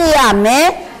လဲဖြစ်ရမယ်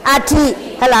အထိ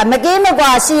ဟလာမကင်းမ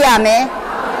ကွာရှိရမယ်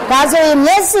ဒါဆိုရင်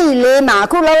မျက်စိလေးမှာအ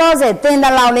ခုလောလောဆယ်သင်တ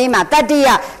လောင်လေးမှာတတ္တိယ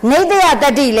နေတယတ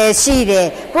တ္တိလည်းရှိတယ်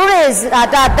ပုရိဇာ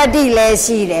တတတ္တိလည်း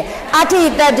ရှိတယ်အထိ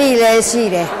တတ္တိလည်းရှိ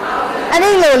တယ်အဲ့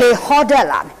ဒီလိုလေးဟောတတ်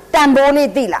လာမယ်တန်ဖိုးလေး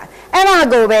သိလာအဲ့ဒါ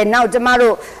ကိုပဲနောက်ကျမ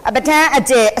တို့ပဋ္ဌာန်းအ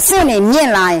ကျယ်အဆင့်နေမြ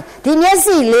င့်လာရင်ဒီမျက်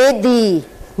စိလေးဒီ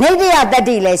နေတယတတ္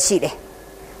တိလည်းရှိတယ်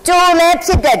ကျိုးလဲဖြ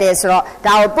စ်တတ်တယ်ဆိုတော့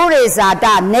ဒါကိုပုရိဇာတ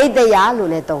နေတယလို့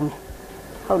လည်းသုံးတယ်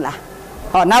ဟုတ်လား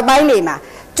ဟောနောက်ပိုင်းနေမှာ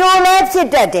ကျိုးလဲဖြစ်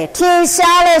တတ်တယ်ထင်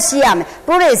ရှားလဲရှိရမယ်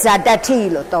ပုရိဇာတတိ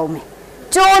လို့သုံးမယ်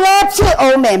ကျိုးလဲဖြစ်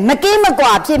အောင်မယ်မကင်းမ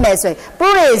ကွာဖြစ်မယ်ဆိုရင်ပု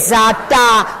ရိဇာတ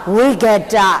ဝိဂတအဲ့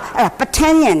ဒါပဋ္ဌာ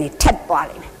န်းဉာဏ်นี่ထက်သွား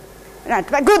လိမ့်မယ်အဲ့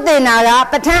ဒါအခုသင်တာက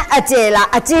ပဋ္ဌာန်းအကျယ်လား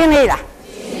အကျဉ်းလေးလား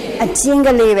အကျဉ်းက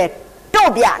လေးပဲ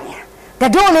တို့ပြနေတာ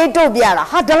တို့လေးတို့ပြတာ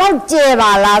ဟာဒီလောက်ကျယ်ပါ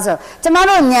လားဆိုကျမ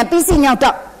တို့ဉာဏ်ပြီးစီညောက်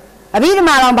တော့အဘိဓမ္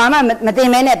မာတော်ဘာမှမသိ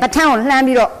မဲနဲ့ပဋ္ဌာန်းကိုလှမ်း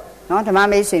ပြီးတော့နော်ဓမ္မ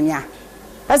မိတ်ဆွေများ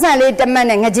ပတ်စံလေးတမတ်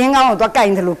နဲ့ငချင်းကောင်းကိုသွားကင်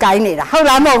တယ်လို့ကင်နေတာဟုတ်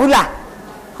လားမဟုတ်ဘူးလား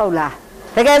ဟုတ်လား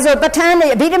တကယ်ဆိုပဋ္ဌာန်းတွေ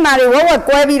အဘိဓမ္မာတွေဝက်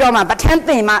ကွဲပြီးတော့မှပဋ္ဌာန်းသ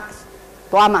င်မှ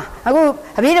သွားမှာအခု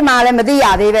အဘိဓမ္မာလည်းမသိရ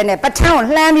သေးပဲနဲ့ပဋ္ဌာန်းကို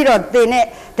လှမ်းပြီးတော့သင်တဲ့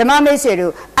ဓမ္မမိတ်ဆွေ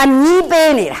တို့အမြီး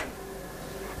ပေးနေတာ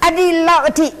အဒီလောက်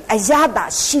အထိအရသာ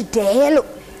ရှိတယ်လို့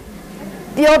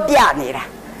ပြောပြနေတာ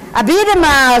အဘိဓမ္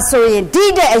မာဆိုရင်ဒီ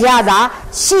တဲ့အရာသာ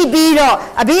ရှိပြီးတော့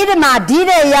အဘိဓမ္မာဒီ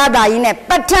တဲ့အရာသာကြီးနဲ့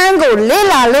ပဋ္ဌာန်းကိုလေ့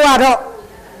လာလို့ရတော့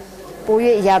ပို၍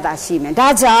အရာသာရှိမယ်ဒါ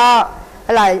ကြောင့်ဟ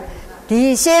လာဒီ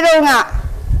ရှေးတုန်းက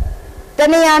တ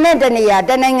နေရာနဲ့တနေရာ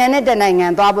တနိုင်ငံနဲ့တနိုင်ငံ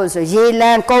သွားဖို့ဆိုရေလ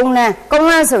မ်းကုန်းလ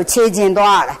မ်းဆိုခြေကျင်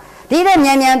သွားရတာဒီတဲ့မြ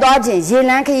န်သွားခြင်းရေ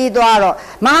လမ်းခရီးသွားတော့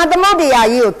မဟာသမုဒ္ဒရာ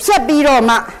ကြီးကိုဖြတ်ပြီးတော့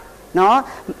မှနော်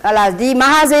ဟလာဒီမ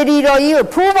ဟာစေတီတော်ကြီးကို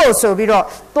ဖူးဖို့ဆိုပြီးတော့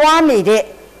သွားနေတဲ့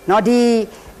နော်ဒီ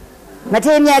မ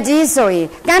ထေမြတ်ကြီးဆိုရင်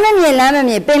ကမ်းမမြင်လမ်းမ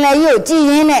မြင်ပင်လယ်ကြီးကိုကြည်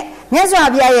ရင်းနဲ့မြတ်စွာ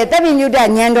ဘုရားရဲ့တပ်ပိညုတဉာ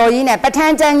ဏ်တော်ကြီးနဲ့ပဋ္ဌာ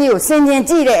န်းကျမ်းကြီးကိုဆင်ခြင်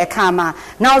ကြည့်တဲ့အခါမှာ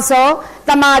နောက်ဆုံးတ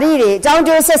မာတိတွေအကြောင်း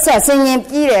ကျိုးဆက်ဆင်ခြင်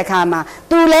ပြီးတဲ့အခါမှာ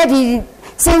သူလည်းဒီ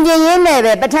ဆင်ခြင်ရင်းနဲ့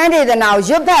ပဲပဋ္ဌာန်းဒေသနာကို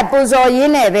ရွတ်ဖတ်ပူဇော်ရ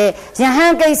င်းနဲ့ပဲယဟ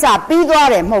န်ကိစ္စပြီးသွား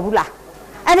တယ်မဟုတ်ဘူးလား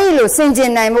အဲ့ဒီလိုဆင်ခြ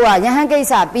င်နိုင်ဖို့ကယဟန်ကိစ္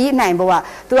စပြီးနိုင်ဖို့က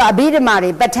သူကအဘိဓမ္မာ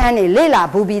တွေပဋ္ဌာန်းတွေလေ့လာ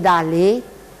ဘူးပြီးသားလေ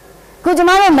ခုကျ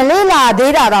မတို့မလေးလာ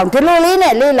သေးတာတော့ဒီလိုလေး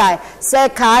နဲ့လေးလာစ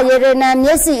က္ခာယေရဏမျ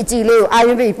က်စိအကြည့်လေးကိုအာ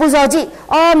ရုံပြီးပူဇော်ကြည့်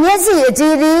အော်မျက်စိအကြ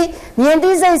ည့်ဒီမြင်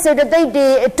သိစိတ်စေတသိက်တွေ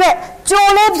အတွက်ကြို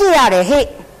လေးဖြစ်ရတယ်ဟဲ့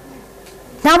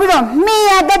နောက်ပြီးတော့မိ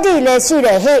ယာတတိလည်းရှိတ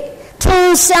ယ်ဟဲ့ထင်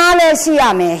ရှားလည်းရှိရ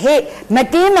မယ်ဟဲ့မ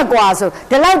တင်းမကွာဆို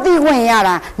ဒီလောက်သိခွင့်ရ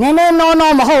တာနည်းနည်းနော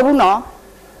မဟုတ်ဘူးနော်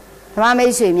ဓမ္မမိ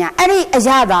တ်ဆွေများအဲ့ဒီအ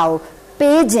ရာသာကို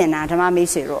ပေးကျင်တာဓမ္မမိ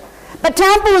တ်ဆွေတို့ပဋ္ဌာ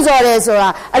န်းပူဇော်တယ်ဆိုတာ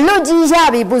အလွတ်ကြီးရ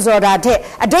ပြီးပူဇော်တာတဲ့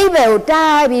။အတိတ်ပဲကို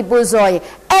တားပြီးပူဇော်ရင်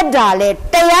အဲ့ဒါလေ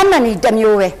တရားမဏီတစ်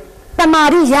မျိုးပဲ။တမာ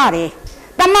တိရတယ်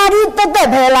။တမာတိတက်တက်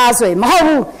ပဲလားဆိုရင်မဟုတ်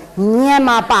ဘူး။ဉာဏ်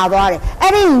မှာပါသွားတယ်။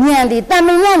အဲ့ဒီဉာဏ်ဒီတမ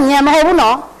န်ရဉာဏ်မဟုတ်ဘူး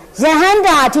နော်။ယဟန္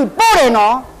တာအထိပို့တယ်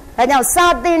နော်။ဒါကြောင့်စာ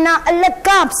သင်နာအလက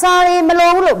စာရီမ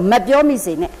လို့လို့မပြောမိ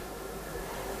စေနဲ့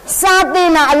။စာသင်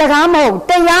နာအလကားမဟုတ်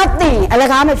တရားသင်အလ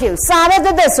ကားမဖြစ်ဘူး။စာပဲတ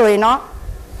က်တက်ဆိုရင်နော်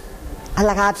အ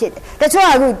လကားဖြစ်တယ်။တချို့က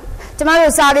အခုကျမ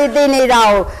တို့စာရီသင်နေတာ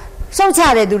ကိုရှုတ်ချ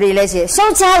တဲ့သူတွေလည်းရှိရှု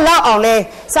တ်ချလောက်အောင်လဲ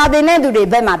စာသင်တဲ့သူတွေ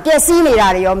ဘက်မှာပျက်စီးနေတာ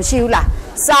တွေရောမရှိဘူးလား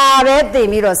စာပဲသင်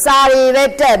ပြီးတော့စာရီပဲ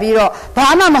တက်ပြီးတော့ဘာ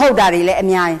မှမဟုတ်တာတွေလည်းအ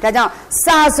များကြီးဒါကြောင့်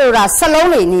စာဆိုတာစလုံး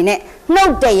တွေအနေနဲ့နှု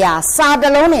တ်တရားစာတ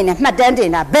စ်လုံးနေနဲ့မှတ်တမ်းတ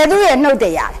င်တာဘယ်သူရဲ့နှုတ်တ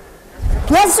ရားလဲ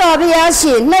မြတ်စွာဘုရားရှ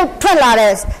င်နှုတ်ထွက်လာ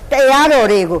တဲ့တရားတော်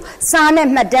တွေကိုစာနဲ့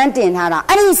မှတ်တမ်းတင်ထားတာ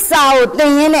အဲ့ဒီစာကိုသ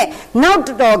င်ရင်းနဲ့နောက်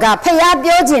တော်ကဖျား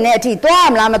ပြောခြင်းတဲ့အထိသွား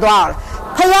မလားမသွားဘူး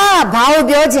ဖယားကဘာကို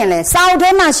ပြောခြင်းလဲစာအုပ်ထဲ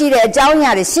မှာရှိတဲ့အကြောင်းအ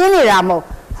ရာတွေရှင်းနေတာမဟုတ်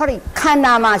ဟောဒီခန္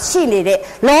ဓာမှာရှိနေတဲ့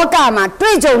လောကမှာ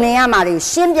တွေ့ကြုံနေရမှာတွေ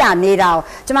ရှင်းပြနေတာကို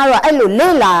ကျမတို့ကအဲ့လို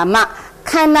လေ့လာမှ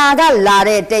ခန္ဓာကလာ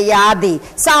တဲ့တရားသည်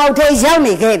စာအုပ်ထဲရောက်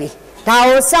နေခဲ့ပြီဒါ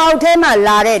ကိုစာအုပ်ထဲမှာ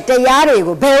လာတဲ့တရားတွေ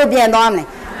ကိုဘယ်လိုပြန်သွားမလဲ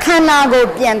ခန္ဓာကို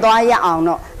ပြန်သွားရအောင်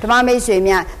တော့ဓမ္မမိတ်ဆွေ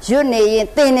များရွတ်နေရင်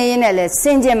သင်နေရင်လည်းစ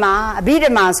င်ကြင်မှာအဘိဓ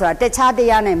မ္မာဆိုတာတခြားတ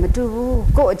ရားနဲ့မတူဘူး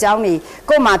ကိုယ့်အကြောင်းတွေ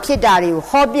ကိုယ့်မှာဖြစ်တာတွေကို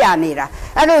ဟောပြနေတာ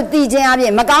အဲ့လိုသိခြင်းအပြ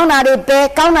င်မကောင်းတာတွေပဲ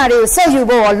ကောင်းတာတွေကိုဆက်ယူ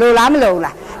ဖို့လိုလားမလို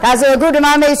လားဒါဆိုအခုဓမ္မ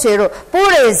မိတ်ဆွေတို့ပု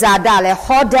ရိဇာတလည်း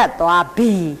ဟောတတ်သွား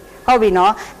ပြီဟုတ်ပြီ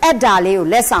နော်အဲ့ဒါလေးကို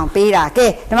လက်ဆောင်ပေးတာကဲ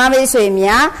ဓမ္မမိတ်ဆွေ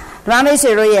များဓမ္မမိတ်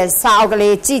ဆွေတို့ရဲ့စာအုပ်က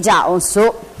လေးကြည့်ကြအောင်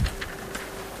စို့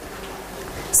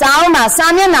စာအုပ်မှာစာ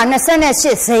မျက်နှာ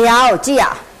28ဇယားကိုကြည့်ရ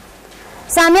အောင်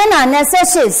စာမျက်နှာ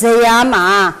28ဇယားမှာ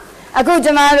အခုကျ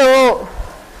မတို့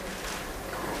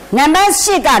နံပါတ်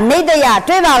8ကနေတယ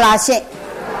တွေ့ပါလားရှင့်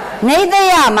နေတ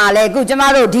ယမှာလဲအခုကျမ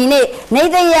တို့ဒီနေ့နေ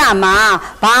တယမှာ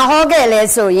ဘာဟောခဲ့လဲ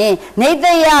ဆိုရင်နေတ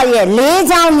ယရဲ့၄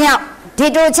ချောင်းမြောက်ဒီ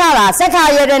တိုချတာစက္ခာ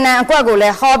ယတနာအကွက်ကိုလဲ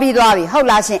ဟောပြီးသွားပြီဟုတ်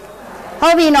လားရှင့်ဟု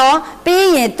တ်ပြီနော်ပြီး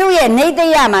ရင်သူ့ရဲ့နေတ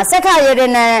ယမှာစက္ခာယတ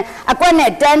နာအကွက်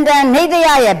နဲ့တန်းတန်းနေတယ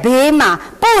ရဲ့ဘေးမှာ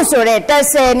ပုတ်ဆိုတဲ့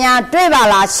30များတွေ့ပါ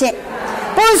လားရှင့်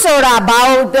ပုဆိုတာဘာ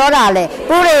ကိုပြောတာလဲ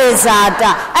ပုရိဇာတ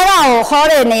အဲ့ဒါကိုဟော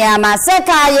တဲ့နေရာမှာစက္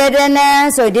ခာယတနံ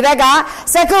ဆိုဒီဘက်က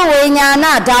စက္ခဝိညာဏ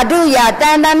ဓာတုယတ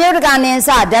န်တမြုတ်တကနိ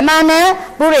သဓမ္မနံ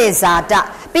ပုရိဇာတ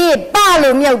ပြီးပ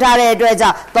လို့မြုပ်ထားတဲ့အတွက်ကြော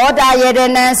င့်သောတာယတ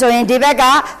နံဆိုရင်ဒီဘက်က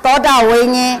သောတာဝိ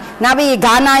ညာဉ်နောက်ပြီး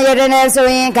ဂါနာယတနံဆို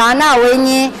ရင်ဂါနဝိ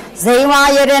ညာဉ်ဇိဝါ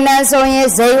ယတနံဆိုရင်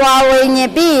ဇိဝါဝိညာ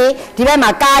ဉ်ပြီးဒီဘက်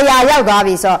မှာကာယရောက်သွား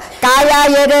ပြီဆိုကာယ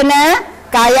ယတနံ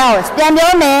ကာယကိုပြန်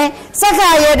ပြောမယ်စက္ခ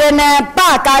ယတနံပ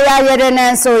ကာယယတနံ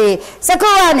ဆိုရင်စက္ခု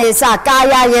ကနေစကာ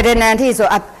ယယတနံထိဆို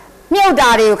မြုပ်တာ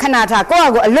တွေကိုခဏထားကိုယ့်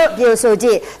အကိုအလွတ်ပြဆိုကြ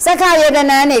ည့်စက္ခယတ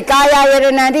နံနေကာယယတ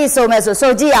နံထိဆိုမယ်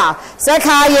ဆိုကြည့်အောင်စက္ခ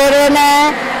ယတနံ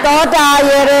သောတာ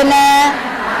ယတနံ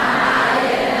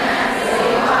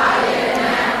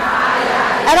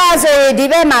အဲ့ဒါဆိုရင်ဒီ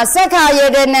ဘက်မှာစက္ခာယ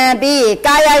တနံပြီး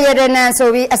ကာယယတနံဆို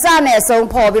ပြီးအစနဲ့အဆုံး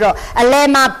ဖော်ပြီးတော့အလယ်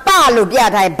မှာပလို့ပြ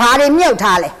ထားတယ်ဘာတွေမြုပ်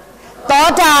ထားလဲသော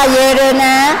တာယေရ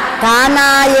ဏံဂါနာ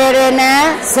ယေရဏံ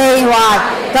ဇိဝါ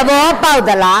သဘောပေါက်သ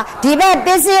လားဒီဘက်ပ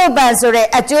စ္စည်းဥပ္ပံဆိုတဲ့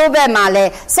အကျိုးဘက်မှာလဲ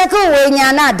စက္ခုဝိညာ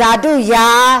ဏဓာတုယာ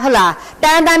ဟုတ်လားတ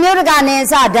န်တမြုတ်တကနိ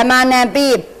သဓမ္မနံ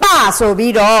ပြီးပဆို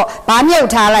ပြီးတော့ဗာမြုပ်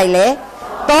ထားလိုက်လေ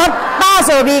သောပ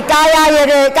ဆိုပြီးကာယယေ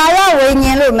ရကာယဝိ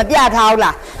ညာဉ်လို့မပြထားဘူး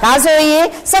လားဒါဆိုရင်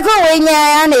စက္ခုဝိညာဉ်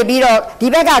ကနေပြီးတော့ဒီ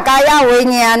ဘက်ကကာယဝိ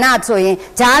ညာဏဆိုရင်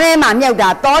ဈာထဲမှာမြုပ်တာ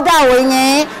သောတာဝိညာ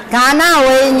ဉ်ဂါန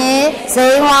ဝိညာဉ်ဇိ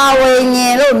ဝါဝိညာ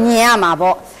ဉ်လို့မြင်ရမှာ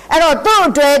ပေါ့အဲ့တော့သူ့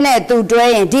အတွဲနဲ့သူတွဲ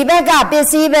ရင်ဒီဘက်ကပစ္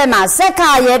စည်းဘက်မှာစက္ခ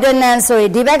ယတနံဆိုရ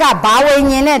င်ဒီဘက်ကဘာဝိ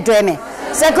ညာဉ်နဲ့တွဲမယ်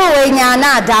စက္ခုဝိညာဏ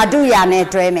ဓာတုယာနဲ့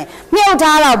တွဲမယ်မြုပ်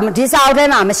ထားတော့ဒီစာအုပ်ထဲ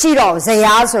မှာမရှိတော့ဇ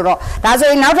ယားဆိုတော့ဒါဆို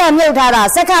ရင်နောက်ထပ်မြုပ်ထားတာ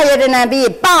စက္ခယတနံပြီး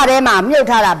ပထဲမှာမြုပ်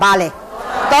ထားတာဘာလဲ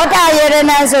သောတာယတ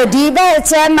နံဆိုဒီဘက်အ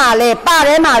ချမ်းမှာလဲပ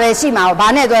ထဲမှာပဲရှိမှာဘာ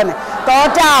နဲ့တွဲမယ်သော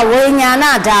တာဝိညာဏ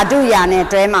ဓာတုယာနဲ့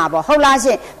တွဲမှာပေါ့ဟုတ်လားရှ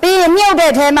င့်ပြီးရင်မြုပ်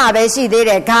တဲ့ထဲမှာပဲရှိသေး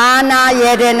တယ်ဂါနာယ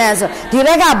တနံဆိုဒီဘ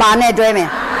က်ကဘာနဲ့တွဲမယ်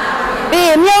ပြီးရ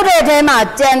င်မြုပ်တဲ့ထဲမှာ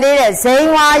ကြံသေးတဲ့ဇိ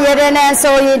ဝါယတနံ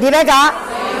ဆိုရင်ဒီဘက်က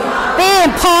ပြီးရင်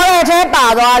ဖော်တဲ့ထဲပါ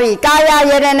သွားပြီကာယ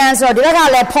ယတနံဆိုဒီဘက်က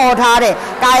လည်းဖော်ထားတယ်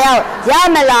ကာယရ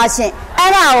မလားရှင့်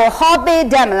အဲ့ဒါကိုဟောပေး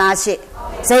တတ်မလားရှင့်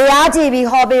ဇယားကြည့်ပြီး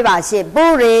ဟောပေးပါရှင့်ပု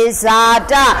ရိဇာ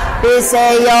တပိစ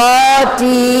ယော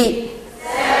တိ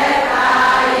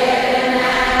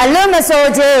အလွတ်မဆို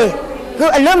ခြင်းခု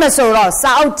အလွတ်မဆိုတော့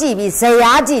စာအုပ်ကြည့်ပြီးဇ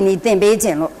ယားကြည့်နေသင်ပေးခြ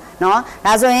င်းလို့နော်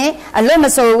ဒါဆိုရင်အလွတ်မ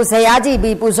ဆိုဘူးဇယားကြည့်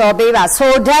ပြီးပူဇော်ပေးပါ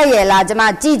ဆိုတတ်ရဲ့လားကျွန်မ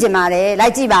ကြည့်ကြပါမယ်လို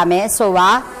က်ကြည့်ပါမယ်ဆိုပါ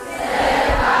သ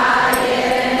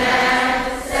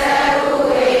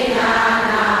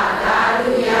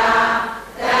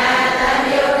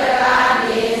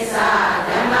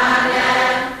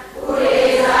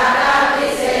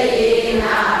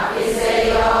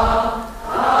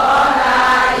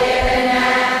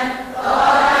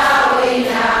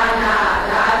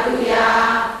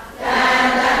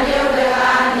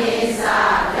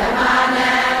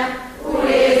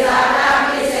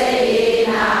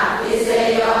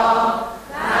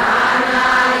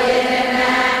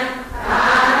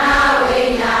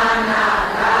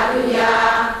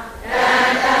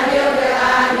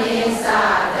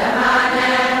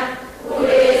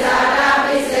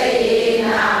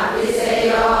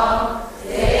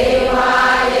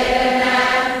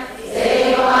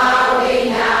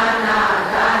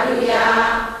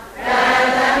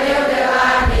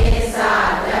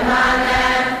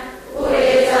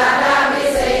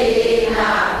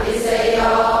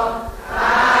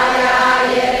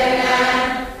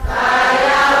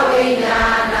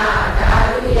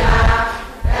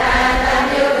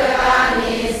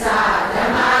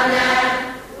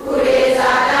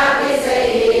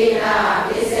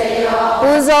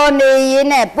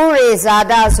နဲ့ပုရိဇာ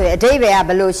တဆိုရင်အဓိပ္ပာယ်က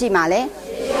ဘယ်လိုရှိမှာလဲ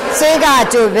ရှေးက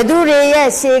ကြိုဘသူတွေရဲ့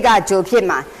ရှေးကကြိုဖြစ်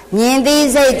မှာမြင်သိ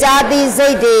စိတ်ကြားသိစိ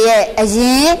တ်တွေရဲ့အရ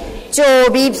င်ကြို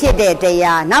ပြီးဖြစ်တဲ့တ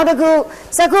ရားနောက်တစ်ခု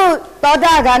စကုသော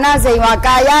တာဂာနစိန်ဝါ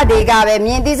ကာယတွေကပဲ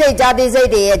မြင်သိစိတ်ကြားသိစိတ်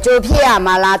တွေရဲ့ကြိုဖြစ်ရ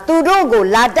မှာလားသူတို့ကို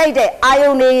လာတိုက်တဲ့အာယု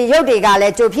န်တွေရုပ်တွေကလ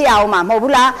ည်းကြိုဖြစ်အောင်မှာမဟုတ်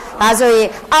ဘူးလားဒါဆိုရင်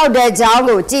အောက်တဲ့ကြောင်း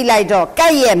ကိုကြည့်လိုက်တော့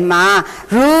ကဲ့ရဲ့မှာ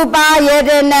ရူပါယေ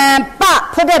တနံပ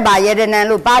ဖုဒ္ဓဘာယေတနံ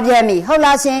လို့ပါပြန်ပြီဟုတ်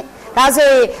လားရှင်ဒါဆို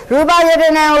ရင်ရူပယေတ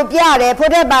နံကိုပြတယ်ဖု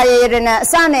ဒ္ဓဘာယေတနံအ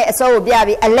စနဲ့အစိုးကိုပြ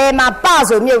ပြီးအလယ်မှာပ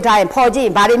ဆိုမြုပ်ထားရင်ဖော်ကြည့်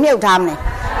ဘာတွေမြုပ်ထားမလဲ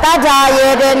တတ္ထာယေ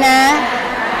တနံ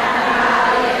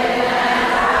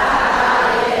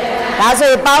ဒါ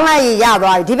ဆိုပေါင်းလိုက်ရ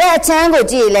သွားပြီဒီဘက်အချမ်းကို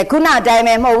ကြည့်လေခုနအတိုင်း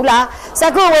ပဲမဟုတ်ဘူးလားစ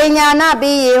ကုဝိညာဏ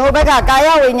ပြီးရေဟိုဘက်ကကာယ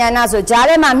ဝိညာဏဆိုဂျား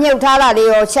ထဲမှာမြုပ်ထားတာလေး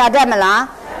ရောရှာတတ်မလား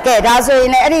ကဲဒါဆိုရ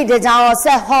င်လည်းအဲ့ဒီတကြောင်ရောဆ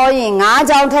က်ဟောရင်၅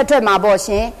ကြောင်ထက်ထွက်မှာပေါ့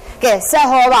ရှင်ကဲဆက်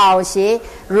ဟောပါအောင်ရှင်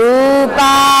ရူ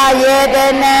ပါယေတ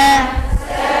နံ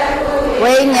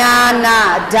ဝိညာဏ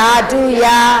ဓာတုယ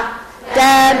တ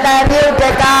န်တမြုတ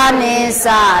ကာနိသ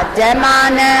ဓမ္မ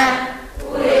နံ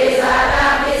ပုရိသတာ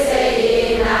ပစ္စယေ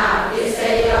နပစ္စ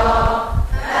ယော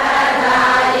တတ္ထာ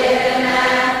ယေတနံ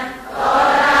သော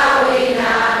တာဝိ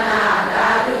ညာဏဓာ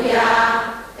တုယ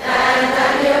တန်တ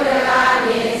မြုတကာ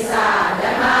နိသဓ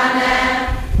မ္မနံ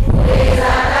ပုရိသ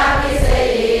တာပစ္စ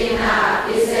ယေနပ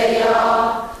စ္စယော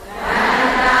တ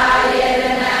တ္ထာယေတ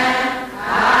နံ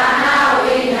အာနာ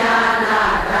ဝိညာဏ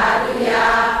ဓာတုယ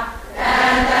တ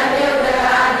န်တမြုတ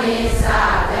ကာနိသ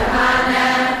ဓမ္မနံ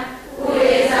ပု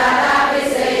ရိသတာပစ္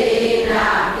စယေန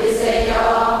ပစ္စ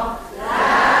ယောတ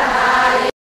တ္ထာယေ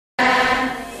တနံ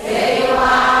ဒေဝ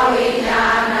ဝိညာ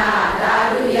ဏဓာ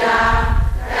တုယ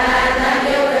တန်တ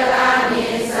မြုတကာနိ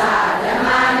သဓမ္မ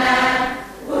နံ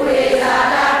ပုရိသ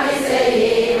တာပစ္စ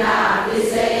ယေနပစ္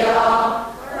စယော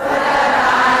ပတ္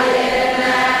တာယေတ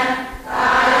နံ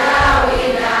ကာယဝိ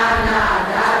ညာဏ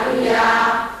ဓာတုယ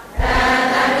တန်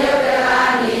တမြုတကာ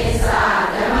နိသ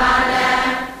ဓမ္မနံ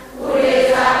ပုရိ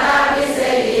သတာပစ္စ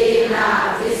ယေန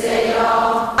ပစ္စယော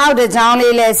အောက်တကြောင်း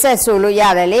လေးလဲဆက်ဆိုလို့ရ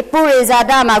တယ်လေပုရိဇာ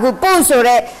တမှာခုပုဆို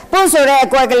တဲ့အ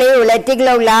ကွက်ကလေးကိုလည်းတစ်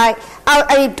လုပ်လိုက်အောက်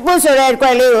အဲ့ပုဆိုတဲ့အကွ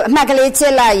က်လေးကိုအမှတ်ကလေးချ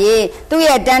စ်လိုက်ရင်သူ့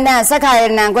ရဲ့တန်တန်စက္ခာယ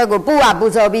နံကွက်ကိုပုဝပူ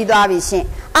ဇော်ပြီးသွားပြီရှင်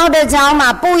အောက်တကြောင်းမှာ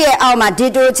ပုရဲ့အောက်မှာဒီ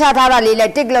တိုချထားတာလေးလ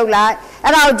ည်းတစ်လုပ်လိုက်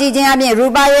အဲ့ဒါကိုကြည့်ချင်းအပြင်ရူ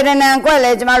ပယေတနံကွက်လ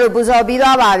ည်းကျမတို့ပူဇော်ပြီး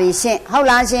သွားပါပြီရှင်ဟုတ်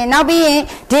လားရှင်နောက်ပြီးရင်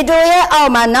ဒီတိုရဲ့အော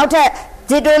က်မှာနောက်ထပ်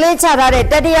ဒီတိုလေးချထားတဲ့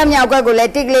တတိယမြောက်ကွက်ကိုလ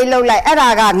ည်းတစ်ကလေးလှုပ်လိုက်အဲ့ဒါ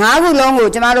က၅ခုလုံးကို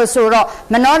ကျမတို့ဆိုတော့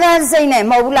မနောဒစိတ်နဲ့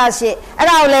မဟုတ်ဘူးလားရှင်အဲ့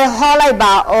ဒါကိုလည်းဟောလိုက်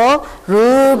ပါအောင်ရူ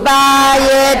ပ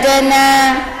ယေတနံ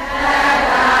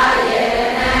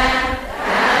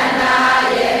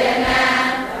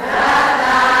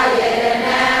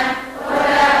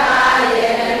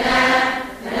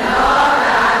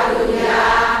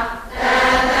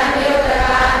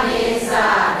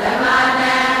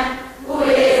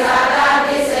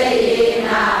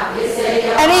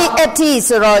အတိ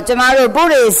ဆိုတော့ကျမတို့ပု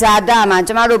ရိဇာတမှာ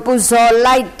ကျမတို့ပူဇော်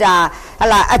လိုက်တာဟ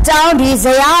လာအကြောင်းဒီဇ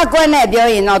ရာအကွက်နဲ့ပြော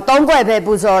ရင်တော့၃ကွက်ပဲ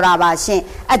ပူဇော်တာပါရှင်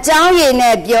အကြောင်းရည်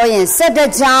နဲ့ပြောရင်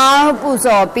17ကြောင်းပူ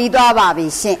ဇော်ပြီးသွားပါပြီ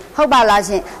ရှင်ဟုတ်ပါလား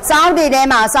ရှင်စောင်းတွေထဲ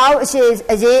မှာစောင်းအ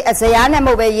ရေးဇရာနဲ့မ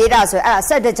ဟုတ်ပဲရေးတာဆိုအဲ့ဒါ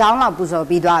17ကြောင်းလောက်ပူဇော်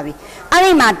ပြီးသွားပြီအဲ့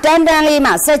ဒီမှာတန်းလေး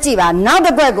မှာဆက်ကြည့်ပါနောက်တ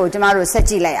စ်ကွက်ကိုကျမတို့ဆက်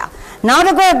ကြည့်လိုက်အောင်နောက်တ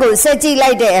စ်ခွက်ကိုဆက်ကြည့်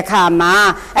လိုက်တဲ့အခါမှာ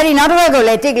အဲ့ဒီနောက်တစ်ခွက်ကို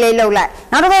လည်းတစ်ကလေးလှုပ်လိုက်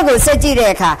နောက်တစ်ခွက်ကိုဆက်ကြည့်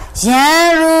တဲ့အခါယံ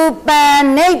ရူပံ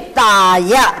နိတ္တာ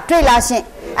ယတွေ့လားရှင်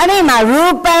အဲ့ဒီမှာရူ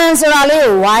ပံဆိုတာလေး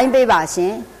ကိုဝိုင်းပေးပါရှ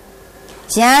င်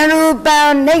ယံရူပံ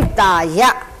နိတ္တာယ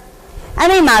အဲ့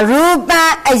ဒီမှာရူပံ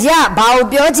အယဘာကို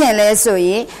ပြောချင်လဲဆိုရ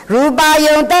င်ရူပါ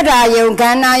ယုံတတ္ထာယုံခ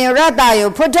န္ဓာယုံရတ္တယုံ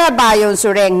ဖုဒ္ဓဘာယုံ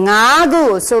ဆိုတဲ့၅ခု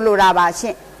ကိုဆိုလိုတာပါရှ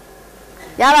င်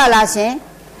ရပါလားရှင်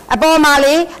အပေါ်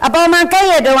မှာကဲ့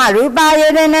ရဲ့တုံးကရူပါယေ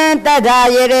တနံတတ္ထာ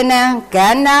ယေတနံခ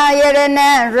န္ဓာယေတနံ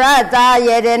ရတ္တ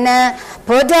ယေတနံ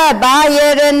ဖုဒ္ဓဘာယေ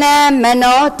တနံမ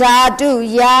နောဓာတု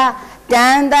ယတ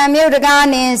န်တမြုတကာ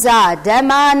နိသဓမ္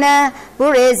မနံပု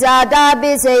ရိဇာတာပ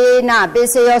စ္စယေနပစ္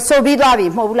စယောဆိုပြီးသွားပြီ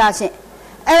မဟုတ်ဘူးလားရှင်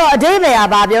အဲ့တော့အဓိပ္ပာယ်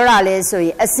ကဘာပြောတာလဲဆိုရ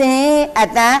င်အစဉ်အ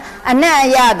တန်အနတ်အ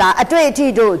ရသာအတွေ့အထိ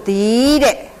တို့သည်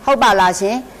တဲ့ဟုတ်ပါလားရှ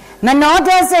င်မနောဓ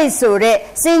စိတ်ဆိုတဲ့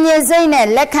စင်ញင်စိတ်နဲ့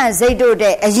လက်ခံစိတ်တို့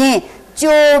တဲ့အရင်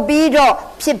ကြိုပြီးတော့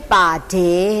ဖြစ်ပါတ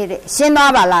ယ်တဲ့ရှင်း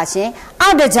သွားပါလားရှင်အော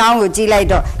က်တစ်ချောင်းကိုကြည့်လိုက်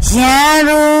တော့ယံ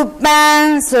ရူပံ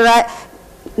ဆိုရ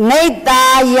နိတ္တာ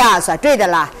ယဆိုတာတွေ့သ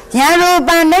လားယံရူ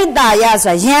ပံနိတ္တာယ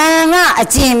ဆိုတာယံကအ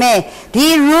ကျင့်ပဲဒီ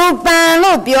ရူပံ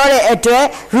လို့ပြောတဲ့အတွက်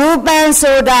ရူပံ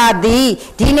ဆိုတာ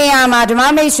ဒီနေရာမှာဓမ္မ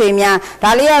မိတ်ဆွေများ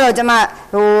ဒါလေးကတော့ကျွန်မ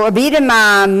အဘိဓမ္မာ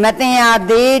မတင်ရ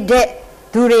သေးတဲ့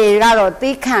သူတွေကတော့သိ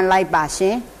ခံလိုက်ပါရှ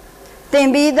င်သင်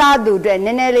ပြီးသားသူတွေန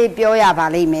ည်းနည်းလေးပြောရပါ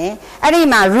လိမ့်မယ်အဲ့ဒီ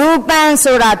မှာရူပံ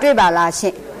ဆိုတာတွေ့ပါလားရှ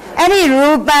င် Any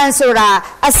Ruban Sura,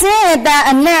 a say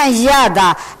that a na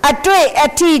yada, a tray a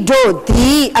tea do,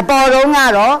 the a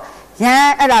borongaro,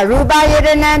 Yan, Ruba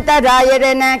Yerena, Tada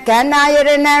Yerena, Kana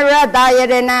Yerena, Rada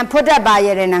Yerena, Putta by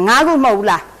Yerena, Nagu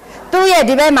Mola. သူရဲ့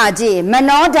ဒီဘက်မှာကြည့်မ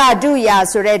နောဓာတုရာ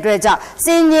ဆိုတဲ့အတွက်ကြောင့်စ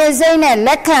င်ញင်စိတ်နဲ့လ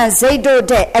က်ခံစိတ်တို့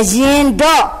တဲ့အရင်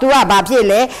တော့သူကဘာဖြစ်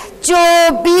လဲကြို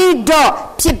ပြီးတော့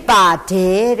ဖြစ်ပါတ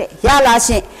ယ်တဲ့ရလား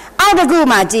ရှင်အောက်တစ်ခု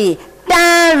မှာကြည့်တ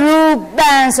န်ရူပ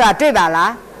န်ဆိုတာတွေ့ပါ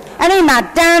လားအဲ့ဒီမှာ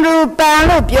တန်ရူပန်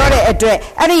လို့ပြောတဲ့အတွက်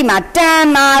အဲ့ဒီမှာတန်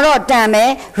မှာတော့တန်ပဲ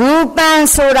ရူပန်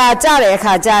ဆိုတာကြတဲ့အ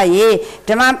ခါကျရင်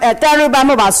ဒီမှာတန်ရူပန်မ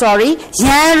ဟုတ်ပါ sorry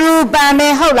ယံရူပန်ပဲ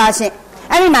ဟုတ်လားရှင်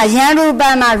အဲ့ဒီမှာယံရူပ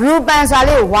န်မှာရူပန်ဆိုတာ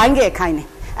လေးကိုဝိုင်းခဲ့ခိုင်းတယ်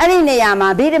အဲ့ဒီနေရာမှာ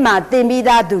ဗိဓမာသင်ပြီး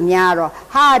သားသူများတော့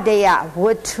ဟာတယဝ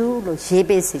တ္ထုလို့ရေး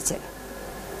ပေးစီချင်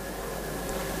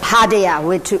ဟာတယဝ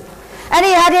တ္ထုအဲ့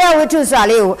ဒီဟာတယဝတ္ထုဆိုတာ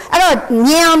လေးကိုအဲ့တော့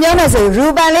မြင်အောင်ပြောမယ်ဆိုရူ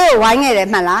ပန်လေးကိုဝိုင်းခဲ့တယ်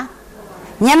မှတ်လား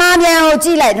မြန်မာပြန်ကိုကြ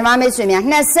ည့်လိုက်ဓမ္မမိတ်ဆွေများ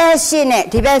28နဲ့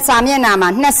ဒီဘက်စာမျက်နှာမှာ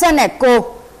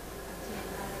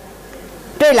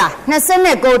29တွေ့လား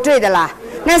29တွေ့သလား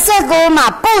29မှာ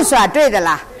ပုတ်ဆိုတာတွေ့သ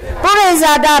လားပုရိသ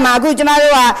တာမှာအခုကျမ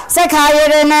တို့ကစက္ခာယ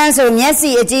ရဏံဆိုမျက်စိ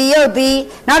အကြည်ရုပ်သည်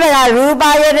နောက်တစ်ခါရူပ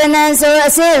ယရဏံဆို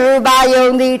အစေရူပယုံ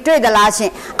သည်တွေ့သလားရှ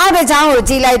င်အောက်တစ်ချောင်းကို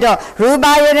ကြည့်လိုက်တော့ရူပ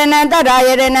ယရဏံတတ္တယရ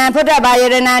ဏံဖုဒ္ဓဘာယရ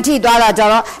ဏံအထိသွားတာကြ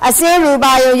တော့အစေရူပ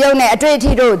ယုံရုပ်နဲ့အတွေ့အ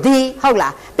ထိတို့သည်ဟုတ်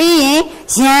လားပြီးရင်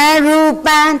ယံရူ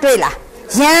ပံတွေ့လား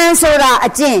ယံဆိုတာအ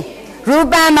ကျင့်ရူ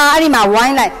ပံမှာအဲ့ဒီမှာဝို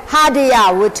င်းလိုက်ဟာတယ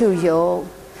ဝတ္ထုယုံ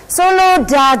ဆိုလို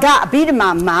ဒါကအဘိဓမ္မာ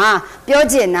မှာပြော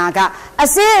ချင်တာကအ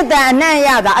စင်းအတန်အနံ့ရ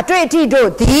တာအတွေ့အထိတို့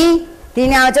ဒီနေ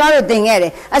ရာကျွန်တော်တို့သင်ခဲ့တ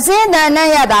ယ်အစင်းအတန်အနံ့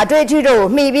ရတာအတွေ့အထိတို့ကို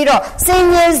မှီပြီးတော့စင်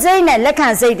ញင်စိတ်နဲ့လက်ခံ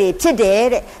စိတ်တွေဖြစ်တယ်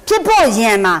တဲ့ဖြစ်ဖို့ရ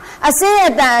န်မှာအစင်း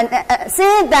အတန်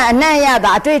အနံ့ရ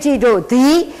တာအတွေ့အထိတို့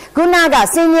ခုနက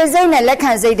စင်ញင်စိတ်နဲ့လက်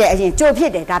ခံစိတ်တဲ့အရင်ကြိုဖြ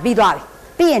စ်တယ်ဒါပြီးသွားပြီ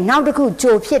ပြီးရင်နောက်တစ်ခု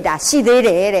ကြိုဖြစ်တာရှိသေးတ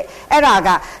ယ်တဲ့အဲ့ဒါက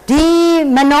ဒီ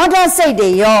မနောဓာတ်စိတ်တွေ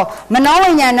ရောမနောဝိ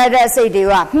ညာဏဓာတ်စိတ်တွေ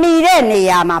ကမှီတဲ့နေ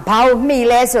ရာမှာဘာလို့မှီ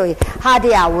လဲဆိုရင်ဟာတ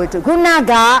ယဝတ္ထုခုန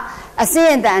ကအစ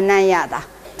င်းအတန်အနံ့ရတာ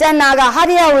ကျန်တာကဟာ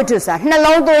တယဝတ္ထုဆိုတာနှ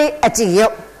လုံးသွေးအကြည်ရု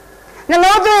ပ်နှ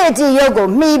လုံးသွေးအကြည်ရုပ်ကို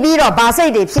မှီပြီးတော့ဗာစိ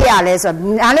တ်တွေဖြစ်ရလဲဆို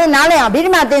တော့နားလဲအောင်ဗိဓ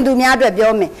မာသင်သူများအတွက်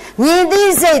ပြောမယ်မြင်သိ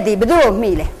စိတ်ဒီဘယ်သူ့ကို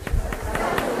မှီလဲ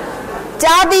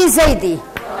ကြားသိစိတ်ဒီ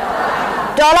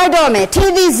တော်လိုက်တော့မယ်ထိ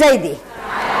သိစိတ်ဒီ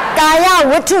ကာယ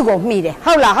ဝတ္ထုကိုမှီတယ်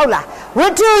ဟုတ်လားဝ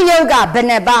တ္ထုယုတ်ကဘယ်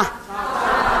နှပါ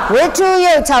ဝတ္ထု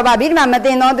ယုတ်6ပါဗိဓမာမ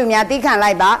သိသောသူများသိခံ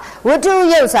လိုက်ပါဝတ္ထု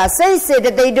ယုတ်ဆိုစိတ်စေတ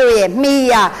သိက်တို့ရဲ့မှီ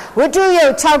ရာဝတ္ထုယု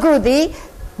တ်6ခုသည်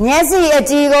မျက်စိအ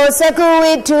ကြည်ကိုစကု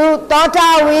ဝိထုသောတာ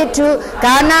ဝိထု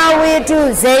ဂာနာဝိထု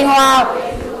ဇိန်ဝါ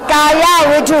ကာယ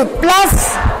ဝိထု plus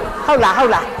ဟုတ်လား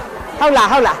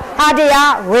ဟာတယ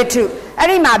ဝိထုအဲ့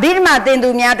ဒီမှာဗိဓမာသင်သူ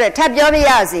များအတွက်ထပ်ပြောပြ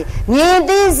ရစီမြင်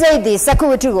သိစိတ်သည်စကု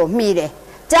ဝိထုကိုမှီတယ်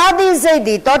ကြာတိစိတ်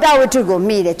ဒီသောတာဝတ္ထုကို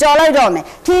မှီတယ်ကြော်လိုက်တော့မယ်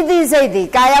ထိတိစိတ်ဒီ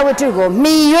ကာယဝတ္ထုကို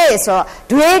မှီ၍ဆို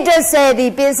ဒွေ30ဒီ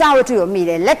ပိစဝတ္ထုကိုမှီ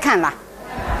တယ်လက်ခံလား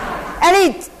အဲ့ဒီ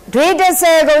ဒွေ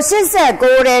30ကို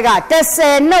89တဲက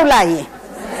30နှုတ်လိုက်ရင်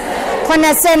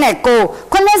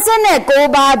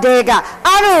89ပါးတဲကအ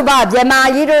ရုပဗြဟ္မာ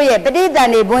ကြီးတို့ရဲ့ပဋိသန္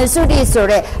ဓေဘွင်စုတိဆို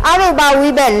တဲ့အရုပဝိ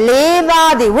ဘက်4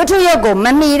ပါးဒီဝတ္ထုရုပ်ကိုမ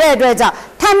မှီတဲ့အတွက်ကြောင့်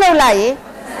ထပ်နှုတ်လိုက်ရင်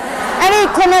အဲ့ဒီ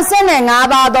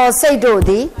85ပါးသောစိတ်တို့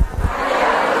သည်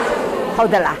ဟု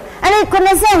တ်တယ်လားအဲ့ဒီ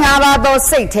85ပါးသော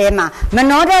စိတ်ထဲမှာမ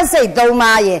နောဓာတ်စိတ်3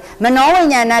ပါးရဲ့မနောဝိ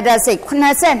ညာဏဓာတ်စိတ်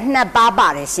82ပါးပါ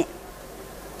တယ်ရှင်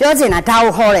ပြောချင်တာဒါ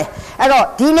ကိုဟောတယ်အဲ့တော့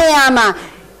ဒီနေရာမှာ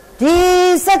ဒီ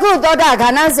စကုသောတာခ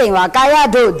န္ဓာစိတ်ဟာကာယ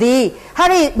တို့သည်ဟာ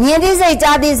ဒီမြင်သိစိတ်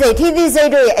ကြားသိစိတ်ထိသိစိတ်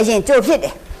တို့ရဲ့အရင်ကြိုဖြစ်တ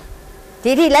ယ်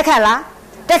ဒီထိလက်ခံလား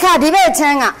တခါဒီဘက်ချ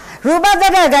မ်းကရူပတ္တ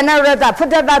ခန္ဓာရတ္တဖု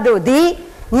တ္တတတို့သည်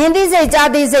မြင်သိစိတ်ကြား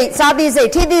သိစိတ်စားသိစိတ်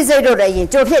ထိသိစိတ်တို့ရဲ့အရင်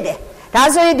ကြိုဖြစ်တယ်ဒါ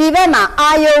ဆိုရင်ဒီဘက်မှာအာ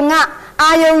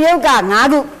ယုံယုတ်က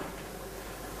5ခု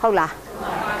ဟုတ်လား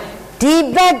ဒီ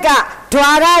ဘက်က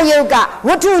ဓွာရယုတ်ကဝ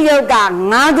တ္ထုယုတ်က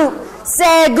5ခု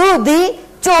10ခုသည်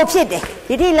ကြိုဖြစ်တယ်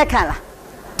ဒီထိလက်ခံလား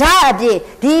ဒါအပြည့်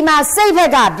ဒီမှာစိတ်ဘ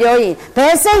က်ကပြောရင်ဘ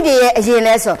ယ်စိတ်တွေရဲ့အရင်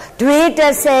လဲဆိုဒွေ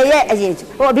30ရဲ့အရင်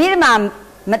ဟိုအပြီးဒီမှာ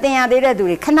မတင်ရသေးတဲ့သူ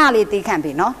တွေခဏလေးသိခံ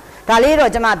ပြီနော်ဒါလေး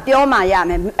တော့ကျွန်မပြောမှရ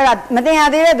မယ်အဲ့ဒါမတင်ရ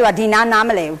သေးတဲ့သူကဒီနား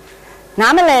မလဲဘူး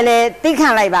နားမလဲလေသိခံ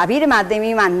လိုက်ပါအပြီးဒီမှာသင်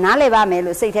ပြီးမှနားလဲပါမယ်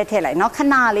လို့စိတ်ထဲထည့်လိုက်နော်ခ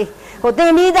ဏလေးဟိုသ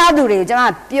င်ပြီးသားသူတွေကိုကျွန်မ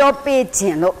ပြောပေးခြ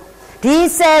င်းလို့ဒီ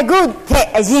10ခုထက်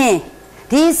အရင်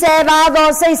ဒီ10ပါးသော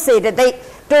စိတ်စေတသိက်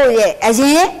တို့ရဲ့အရ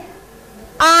င်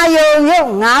အာယုံယုတ်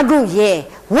5ခုရဲ့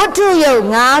ဝတ္ထုယုတ်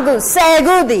5ခု10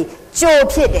ခုသည်ကြို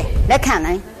ဖြစ်တယ်လက်ခံ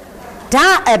နိုင်ဒါ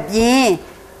အပြင်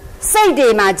စိတ်တွေ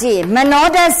မှာကြည့်မနော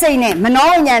ဓာတ်စိတ်နဲ့မနော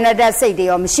ဝိညာဏဓာတ်စိတ်တွေ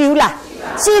ရောမရှိဘူးလား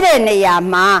ရှိတဲ့နေရာ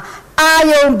မှာအာ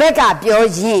ယုံဘက်ကပြော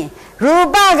ရင်ရူ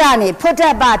ပကနေဖုတ္တ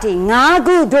ပတိ5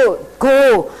ခုတို့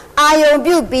ကို အာယုံ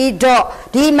ပြုတ်ပြီးတော့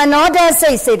ဒီမနောဓာတ်စိ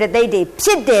တ်စေတသိက်တွေဖြ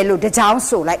စ်တယ်လို့တကြောင်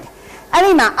ဆိုလိုက်အဲ့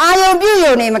ဒီမှာအာယုံပြုတ်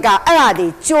ယုံနေမကအဲ့ဒါဒီ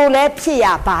ကြိုလဲဖြစ်ရ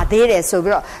ပါသေးတယ်ဆို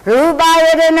ပြီးတော့ရူပယ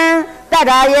တနံတတ္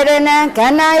ထာယတနံခ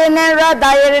န္ဓာယတနံရတ္တ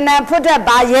ယတနံဖုဒ္ဓ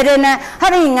ဘာယတနံဟာ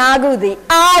ဒီ၅ခုသည်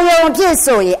အာယုံဖြစ်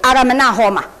ဆိုရင်အာရမဏဟော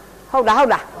မှာဟုတ်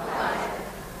လား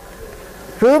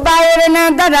ရူပယတနံ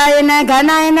တတ္ထာယတနံခန္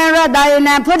ဓာယတနံရတ္တယတ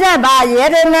နံဖုဒ္ဓဘာယ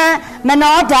တနံမ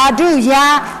နောဓာတုယ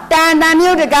တန်တ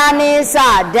မြုတကာနိ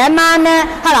သဓမ္မနံ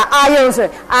ဟာလားအာယုံဆို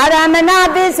အာရမဏ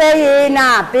ပစ္စယေန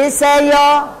ပစ္စ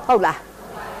ယောဟုတ်လား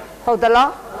ဟုတ်တယ်လို့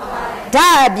ဒါ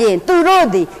အပြင်သူတို့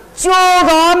သည်ကြိုး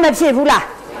တော့မဖြစ်ဘူးလား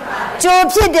ကြိုး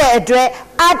ဖြစ်တဲ့အတွက်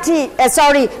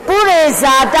ပုရိ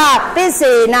ဇာတပစ္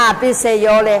စေနပစ္စ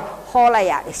ယောလဲဟောလိုက်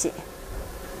ရတယ်ရှိ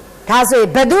ဒါဆို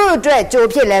ဘသူအတွက်ကြိုး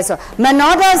ဖြစ်လဲဆိုမ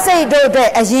နောဓာတ်စိတ်တို့အတွက်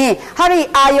အရင်ဟာဒီ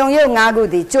အာယုံရုပ်၅ခု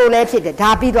သည်ကြိုးလဲဖြစ်တယ်ဒါ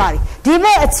ပြီးသွားပြီဒီဘ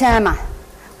က်အချမ်းမှာ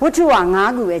ဝတ္ထုက၅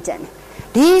ခုပဲကျန်တယ်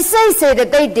ဒီစိတ်စေတ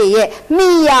သိက်တွေရဲ့မိ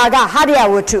ယာကဟာဒီယ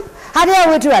ဝတ္ထုဟာဒီယ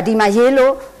ဝတ္ထုကဒီမှာရေး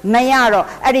လို့မရတော့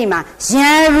အဲ့ဒီမှာယံ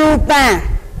ရူပံ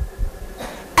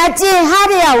အကျင့်ဟာ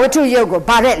ဒီယဝတ္ထုရုပ်ကို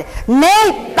ဗါတဲ့နေ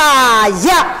တာယ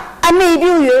အမိ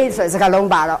ပြု၍ဆိုစကားလုံး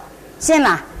ပါတော့ရှင်း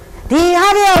လားဒီဟာ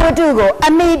ဒီယဝတ္ထုကိုအ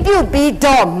မိပြုပြီး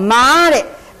တော့မာတဲ့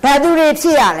ဘယ်သူတွေဖြ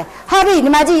စ်ရလဲဟာဒီဒီ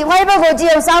မှာကြည့်ဝိုင်းဘက်ကိုကြ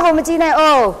ည့်အောင်စားကိုမကြည့်နိုင်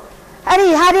အောင်အဲ့ဒီ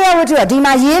ဟာဒီယဝတ္ထုကဒီ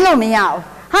မှာရေးလို့မရအောင်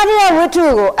ဟာဒီယဝတ္ထု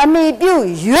ကိုအမိပြု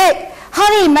၍ဟာ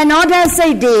ဒီမနောဓာတ်စိ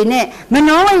တ်တွေနဲ့မ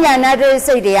နောဝိညာဏတဲ့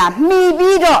စိတ်တွေကမှီ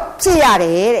ပြီးတော့ဖြစ်ရတ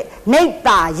ယ်တဲ့နေ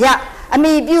တာယအ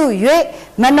မိပြု၍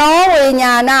မနောဝိ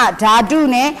ညာဏဓာတု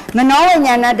နဲ့မနောဝိ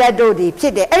ညာဏဓာတ်တို့သည်ဖြ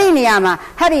စ်တယ်အဲ့ဒီနေရာမှာ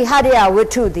ဟာဒီဝ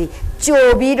တ္ထုသည်ကြို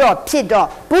ပြီးတော့ဖြစ်တော့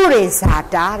ပုရိဇာ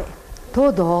တာတဲ့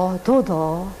သို့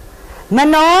တော်မ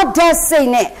နောဓာတ်စိတ်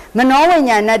နဲ့မနောဝိ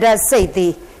ညာဏဓာတ်စိတ်သ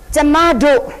ည်ကျမ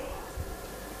တို့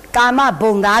ကာမ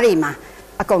ဘုံသားတွေမှာ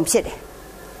အကုန်ဖြစ်တယ်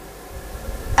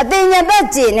အတင်ညတ်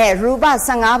ကျင်နဲ့ရူပ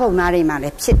15ပုံသားတွေမှာလ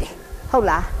ည်းဖြစ်တယ်ဟုတ်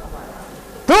လား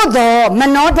သို့တော့မ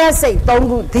နောဓာတ်စိတ်3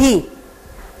ခုသည်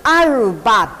အရူပ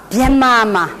ဗြဟ္မာ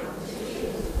မှာ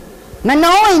မ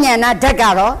နောဝိညာဏဓာတ်က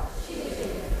တော့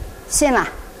ရှင်း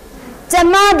လားကျ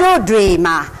မတို့တွေ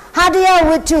မှာဟာဒီယ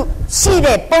ဝတ္ထုရှိ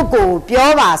တဲ့ပုဂ္ဂိုလ်ပြော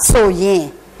ပါဆိုရင်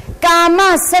ကာမ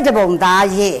17ပုံသား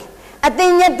ရဲ့အတ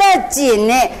င်ညတ်ကျင်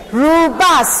နဲ့ရူပ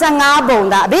15ပုံ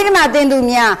သားအဘိဓမ္မာသင်သူ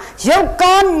များရုပ်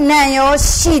ကောနံရော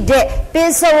ရှိတဲ့ပိ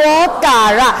စဝောကာ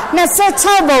ရ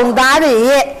26ပုံသားတွေ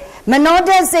ရဲ့မနော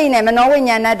ဓာတ်စိတ်နဲ့မနောဝိ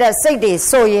ညာဏဓာတ်စိတ်တွေ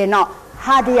ဆိုရင်တော့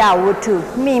ဟာဒီယဝတ္ထု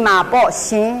မိမှာပေါ့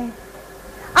ရှင်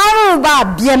အရူပ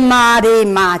ဗြဟ္မာတွေ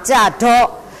မှာကြတော့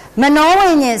မနောဝိ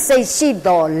ညာဉ်စိတ်ရှိ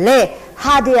တော်လေ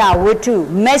ဟာဒီယဝတ္ထု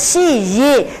မရှိ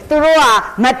ရေသူတို့က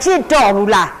မဖြစ်တော့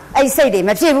ဘူးလားအဲ့စိတ်တွေ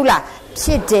မဖြစ်ဘူးလားဖြ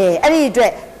စ်တယ်အဲ့ဒီအတွ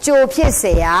က်ကြိုဖြစ်เ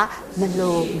สียမ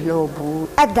လို့ဘူး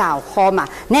အတ္တဟောမှာ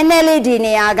နည်းနည်းလေးဒီ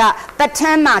နေရာကပဋ္ဌာ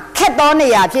န်းမှာခက်သောနေ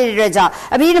ရာဖြစ်တဲ့အတွက်ကြောင့်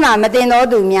အဘိဓမ္မာမတင်တော်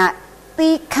သူများ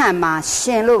သီးခံမှာရှ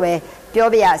င်လို့ပဲပြော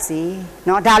ပြရစီเน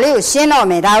าะဒါလေးကိုရှင်းတော့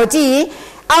မယ်ဒါကိုကြည့်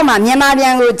အောက်မှာမြန်မာပြ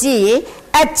န်ကိုကြည့်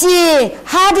အကျင့်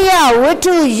ဟာဒီယဝတ္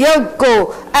ထုယုတ်ကို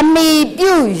အမိ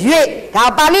ပြု၍ဒါ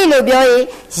ပါဠိလိုပြောရင်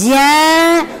ယံ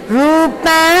ရူ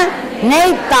ပံနေ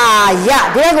တာယ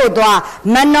ဒီကိုတော့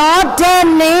မနောဓာတ်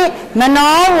နဲ့မ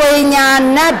နောဝိညာ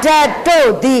ဏဓာတ်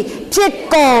တို့သည်ဖြစ်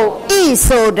ကုန်ဤ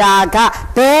ဆိုတာက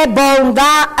ဘယ်ဘုံ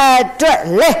သားအတွက်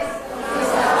လဲ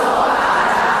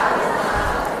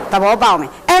သဘောပေါက်မ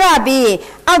ယ်အဲ့ဒါပြီးရင်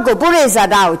အောက်ကိုပုရိဇာ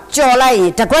တာကိုကြော်လိုက်ရ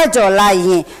င်တကွက်ကြော်လိုက်ရ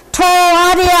င်ထောဟာ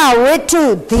ရိယဝတ္ထု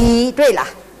သည်တွေ့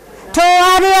လားထော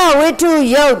ဟာရိယဝတ္ထု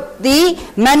ယုတ်သည်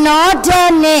မနောဓာ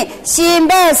တ်နှင့်ရှင်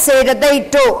ဘက်စေတသိက်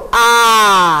တို့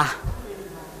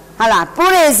ဟာလားပု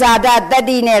ရိဇာတာတ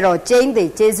တိနဲ့တော့ကျင်းသိ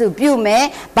ကျေစုပြုမယ်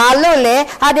ဘာလို့လဲ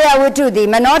ဟာရိယဝတ္ထုသည်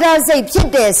မနောဓာတ်စိတ်ဖြစ်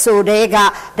တယ်ဆိုတဲ့က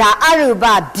ဒါအရူပ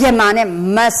ဗြဟ္မာနဲ့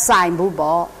မဆိုင်ဘူး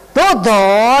ပေါ့သို့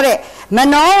တော်တဲ့မ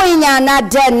နောဝိညာဏ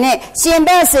ဓာတ်နဲ့ရှင်ဘ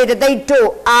က်စေတသိက်တို့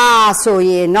ဆို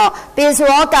ရင်တော့ပိစ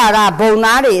ဝောကာရဘုံ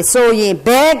သားတွေဆိုရင်ဘ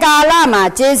ယ်ကာလမှာ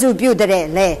ကျေစုပြုတဲ့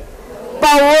လဲပ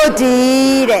ဝုဒ္ဓီ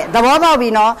တဲ့သဘောပေါက်ပြီ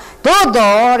နော်သို့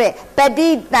တော်တဲ့ပဋိ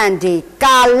သန္ဓေ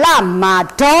ကာလမှာ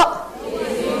တော့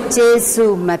ကျေစု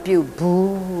မပြု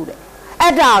ဘူးတဲ့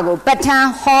အဲ့ဒါကိုပဋ္ဌာန်း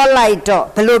ဟောလိုက်တော့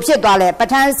ဘယ်လိုဖြစ်သွားလဲပ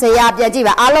ဋ္ဌာန်းဇရာပြန်ကြည့်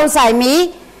ပါအလုံးဆိုင်ပြီ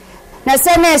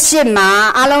28မှာ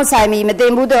အလုံးဆိုင်ပြီမတ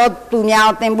င်ဘူးတော့သူများ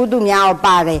တင်ဘူးသူများ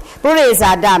ပါတယ်ပုရိ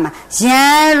ဇာတမှာယံ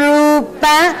ရူ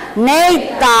ပံနေ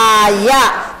တာယ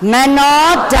မနော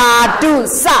ဓာတု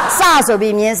စဆို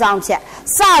ပြီးမြင်းဆောင်ဖြတ်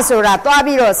စဆိုတာသွား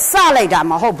ပြီးတော့စလိုက်တာ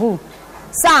မဟုတ်ဘူး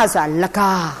စဆိုတာ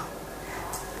၎င်း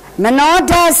မနော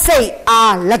ဓာတ်စိတ်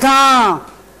အား၎င်း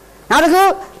နောက်တစ်ခု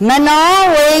မနော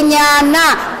ဝိညာဏ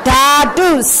ဓာတု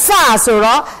စဆို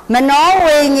တော့မနော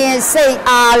ဝိညာဉ်စိတ်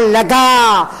အား၎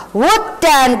င်းဝတ္တ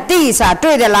န်တိစာ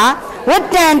တွေ့တယ်လား ဝတ္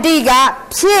တန္တိက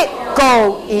ဖြစ်ကုန်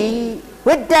၏ဝ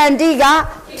တ္တန္တိက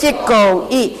ဖြစ်ကုန်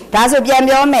၏ဒါဆိုပြန်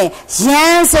ပြောမယ်ယံ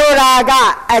ဆိုတာက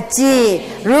အကြည်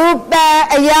ရူပံ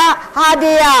အယဟာတ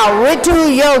ယဝိထု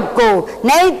ယုတ်ကို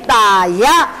နေတာယ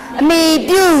အမိ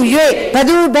ပြု၍ဘ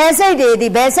သူဘယ်စိတ်တွေသ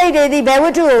ည်ဘယ်စိတ်တွေသည်ဘယ်ဝိ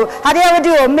ထုကိုဟာတယဝိ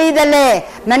ထုကိုမိသလဲ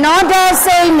မနောဓာတ်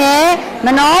စိတ်နဲ့မ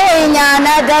နောဝိညာဏ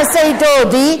ဓာတ်စိတ်တို့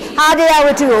သည်ဟာတယ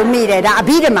ဝိထုကိုမိတယ်ဒါအ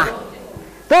ဘိဓမ္မာ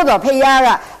သို့တော်ဖရာက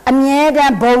အမြဲတ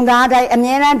မ်းဘုံသားတိုင်းအ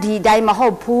မြဲတမ်းဒီတိုင်းမဟု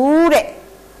တ်ဘူးတဲ့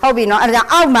ဟုတ်ပြီနော်အဲ့ဒါ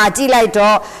အောက်မှာကြည့်လိုက်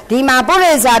တော့ဒီမှာပု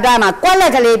ရိသဇာတမှာကွက်လ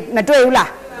က်ကလေးမတွေ့ဘူးလား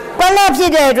ကွက်လက်ဖြ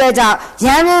စ်တဲ့အတွက်ကြောင့်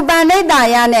ယံရူပံနိတ္တ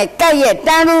ယနဲ့ကပ်ရဲ့တ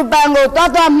န်ရူပံကို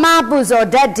သွားမှားပူဇော်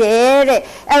တတ်တယ်တဲ့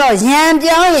အဲ့တော့ယံ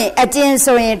ပြောင်းရင်အကျဉ်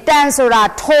ဆိုရင်တန်ဆိုတာ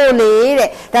ထိုးလေတဲ့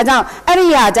ဒါကြောင့်အဲ့ဒီ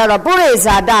ဟာကြတော့ပုရိသ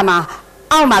ဇာတမှာ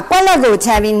အောက်မှာကွက်လက်ကို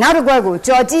ခြံပြီးနောက်တစ်ကွက်ကို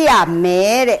ကြော်ကြည့်ရမ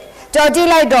ယ်တဲ့ကြော်ကြည့်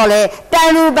လိုက်တော့လေတန်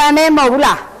ရူပံပဲမဟုတ်ဘူး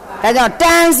လားဒါကြောင့်တ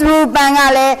န်ရူပံက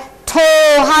လည်းထို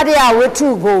ဟာတယဝတ္ထု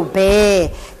ကိုပဲ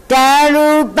တန်ရူ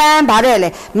ပံဗါတဲ့လေ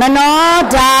မနော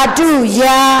ဓာတု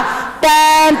ယာတ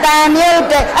န်တန်မြုပ်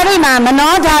တဲ့အဲ့ဒီမှာမ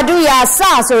နောဓာတုယာစ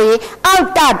ဆိုရင်အောက်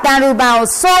တတန်ရူပံကို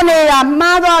စိုးနေတာ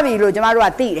မှားသွားပြီလို့ကျမတို့က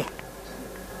သိတယ်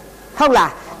ဟုတ်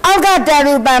လားအောက်ကတန်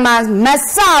ရူပံမှာမ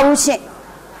စဘူးရှင့်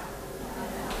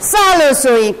စလို့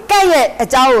ဆိုရင်ကဲ့ရဲ့အ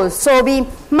ကြောင်းကိုဆိုပြီး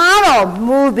မှားတော်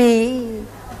မူပြီ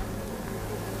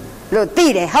လို့သိ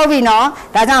တယ်ဟုတ်ပြီနော်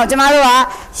ဒါကြောင့်ကျမတို့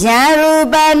ကယံရူ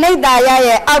ပနိတ္တယ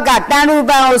ရဲ့အောက်ကတန်ရူ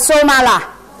ပံကိုဆိုမလား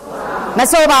မ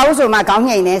ဆိုပါဘူးဆိုမှခေါင်း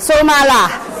ငိမ့်နေဆိုမလား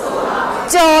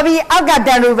ကြော်ပြီးအောက်ကတ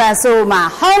န်ရူပံဆိုမှ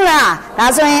ဟုတ်လားဒါ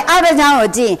ဆိုရင်အောက်တစ်ချောင်းကို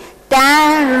ကြည့်တ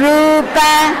န်ရူ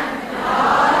ပံ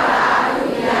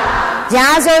ယာ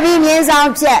ဆိုပြီးမြင်းဆောင်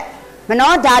ဖြတ်မ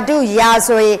နောဓာတုယာ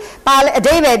ဆိုရင်ပါလေအ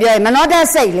ဓိပ္ပာယ်ပြောရင်မနောဓာတ်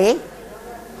စိတ်လေ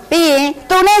ပြီးရင်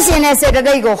သူနဲ့ရှင်တဲ့စေတ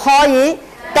သိက်ကိုဟောရင်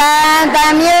တန်တ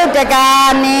မြုပ်တကာ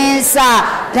နိစ္စ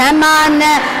ဓမ္မ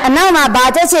နံအနောက်မှာဗာ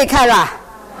ချက်ချိတ်ခတ်လား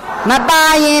မပါ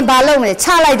ရင်ဘာလုပ်မလဲချ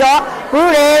လိုက်တော့ပု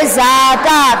ရိဇာတ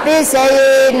ပိစေ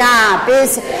နာပိ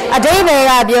စအဓိပ္ပာယ်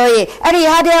ကပြောရင်အဲ့ဒီ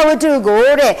ဟာတယဝတ္ထုကို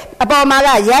တဲ့အပေါ်မှာက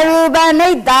ယရူပနိ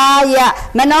တ္တာယ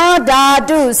မနောဓာ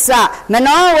တုစမ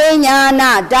နောဝိညာဏ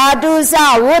ဓာတုစ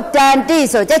ဝတ္တန္တိ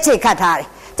ဆိုချက်ချိတ်ခတ်ထားတယ်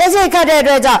ချက်ချိတ်ခတ်တဲ့အ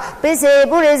တွက်ကြောင့်ပိစေ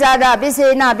ပုရိဇာတပိစေ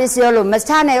နာပိစယောလို့မ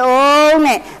ချနိုင်အောင်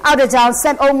နဲ့အောက်တစ်ချောင်းဆ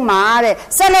က်အောင်မှာတဲ့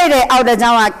ဆက်လိုက်တဲ့အောက်တစ်ချော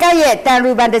င်းကကဲ့ရဲ့တန်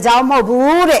ရူပံတစ်ချောင်းမဟုတ်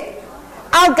ဘူးတဲ့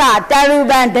အောက်ကတန်ရူ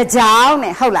ပံတစ်ချောင်း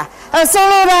နဲ့ဟုတ်လားဆို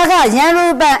လိုတာကယံရူ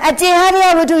ပံအကျဉ်ဟာတယ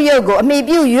ဝတ္ထုယုတ်ကိုအမိ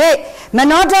ပြု၍မ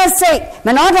နောဓာတ်စိတ်မ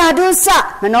နောဓာတုစ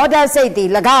မနောဓာတ်စိတ်သည်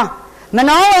၎င်းမ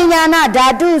နောဝိညာဏဓာ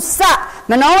တုစ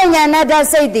မနောဝိညာဏဓာတ်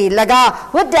စိတ်သည်၎င်း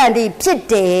ဝတ္တန္တိဖြစ်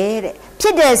တယ်တဲ့ဖြ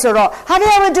စ်တယ်ဆိုတော့ဟာတ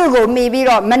ယဝတ္ထုကိုမိပြီး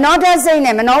တော့မနောဓာတ်စိတ်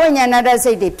နဲ့မနောဝိညာဏဓာတ်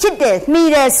စိတ်တွေဖြစ်တယ်မိ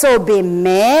တယ်ဆိုပေ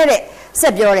မဲ့တဲ့ဆ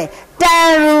က်ပြောတယ်တ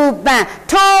န်ရူပံ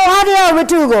ထိုဟာတယဝတ္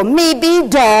ထုကိုမိပြီး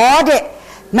တော့တဲ့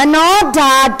မနော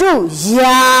ဓာတု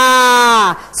ယာ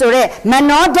ဆိုတဲ့မ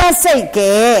နောဓာတ်စိတ်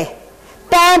ကဲ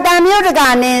တန်တမြုပ်တကာ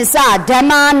နိစ္စဓမ္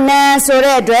မနံဆို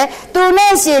တဲ့အတွက်သူ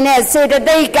နဲ့ရှင်တဲ့စေတ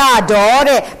သိက်ကတော့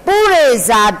တဲ့ပုရိ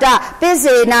ဇာတပိ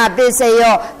စေနာပိစ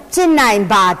ယောဖြစ်နိုင်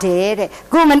ပါတယ်တဲ့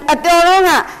ခုအတော်တော့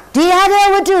ကဒီဟာတယ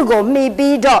ဝတ္ထုကိုမိ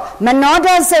ပြီးတော့မနော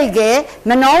ဓာတ်စိတ်ကဲ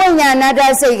မနောဝိညာဏဓာ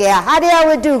တ်စိတ်ကဲဟာတယဝ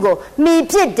တ္ထုကိုမိ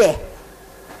ဖြစ်တယ်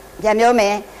ပြန်ပြောမ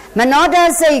ယ်မနောဓာ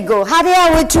တ်စိတ်ကိုဟာတယ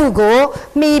ဝတ္ထုကို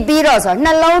မှီပြီးတော့ဆို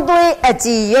နှလုံးသွေးအကြ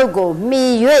ည်ရုပ်ကိုမှီ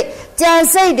၍ကြံ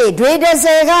စိတ်တွေဒွေ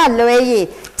30ကလွဲ၍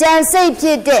ကြံစိတ်ဖြ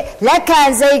စ်တဲ့လက်ခံ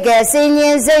စိတ်ကစင်ញ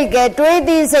င်စိတ်ကတွေးသ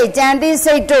ည့်စိတ်ကြံသည့်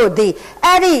စိတ်တို့သည်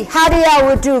အဲ့ဒီဟာတယဝ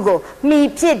တ္ထုကိုမှီ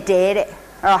ဖြစ်တယ်တဲ့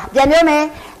ပြန်ပြောမယ်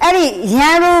အဲ့ဒီယံ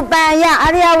ရူပံယအာ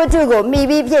ရယဝတ္ထုကိုမှီ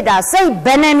ပြီးဖြစ်တာစိတ်ဘ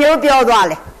ယ်နှမျိုးပြောသွား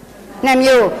လဲ2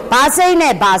မျိုးဘာစိတ်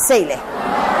နဲ့ဘာစိတ်လဲ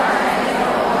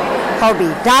ဟုတ်ပြီ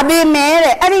ဒါပေမဲ့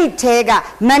တဲ့အဲ့ဒီထဲက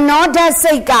မနောဓာတ်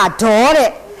စိတ်ကတော့တဲ့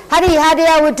ဟာဒီဟာတ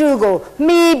ယဝတ္ထုကို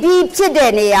မှီပြီးဖြစ်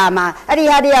တဲ့နေရာမှာအဲ့ဒီ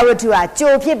ဟာတယဝတ္ထုက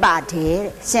ကြိုဖြစ်ပါတယ်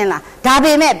တဲ့ရှင်းလားဒါ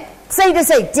ပေမဲ့စိတ်တစ်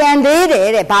စိတ်ကြံသေးတယ်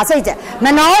တဲ့ဘာစိတ်ကြံမ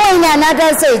နောဝိညာဏဓာ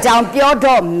တ်စိတ်အကြောင်းပြော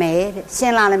တော့မယ်တဲ့ရှ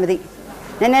င်းလားလည်းမသိ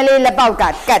နည်းနည်းလေးလက်ပေါက်က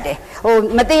တ်တယ်ဟို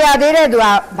မတရားသေးတဲ့သူက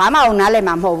ဘာမှအောင်နားလဲ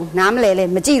မှာမဟုတ်ဘူးနားမလဲလဲ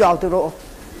မကြည့်တော့သူတို့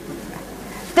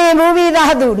တင်ဘူးပြီး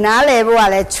သားသူနားလဲဖို့က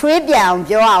လည်းချွေးပြန်အောင်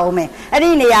ပြောအောင်မယ်အဲ့ဒီ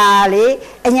နေရာလေ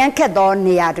အញ្ញခက်သော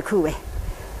နေရာတစ်ခုပဲ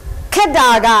ခက်တာ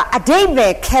ကအဓိပ္ပာ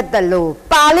ယ်ခက်တယ်လို့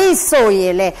ပါဠိဆိုရ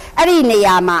င်လေအဲ့ဒီနေ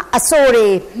ရာမှာအဆိုတွေ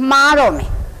မှားတော့မယ်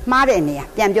မှားတဲ့နေရာ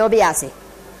ပြန်ပြောပြရစီ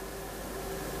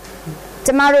ကျ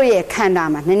မတို့ရဲ့ခန္ဓာ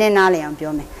မှာနည်းနည်းနားလည်အောင်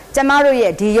ပြောမယ်ကျမတို့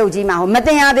ရဲ့ဒီရုပ်ကြီးမှာဟိုမတ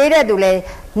င်ရသေးတဲ့သူလဲ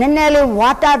နည်းနည်းလေးဝါ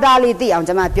တာတာလေးသိအောင်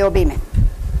ကျမပြောပေးမယ်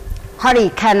ဟောဒီ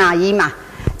ခန္ဓာကြီးမှာ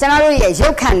ကျမတို့ရဲ့ရု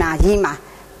ပ်ခန္ဓာကြီးမှာ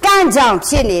ကန့်ကြောင်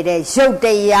ဖြစ်နေတဲ့ရုပ်တ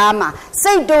ရားမှာ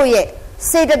စိတ်တို့ရဲ့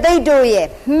စေတသိက်တို့ရဲ့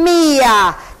မိယာ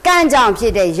ကန့်ကြောင်ဖြ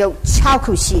စ်တဲ့ရုပ်6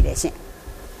ခုရှိတယ်ရှင်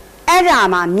အဲ့ဒါ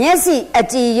မှာမျက်စိအ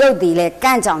ကြည်ရုပ်တည်လဲက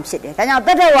န့်ကြောင်ဖြစ်တယ်ဒါကြောင့်တ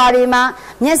တ္တဝါတွေမှာ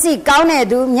မျက်စိကောင်းတဲ့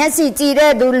သူမျက်စိကြည်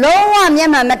တဲ့သူလုံးဝမျက်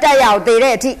မှန်မတက်ရအောင်သေ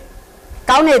တဲ့အထိ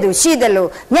ကောင်းတဲ့သူရှိတယ်လို့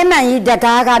မျက်မှန်ကြီးတ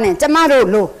ကားကားနဲ့ကျမတို့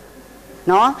လို့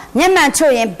နော်မျက်မှန်ချွ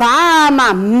တ်ရင်ဘာမှ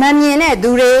မမြင်တဲ့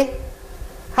သူတွေ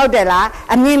ဟုတ်တယ်လား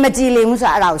အမြင်မကြည်လိမ့်ဘူး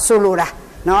ဆိုတာအဲ့ဒါကိုဆိုလိုတာ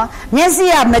နော်မျက်စိ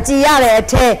ကမကြည်ရတဲ့အ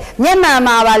ထဲမျက်မှန်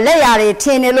မှာပါလက်ရည်တွေထ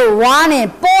င်တယ်လို့ဝါနေ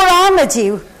ပေါ်တော့မကြည်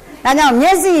ဘူးဒါကြောင့်မျ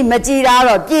က်စိမကြည်တာ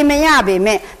တော့ပြင်မရပေ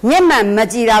မဲ့မျက်မှန်မ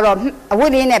ကြည်တာတော့အဝ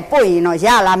တ်လေးနဲ့ပုတ်ရင်တော့ရ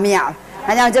လားမရဘူး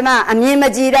ဒါကြောင့်ကျမအမြင်မ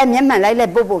ကြည်တဲ့မျက်မှန်လိုက်လ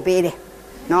က်ပုတ်ပေးတယ်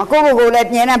နော်ကိုလည်း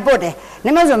ပြင်နဲ့ပုတ်တယ်န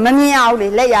ည်းမဆိုမမြင်အောင်လေ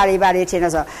လက်ရည်တွေပါတွေထင်တ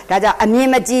ယ်ဆိုတော့ဒါကြောင့်အမြင်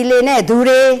မကြည်လေနဲ့သူ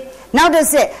တွေနောက်တစ်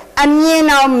ဆက်အမြင်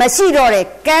တော်မရှိတော့တဲ့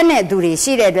ကန်းတဲ့သူတွေ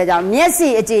ရှိတဲ့အတွက်ကြောင့်မျက်စိ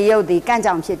အကြည်ရုပ်သည်ကန့်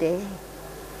ကြောင်ဖြစ်တယ်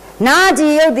နားကြ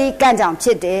ည်ရုပ်သည်ကန့်ကြောင်ဖြ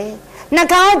စ်တယ်နှာ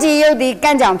ခေါင်းကြည်ရုပ်သည်က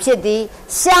န့်ကြောင်ဖြစ်သည်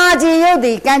ရှားကြည်ရုပ်သ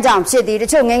ည်ကန့်ကြောင်ဖြစ်သည်တ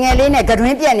ချို့ငယ်ငယ်လေးနဲ့ကတွ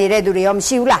င်းပြက်နေတဲ့သူတွေရောမ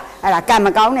ရှိဘူးလားအဲ့ဒါကံမ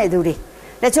ကောင်းတဲ့သူတွေ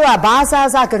တချို့ကဘာ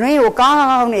စားကတွင်းကိုကော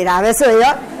င်းနေတာပဲဆို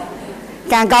ရော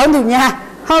ကံကောင်းသူများ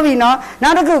ဟုတ်ပြီနော်နော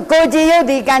က်တစ်ခုကိုကြည်ရုပ်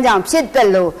သည်ကန့်ကြောင်ဖြစ်တယ်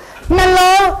လို့နှ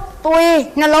လုံးသွေး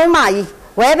နှလုံးမကြီး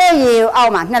ဝဲပဲရေအော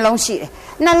က်မှာနှလုံးရှိတယ်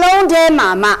နှလုံးထဲမှာ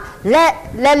မှလ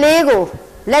က်လေးကို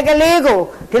လက်ကလေးကို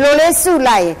ဒီလိုလေးစု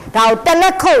လိုက်ရင်ဒါကိုတက်လ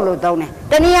က်ခုတ်လို့သုံးတယ်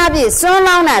တနည်းအားဖြင့်စွန်း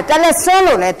လောင်းတာတက်လက်စွန်း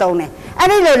လို့လည်းသုံးတယ်အဲ့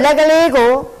ဒီလိုလက်ကလေး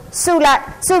ကိုစုလိုက်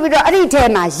စုပြီးတော့အဲ့ဒီထဲ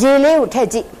မှာရေလေးကိုထည့်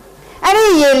ကြည့်အဲ့ဒီ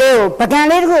ရေလေးကိုပကံ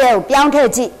လေးတစ်ခုရဲ့ကိုပြောင်းထည့်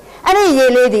ကြည့်အဲ့ဒီရေ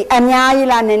လေးဒီအများကြီး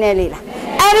လားနည်းနည်းလေးလား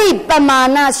အဲ့ဒီပမာ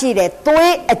ဏရှိတဲ့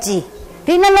သွေးအကြည်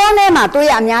ဒီနှလုံးထဲမှာသွေး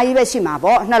အများကြီးပဲရှိမှာ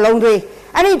ပေါ့နှလုံးသွေး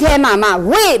အဲ့ဒီထဲမှာမှ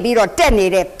ဝေ့ပြီးတော့တက်နေ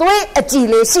တဲ့သွေးအကြည်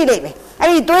လေးရှိလိမ့်မယ်အဲ့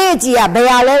ဒီသွေးအကြည်ကဘယ်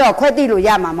ဟာလဲတော့ခွဲသိလို့ရ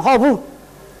မှာမဟုတ်ဘူး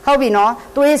ဟုတ်ပြီနော်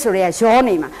သွေးဆိုရဲရော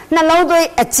နေမှာနှလုံးသွေး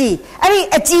အကြည်အဲ့ဒီ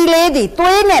အကြည်လေးဒီ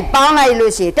သွေးနဲ့ပေါင်းလိုက်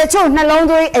လို့ရှိရင်တချို့နှလုံး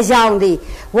သွေးအယောင်ဒီ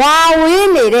ဝါဝေး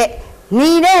နေတဲ့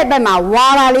နေတဲ့ဘက်မှာဝါ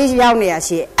လာလေးရောက်နေရ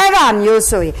ရှိအဲ့ဒါမျိုး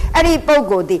ဆိုရင်အဲ့ဒီပုဂ္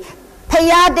ဂိုလ်ဒီဖ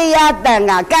ရာတရားတန်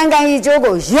ကကံကံရီကျိုး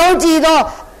ကိုယုံကြည်သော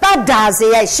တတ္တာစေ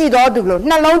ရရှိတော်သူလို့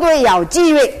နှလုံးသွေးအယောင်ကြည်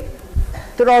၍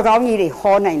သူတော်ကောင်းကြီးတွေ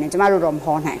ဟောနိုင်တယ်ကျမတို့တော့မ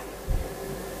ဟောနိုင်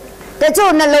တ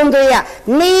ချို့နှလုံးသွေးက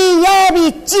နေရဲ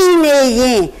ပြီးကြည်နေရ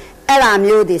င်အဲ့ဒါ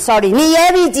မျိုးဒီ sorry နေရဲ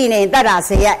ပြီးကြည်နေတတ္တာ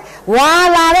စေရဝါ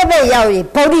လာတဲ့ဘက်ရောက်ရင်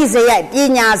ဗုဒ္ဓစေရပ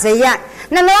ညာစေရ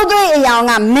နှလုံးသွေးအယောင်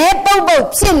ကမဲပုတ်ပုတ်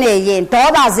ဖြစ်နေရင်ဒေါ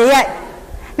သစေရ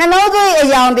နှလုံးသွေးအ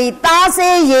ယောင်ဒီသား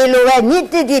စေးရေလိုပဲညစ်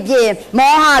တစ်တစ်ဖြစ်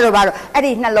မောဟတို့ပါတော့အဲ့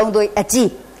ဒီနှလုံးသွေးအကြည်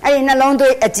အဲ့ဒီနှလုံး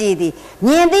သွေးအကြည်ဒီ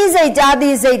မြင်သိစိတ်ကြားသိ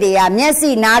စိတ်တွေကမျက်စိ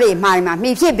နားတွေမှာ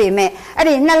မှီဖြစ်ပေမဲ့အဲ့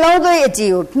ဒီနှလုံးသွေးအကြ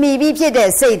ည်ကိုမှီပြီးဖြစ်တဲ့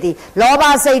စိတ်ဒီလောဘ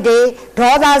စိတ်တွေ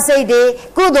ဒေါသစိတ်တွေ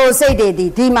ကုသိုလ်စိတ်တွေ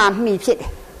ဒီမှာမှီဖြစ်တ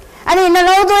ယ်အဲ့ဒီနှ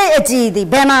လုံးသွေးအကြည်ဒီ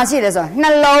ဘယ်မှာရှိလဲဆိုတော့နှ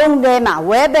လုံးထဲမှာ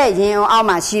ဝဲဘက်ရင်အောင်အောက်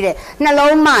မှာရှိတဲ့နှ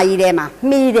လုံးမကြီးထဲမှာ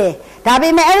မှီတယ်ဒါပေ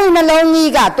မဲ့အဲ့ဒီနှလုံး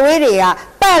ကြီးကသွေးတွေက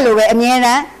ပတ်လို့ပဲအမြဲတ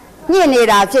မ်းညစ်နေ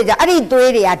တာဖြစ်ကြအဲ့ဒီ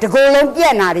သွေးတွေကတကိုယ်လုံးပြ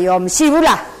က်နာတွေရောမရှိဘူး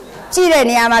လားကြည့်တဲ့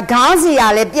နေရာမှာခေါင်းစီက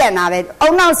လည်းပြက်နာပဲ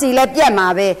အုံနောက်စီလည်းပြက်မှာ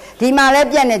ပဲဒီမှာလည်း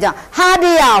ပြက်နေကြဟာတ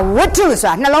ရားဝတ္ထု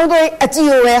ဆိုတာနှလုံးသွေးအကြည်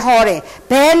ကိုပဲဟောတယ်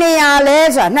ဘယ်နေရာလဲ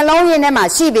ဆိုတာနှလုံးရင်းထဲမှာ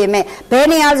ရှိပေမဲ့ဘယ်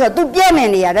နေရာဆိုတော့သူပြက်နေ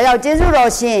နေရဒါကြောင့်ကျေးဇူး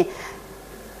တော်ရှင်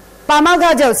ပါမောက္ခ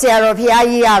ချုပ်ဆရာတော်ဘုရား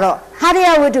ကြီးကတော့ဟာတ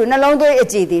ရားဝတ္ထုနှလုံးသွေးအ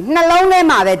ကြည်ဒီနှလုံးထဲ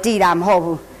မှာပဲတည်တာမဟုတ်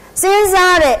ဘူးစဉ်း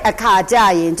စားတဲ့အခါကျ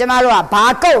ရင်ကျမတို့ကဘာ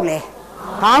ကုတ်လဲ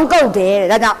ခေါင်းကုတ်တယ်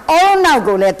ဒါကြောင့်အုံနောက်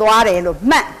ကိုလည်းသွားတယ်လို့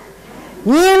မှတ်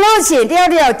မြင်လို့ရှိရင်တယော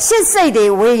က်တယောက်ချစ်စိတ်တွေ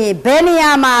ဝင်ရင်ဘယ်နေ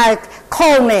ရာမှာ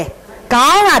ခုံလဲခေါ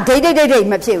င်းကဒိတ်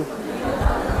မဖြစ်ဘူး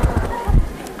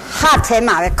ဟာထဲ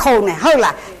မှာပဲခုံတယ်ဟုတ်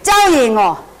လားကြောက်ရင်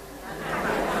ရော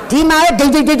ဒီမှာလည်းဒိ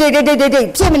တ်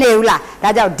ဖြစ်မနေဘူးလားဒါ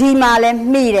ကြောင့်ဒီမှာလည်း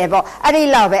မိတယ်ပေါ့အဲ့ဒီ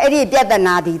လောက်ပဲအဲ့ဒီပြဿ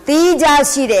နာဒီသီးခြား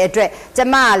ရှိတဲ့အတွက်ကျ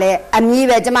မကလည်းအမီး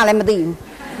ပဲကျမလည်းမသိဘူး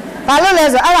ဘာလို့လဲ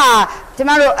ဆိုအဲ့ဒါကျ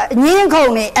မတို့ညင်းခုံ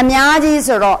နေအများကြီး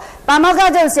ဆိုတော့ပါမောက္ခ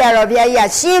ချုပ်ဆရာတော်ဘုရားကြီးက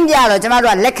ရှင်းပြတော့ကျမ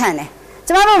တို့ကလက်ခံတယ်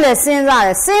ကျမတို့လည်းစဉ်းစားတ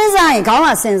ယ်စဉ်းစားရင်ခေါင်းက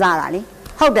စဉ်းစားတာလေ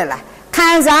ဟုတ်တယ်လားခံ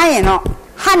စားရင်တော့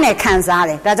ဟတ်နဲ့ခံစား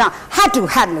တယ်ဒါကြောင့် heart to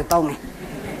heart လို့သုံးတယ်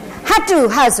heart to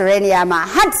heart ဆိုတဲ့နေရာမှာ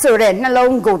heart ဆိုတဲ့နှ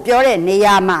လုံးကိုပြောတဲ့နေ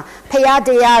ရာမှာဖရာတ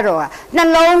ရားတော်ကနှ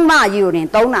လုံးမယူရင်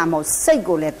သုံးတာမဟုတ်စိတ်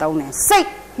ကိုလည်းသုံးတယ်စိတ်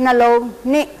နှလုံး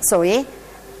နှစ်ဆိုရင်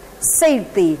စိတ်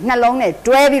တည်နှလုံးနဲ့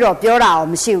တွဲပြီးတော့ပြောတာအော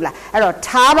င်မရှိဘူးလားအဲ့တော့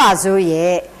ထားပါစို့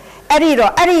ရဲ့အဲ့ဒီ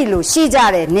လိုရှိကြ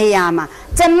တဲ့နေရာမှာ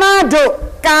ကျမတို့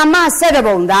ကာမစက်တ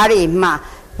ပုံသားတွေမှာ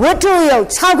ဝတ္ထုယုတ်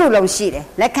6ခုလုံးရှိတယ်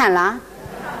လက်ခံလား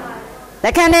လ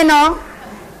က်ခံတယ်နော်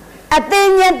အသိ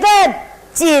ဉာဏ်သက်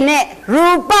ကျင်တဲ့ရူ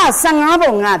ပ15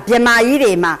ပုံကဗြဟ္မာကြီး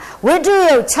တွေမှာဝတ္ထု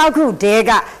ယုတ်6ခုတည်း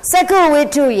ကစက္ခုဝ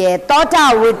တ္ထုရဲ့သောတာ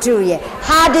ဝတ္ထုရဲ့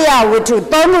ဟာဒယဝတ္ထု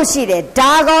3ခုရှိတယ်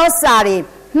ဒါကောစာတွေ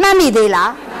မှတ်မိသေး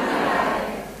လား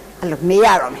အဲ့လိုမေးရ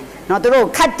တော့မယ်เนาะသူတို့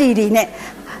ခတ်တီတီနဲ့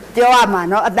ပြောရမှာ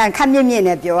เนาะအတန်ခတ်မြင့်မြင့်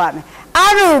နဲ့ပြောရမယ်အ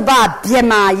ရူပဗြဟ္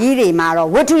မာကြီးတွေမှာတော့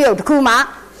ဝတ္ထုယုတ်တစ်ခုမှ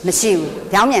မ မရှိဘူး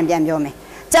။ပြောင်းပြန်ပြောမယ်။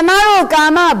ကျမတို့ကာ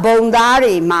မဘုံသား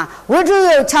တွေမှာဝတ္ထု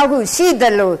ရုပ်6ခုရှိတ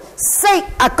ယ်လို့စိတ်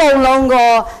အကုန်လုံး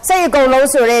ကိုစိတ်အကုန်လုံး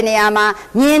ဆိုတဲ့နေရာမှာ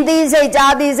မြင်သိစိတ်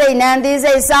ကြားသိစိတ်နားသိ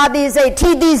စိတ်စားသိစိတ်ထိ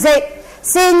သိစိတ်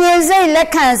စင်ញင်စိတ်လက်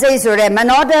ခံစိတ်ဆိုတဲ့မ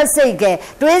နောတစိတ်က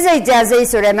တွေးစိတ်ကြံစိတ်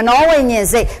ဆိုတဲ့မနောဝိညာဉ်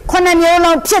စိတ်9မျိုး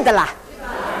လုံးဖြစ်သလား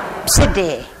ဖြစ်တ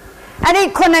ယ်အဲ့ဒီ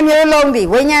9မျိုးလုံးဒီ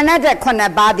ဝိညာဏတဲ့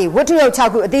9ပါးဒီဝတ္ထုရုပ်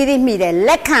6ခုအသီးသီးမိတယ်လ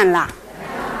က်ခံလား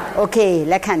โอเค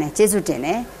လက်ခံတယ်ကျေးဇူးတင်တ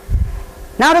ယ်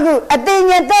နောက်တစ်ခုအသိ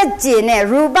ဉာဏ်သက်ကျင်တဲ့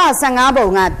ရူပ15ပုံ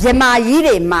ကဗြဟ္မာကြီး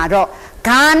တွေမှာတော့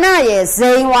ဂါနရဲ့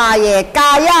ဇိန်ဝါရဲ့ကာ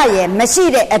ယရဲ့မရှိ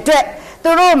တဲ့အတွက်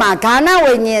သူတို့မှာဂါန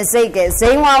ဝိညာဉ်စိတ်ကဇိ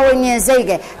န်ဝါဝိညာဉ်စိတ်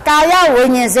ကကာယဝိ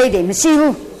ညာဉ်စိတ်တွေမရှိ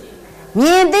ဘူးမြ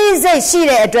င်သိစိတ်ရှိ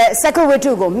တဲ့အတွက်စက္ခုဝတ္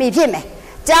ထုကိုမှီဖြစ်မယ်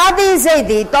ကြားသိစိတ်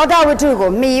ဒီသောတာဝတ္ထု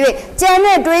ကိုမှီ၍ကြံ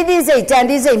တဲ့တွေးသိစိတ်ကြံ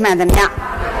သိစိတ်မှန်သမျှ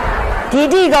ဒီ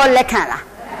တိကိုလက်ခံလား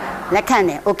လက်ခံတ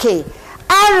ယ်โอเค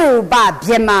အရူပဗြ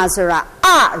ဟ္မာဆိုတာအ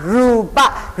ရူပ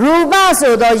ရူပ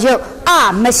ဆိုတော့ယုတ်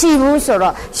မရှိဘူးဆို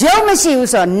တော့ယုတ်မရှိဘူး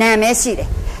ဆိုတော့နာမ်ပဲရှိတယ်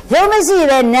ယုတ်မရှိ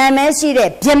ပဲနာမ်ပဲရှိတဲ့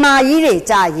ဗြဟ္မာကြီးတွေ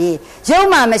ကြာရေးယုတ်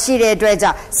မှမရှိတဲ့အတွက်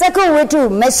ကြောင့်စက္ခုဝတ္ထု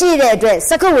မရှိတဲ့အတွက်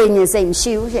စက္ခုဝိညာဉ်စိတ်မ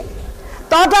ရှိဘူးဖြစ်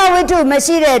သောတာဝတ္ထုမ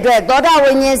ရှိတဲ့အတွက်သောတာ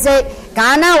ဝိညာဉ်စိတ်ဂါ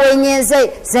နဝိညာဉ်စိတ်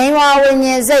ဇိန်ဝါဝိ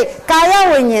ညာဉ်စိတ်ကာယ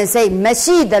ဝိညာဉ်စိတ်မ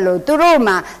ရှိတယ်လို့သူတို့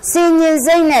မှာစင်ញင်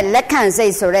စိတ်နဲ့လက်ခံစိ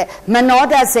တ်ဆိုတဲ့မနော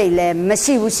တစိတ်လည်းမ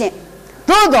ရှိဘူးရှင့်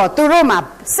သို့တော့သူတို့မှာ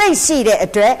စိတ်ရှိတဲ့အ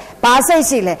တွက်ဘာစိတ်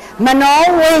ရှိလဲမနော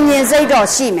ဝိညာဉ်စိတ်တော့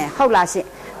ရှိမယ်ဟုတ်လားရှင့်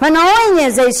မနောဝိညာ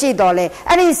ဉ်စိတ်ရှိတော့လေ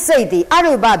အဲ့ဒီစိတ်ဒီအ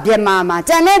ရူပဗြဟ္မာမှာ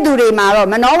ကျန်တဲ့သူတွေမှာတော့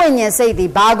မနောဝိညာဉ်စိတ်ဒီ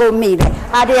ဘာကိုမိလဲ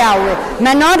အတရားဝေမ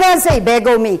နောတစိတ်ဘယ်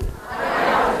ကိုမိ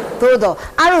သို့တော့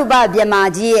အရူပဗြဟ္မာ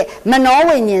ကြီးရဲ့မနော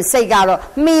ဝိညာဉ်စိတ်ကတော့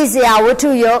မိစရာဝတ္ထု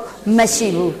ရောမရှိ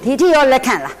ဘူးဒီတိရောလက်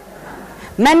ခံလား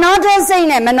မနောတစိတ်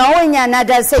နဲ့မနောဝိညာဏ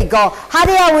တစိတ်ကောဟာတ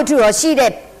ရားဝတ္ထုရောရှိ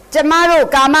တဲ့ကျမတို့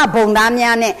ကာမဘုံသား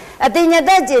များနဲ့အတိညာသ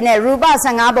က်ကျင်တဲ့ရူပ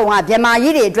15ပုံကဗြဟ္မာ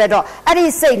ကြီးတွေအတွက်တော့အဲ့ဒီ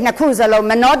စိတ်နှစ်ခုစလုံး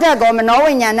မနောဓာတ်ကောမနော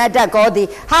ဝိညာဏဓာတ်ကောသည်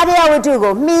ဟာတရားဝတ္ထု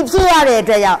ကိုမှီဖြစ်ရတဲ့အ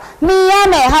တွက်ကြောင့်မှီရ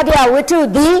မယ်ဟာတရားဝတ္ထု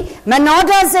သည်မနော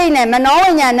ဓာတ်စိတ်နဲ့မနောဝိ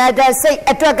ညာဏဓာတ်စိတ်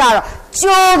အတွက်ကတော့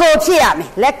ကြိုးကိုဖြစ်ရမယ်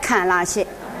လက်ခံလားရှင့်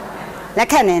လက်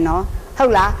ခံနေနော်ဟု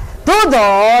တ်လားသို့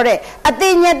တော်တဲ့အ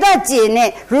တိညာသက်ကျင်တဲ့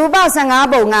ရူပ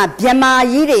15ပုံကဗြဟ္မာ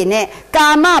ကြီးတွေနဲ့ကာ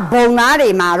မဘုံသားတွေ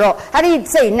မှာတော့အဲ့ဒီ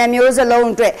စိတ်နှမျိုးစလုံး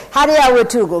အတွက်ဟာရယဝတ္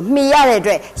ထုကိုမှီရတဲ့အ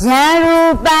တွက်ယံရူ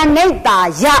ပနိတ္တာ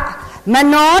ယမ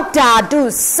နောဓာတု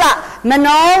စမ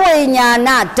နောဝိညာဏ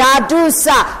ဓာတုစ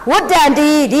ဝတ္တန္တိ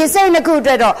ဒီစိတ်နှစ်ခုအ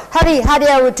တွက်တော့ဟာရ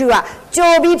ယဝတ္ထုက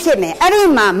ကြိုပြီးဖြစ်မယ်အဲ့ဒီ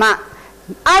မှာမှ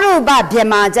အရူပဗြဟ္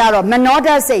မာကြတော့မနော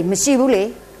ဓာတ်စိတ်မရှိဘူးလေ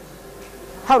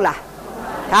ဟုတ်လား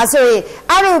ဒါဆိုရင်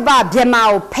အရူပဗြဟ္မာ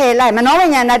ကိုဖယ်လိုက်မနောဝိ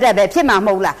ညာဏတတ်ပဲဖြစ်မှာမ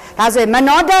ဟုတ်လားဒါဆိုရင်မ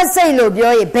နောတတ်စိတ်လို့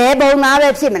ပြောရင်ဘယ်ပုံသားပဲ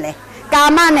ဖြစ်မလဲကာ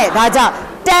မနဲ့ဒါကြောင့်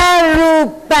တရူ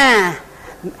ပံ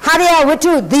ဟာရယဝတ္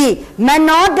ထုသည်မ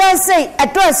နောတတ်စိတ်အ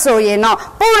တွက်ဆိုရင်တော့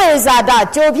ပုရိဇာတ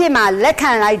ကြိုဖြစ်မှာလက်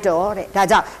ခံလိုက်တော့တဲ့ဒါ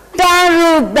ကြောင့်တ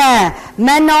ရူပံမ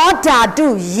နောဓာတု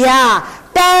ယ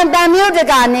တံတမျိုးတ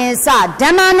ကနေစဓ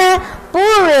မ္မနံပု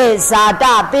ရိဇာတ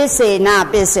ပစ္စေန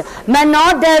ပစ္စေမနော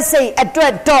တစိတ်အတွ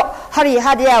က်တော့ဟာ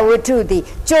ရယဝတ္ထုသည်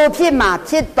ကြိုဖြစ်မှာ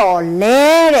ဖြစ်တော်လဲ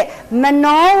တဲ့မ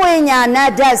နောဝိညာဏ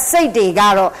ဓာတ်စိတ်တွေက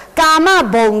တော့ကာမ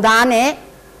ဘုံသားနဲ့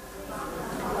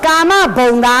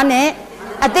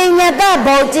အတိညာတ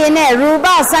ဘုံကျင်တဲ့ရူပ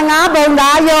15ဘုံ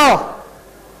သားရော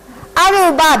အရူ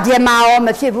ပဗြဟ္မာရောမ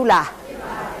ဖြစ်ဘူးလား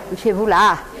မဖြစ်ဘူး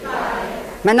လား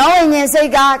မနောဝိညာဉ်စိ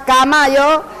တ်ကကာမ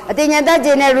ရောအတိညာတကျ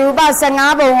င်တဲ့ရူပ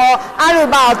15ပုံဟောအရူ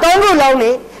ပ3ခုလုံး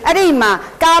လေအဲ့ဒီမှာ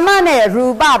ကာမနဲ့ရူ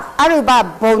ပအရူပ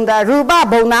ဘုံသားရူပ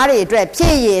ဘုံသားတွေအတွက်ဖြ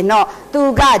စ်ရင်တော့သူ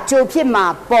ကကြိုဖြစ်မှာ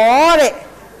ပေါ့တဲ့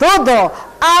သို့တော့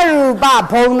အရူပ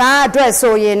ဘုံသားအတွက်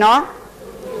ဆိုရင်တော့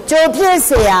ကြိုဖြစ်เ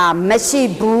สียမရှိ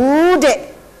ဘူးတဲ့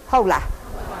ဟုတ်လား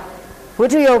ဝိ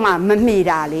ထုယုံမှာမမိ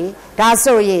တာလေဒါ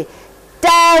ဆိုရင်တ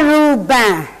ရူပံ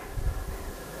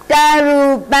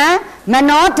မ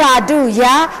နောဓာတုယ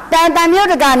တန်တမျိုး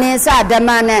တကနေစဓမ္မ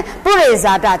နံပုရိ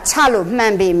ဇာတချလို့မှ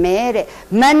န်ပေမဲ့တဲ့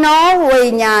မနောဝိ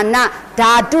ညာဏ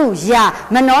ဓာတုယ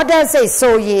မနောတစိတ်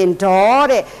ဆိုရင်တော့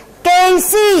တဲ့ကိဉ္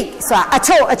စီဆိုတာအ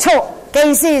ချုပ်ကိ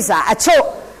ဉ္စီဆိုတာအချုပ်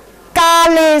ကာ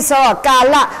လေဆိုကာ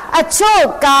လအချုပ်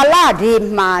ကာလဒီ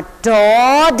မှာ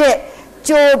တော့တဲ့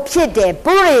ကြိုဖြစ်တယ်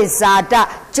ပုရိဇာတ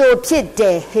ကြိုဖြစ်တ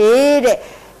ယ်ဟေးတဲ့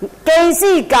ကိဉ္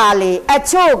စီကာလေအ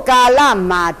ချုပ်ကာလ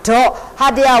မှာတော့ဟာ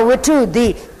တရားဝတ္ထုသ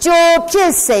ည်ကြိုဖြ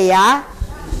စ်เสีย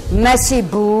မရှိ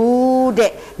ဘူး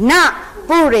တဲ့န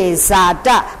ပုရိဇာတ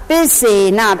ပစ္စေ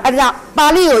နအဲ့ဒါပါ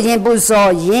ဠိကိုရင်ပူ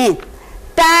ဇော်ရင်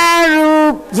တရူ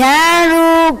ယံရူ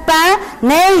ပံ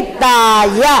နေတာ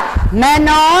ယမ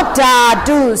နောဓာ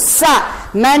တုစ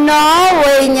မနော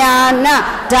ဝိညာဏ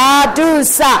ဓာတု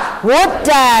စဝတ္တ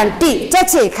န္တိတက်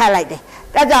ချေခတ်လိုက်တယ်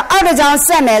that's out of John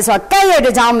Semes or Kaya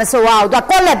the John Masoa, the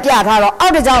Collet Yata,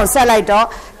 out of John Salato,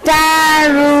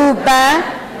 Taruba,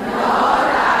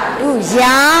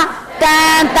 Ya,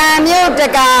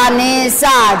 Tamutaka,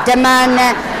 Nisa, Deman,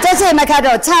 Jesse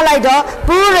Macato, Chalaito,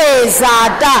 Pureza,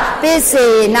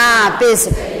 Pisi, na, Pisi.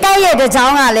 Kaya the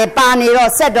John Le Paniro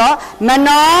Sedo,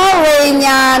 Mano,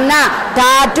 Winyana,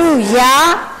 Tatu Ya.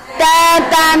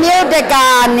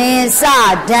 Dhammabyuhar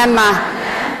nisa dhamma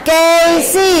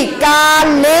Kesi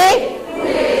kale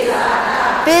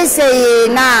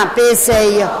Pisayena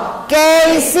pisayo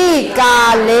Kesi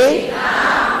kale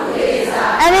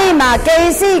Anima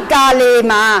Kesi kale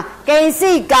ma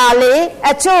Kesi kale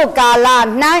Acho kala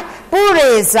nai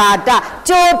Purezata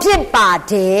Chopit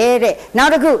pate Now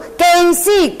the good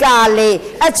Kesi kale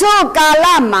Acho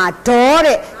kala ma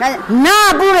dore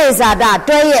Na Purezata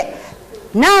toye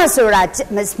Na sura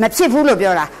Machifulo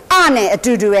Biora Ane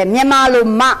Atudue Miamalo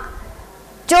ma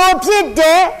Jo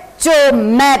Pite Jo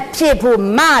Mapipu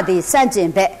Madi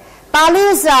Sanjimbe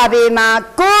Palisabi ma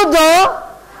Kudo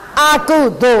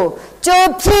Akudo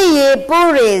Jo Pie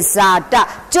Purizata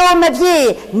Jo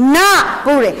Mapi Na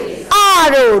Puri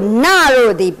Aro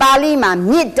Naro di Palima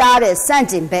Midare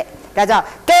Sanjimbe That's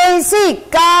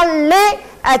Kesi Kale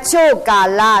Acho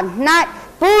Kala Night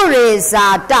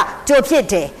Purizata Jo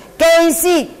Pite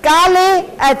Kesi kale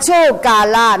acho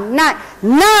kala na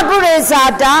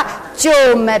purezata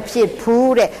jo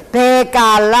mapipu de be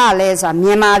kala le sa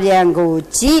Myanmar pyan ko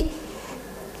ji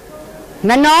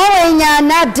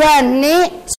Manowinyana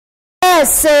dhanni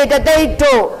se tatai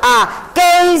to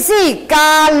Kesi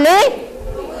kale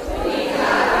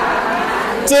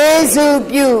Jesu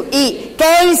pyu I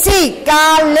Kesi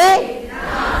kale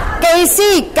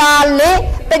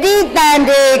PaHtan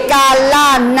de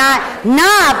kala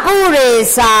na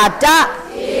purezata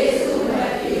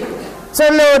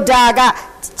Solo daga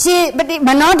chi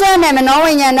Manodhan and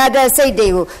Manowinyana say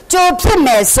de Jo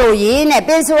Pime so ye ne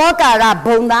Peswakara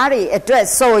Bondari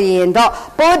address so ye and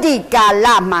body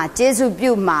kala ma Jesu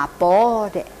pyu ma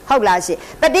bode How lashi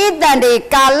PaHtan de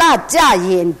kala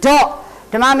jayin do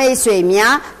Dhammabyuhar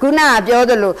Swemya, Guna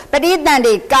Biodolo, PaHtan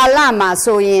de Kalama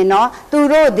Soyeno,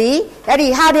 Turodi,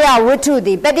 Eri Hadia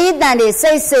Wutudi, PaHtan de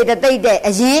say that they day,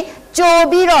 again,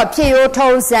 Jobiro Pio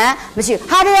Tosa, Monsieur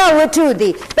Hadia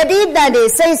Wutudi, PaHtan de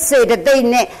say that they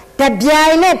ne, the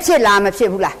Biane Pilama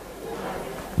Pibula.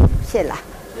 Pilla.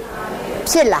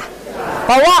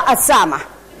 Bawa Asama.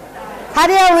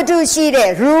 Hadia Wutu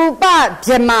Shide, Ruba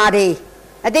Jamari.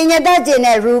 I think that in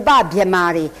Ruba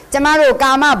Biamari, Tamaro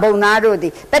Kama Bonaro,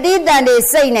 PaHtan de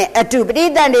say ne, a two,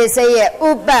 PaHtan de say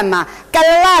Ubama,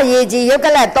 Kala Yeji,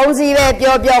 Yokala, Donzi,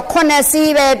 Bio,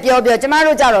 Konasi, Bio,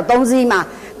 Tamaro Jaro, Donzima,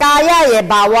 Kaya,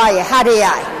 Bawa,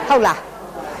 Hadia, Hola.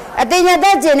 I think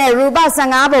that in Ruba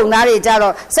Sangabo, Nari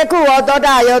Jaro, Seku or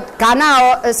Doda,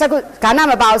 Kana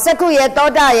about Seku,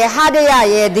 Doda, Hadia,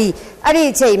 Yedi,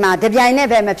 Arichema, the Biane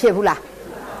Pibula,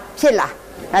 Pilla.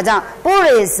 That's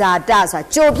Pureza Dasa,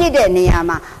 Jopide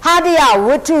Niama, Hadia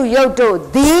Wutu Yoto,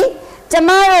 the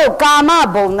Tamaro Kama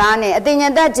Bonane, a thing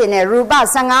that in a Ruba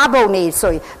Sangabo ne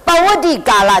soy, Pawadi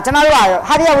Gala, Tamaro,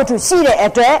 Hadia Wutu see the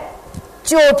address,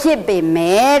 Jopipe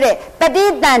mere,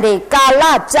 PaHtan de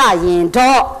Gala Jayin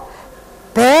do,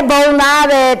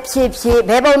 Bebonare,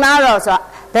 Bebonaro,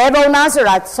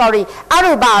 Bebonasura, sorry,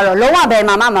 Arubaro, Loa Be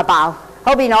Mama Bao.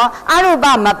 Hobino,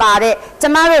 Aruba Mapare,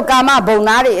 Tamaro Kama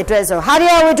Bonari address. How do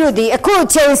you do the Aku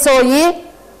Chain so ye?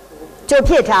 To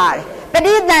Pitar.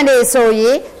 PaHtan de so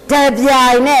ye,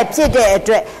 Debiane Pite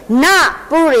address. Na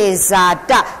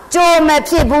Purezata, Jo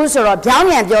Mapibus or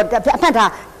Bian, your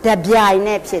Pata,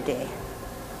 Debiane Pite.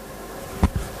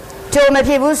 Jo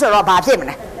Mapibus or Batim.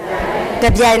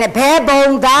 Debiane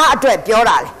Pebon da address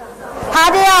Pioral.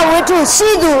 How do you to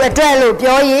see you address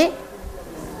Pioye?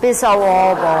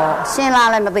 Pisawo, Shinla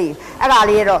Lamadi,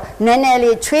 Araliro,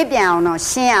 Neneli Tribiano,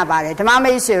 Shin about it,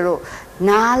 Dhammabyuhar,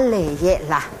 Nale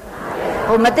Yetla.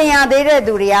 O Matia de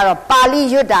Duriaro, Pali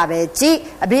Yudabe, G,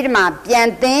 a bit ma,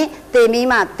 Piante,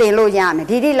 Temima, Telo Yam,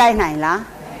 did he like Naila?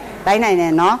 Like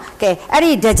no? Okay,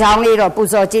 Ari de Janglero,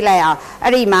 Puso Gilea,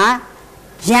 Arima,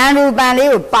 Janu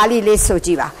Bale, Pali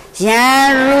Lesojiva,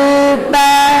 Januba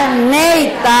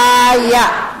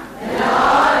Netaya.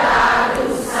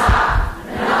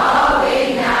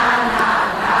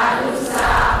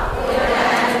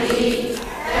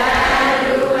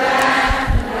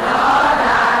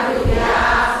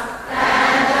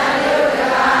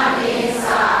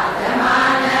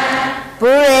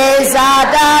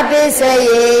 Purezata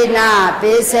Pisayena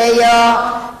Pisayo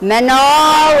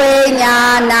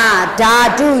Manowinyana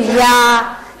Dhatuya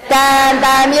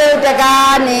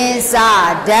Dhammabyuhar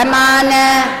nisa Dhammana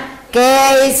ကေ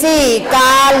စီ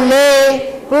ကာလေ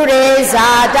ပုရိဇာ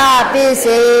တပိ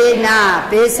စေနာ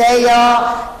ပိစယော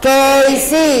ကေ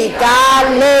စီကာ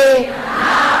လေ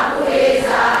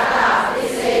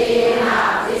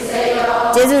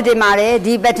ကျေးဇူးတင်ပါတယ်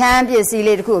ဒီပဋ္ဌာန်းပစ္စည်း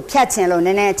လေးတစ်ခုဖြတ်ချင်လို့န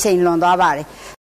ည်းနည်းအချိန်လွန်သွားပါတယ်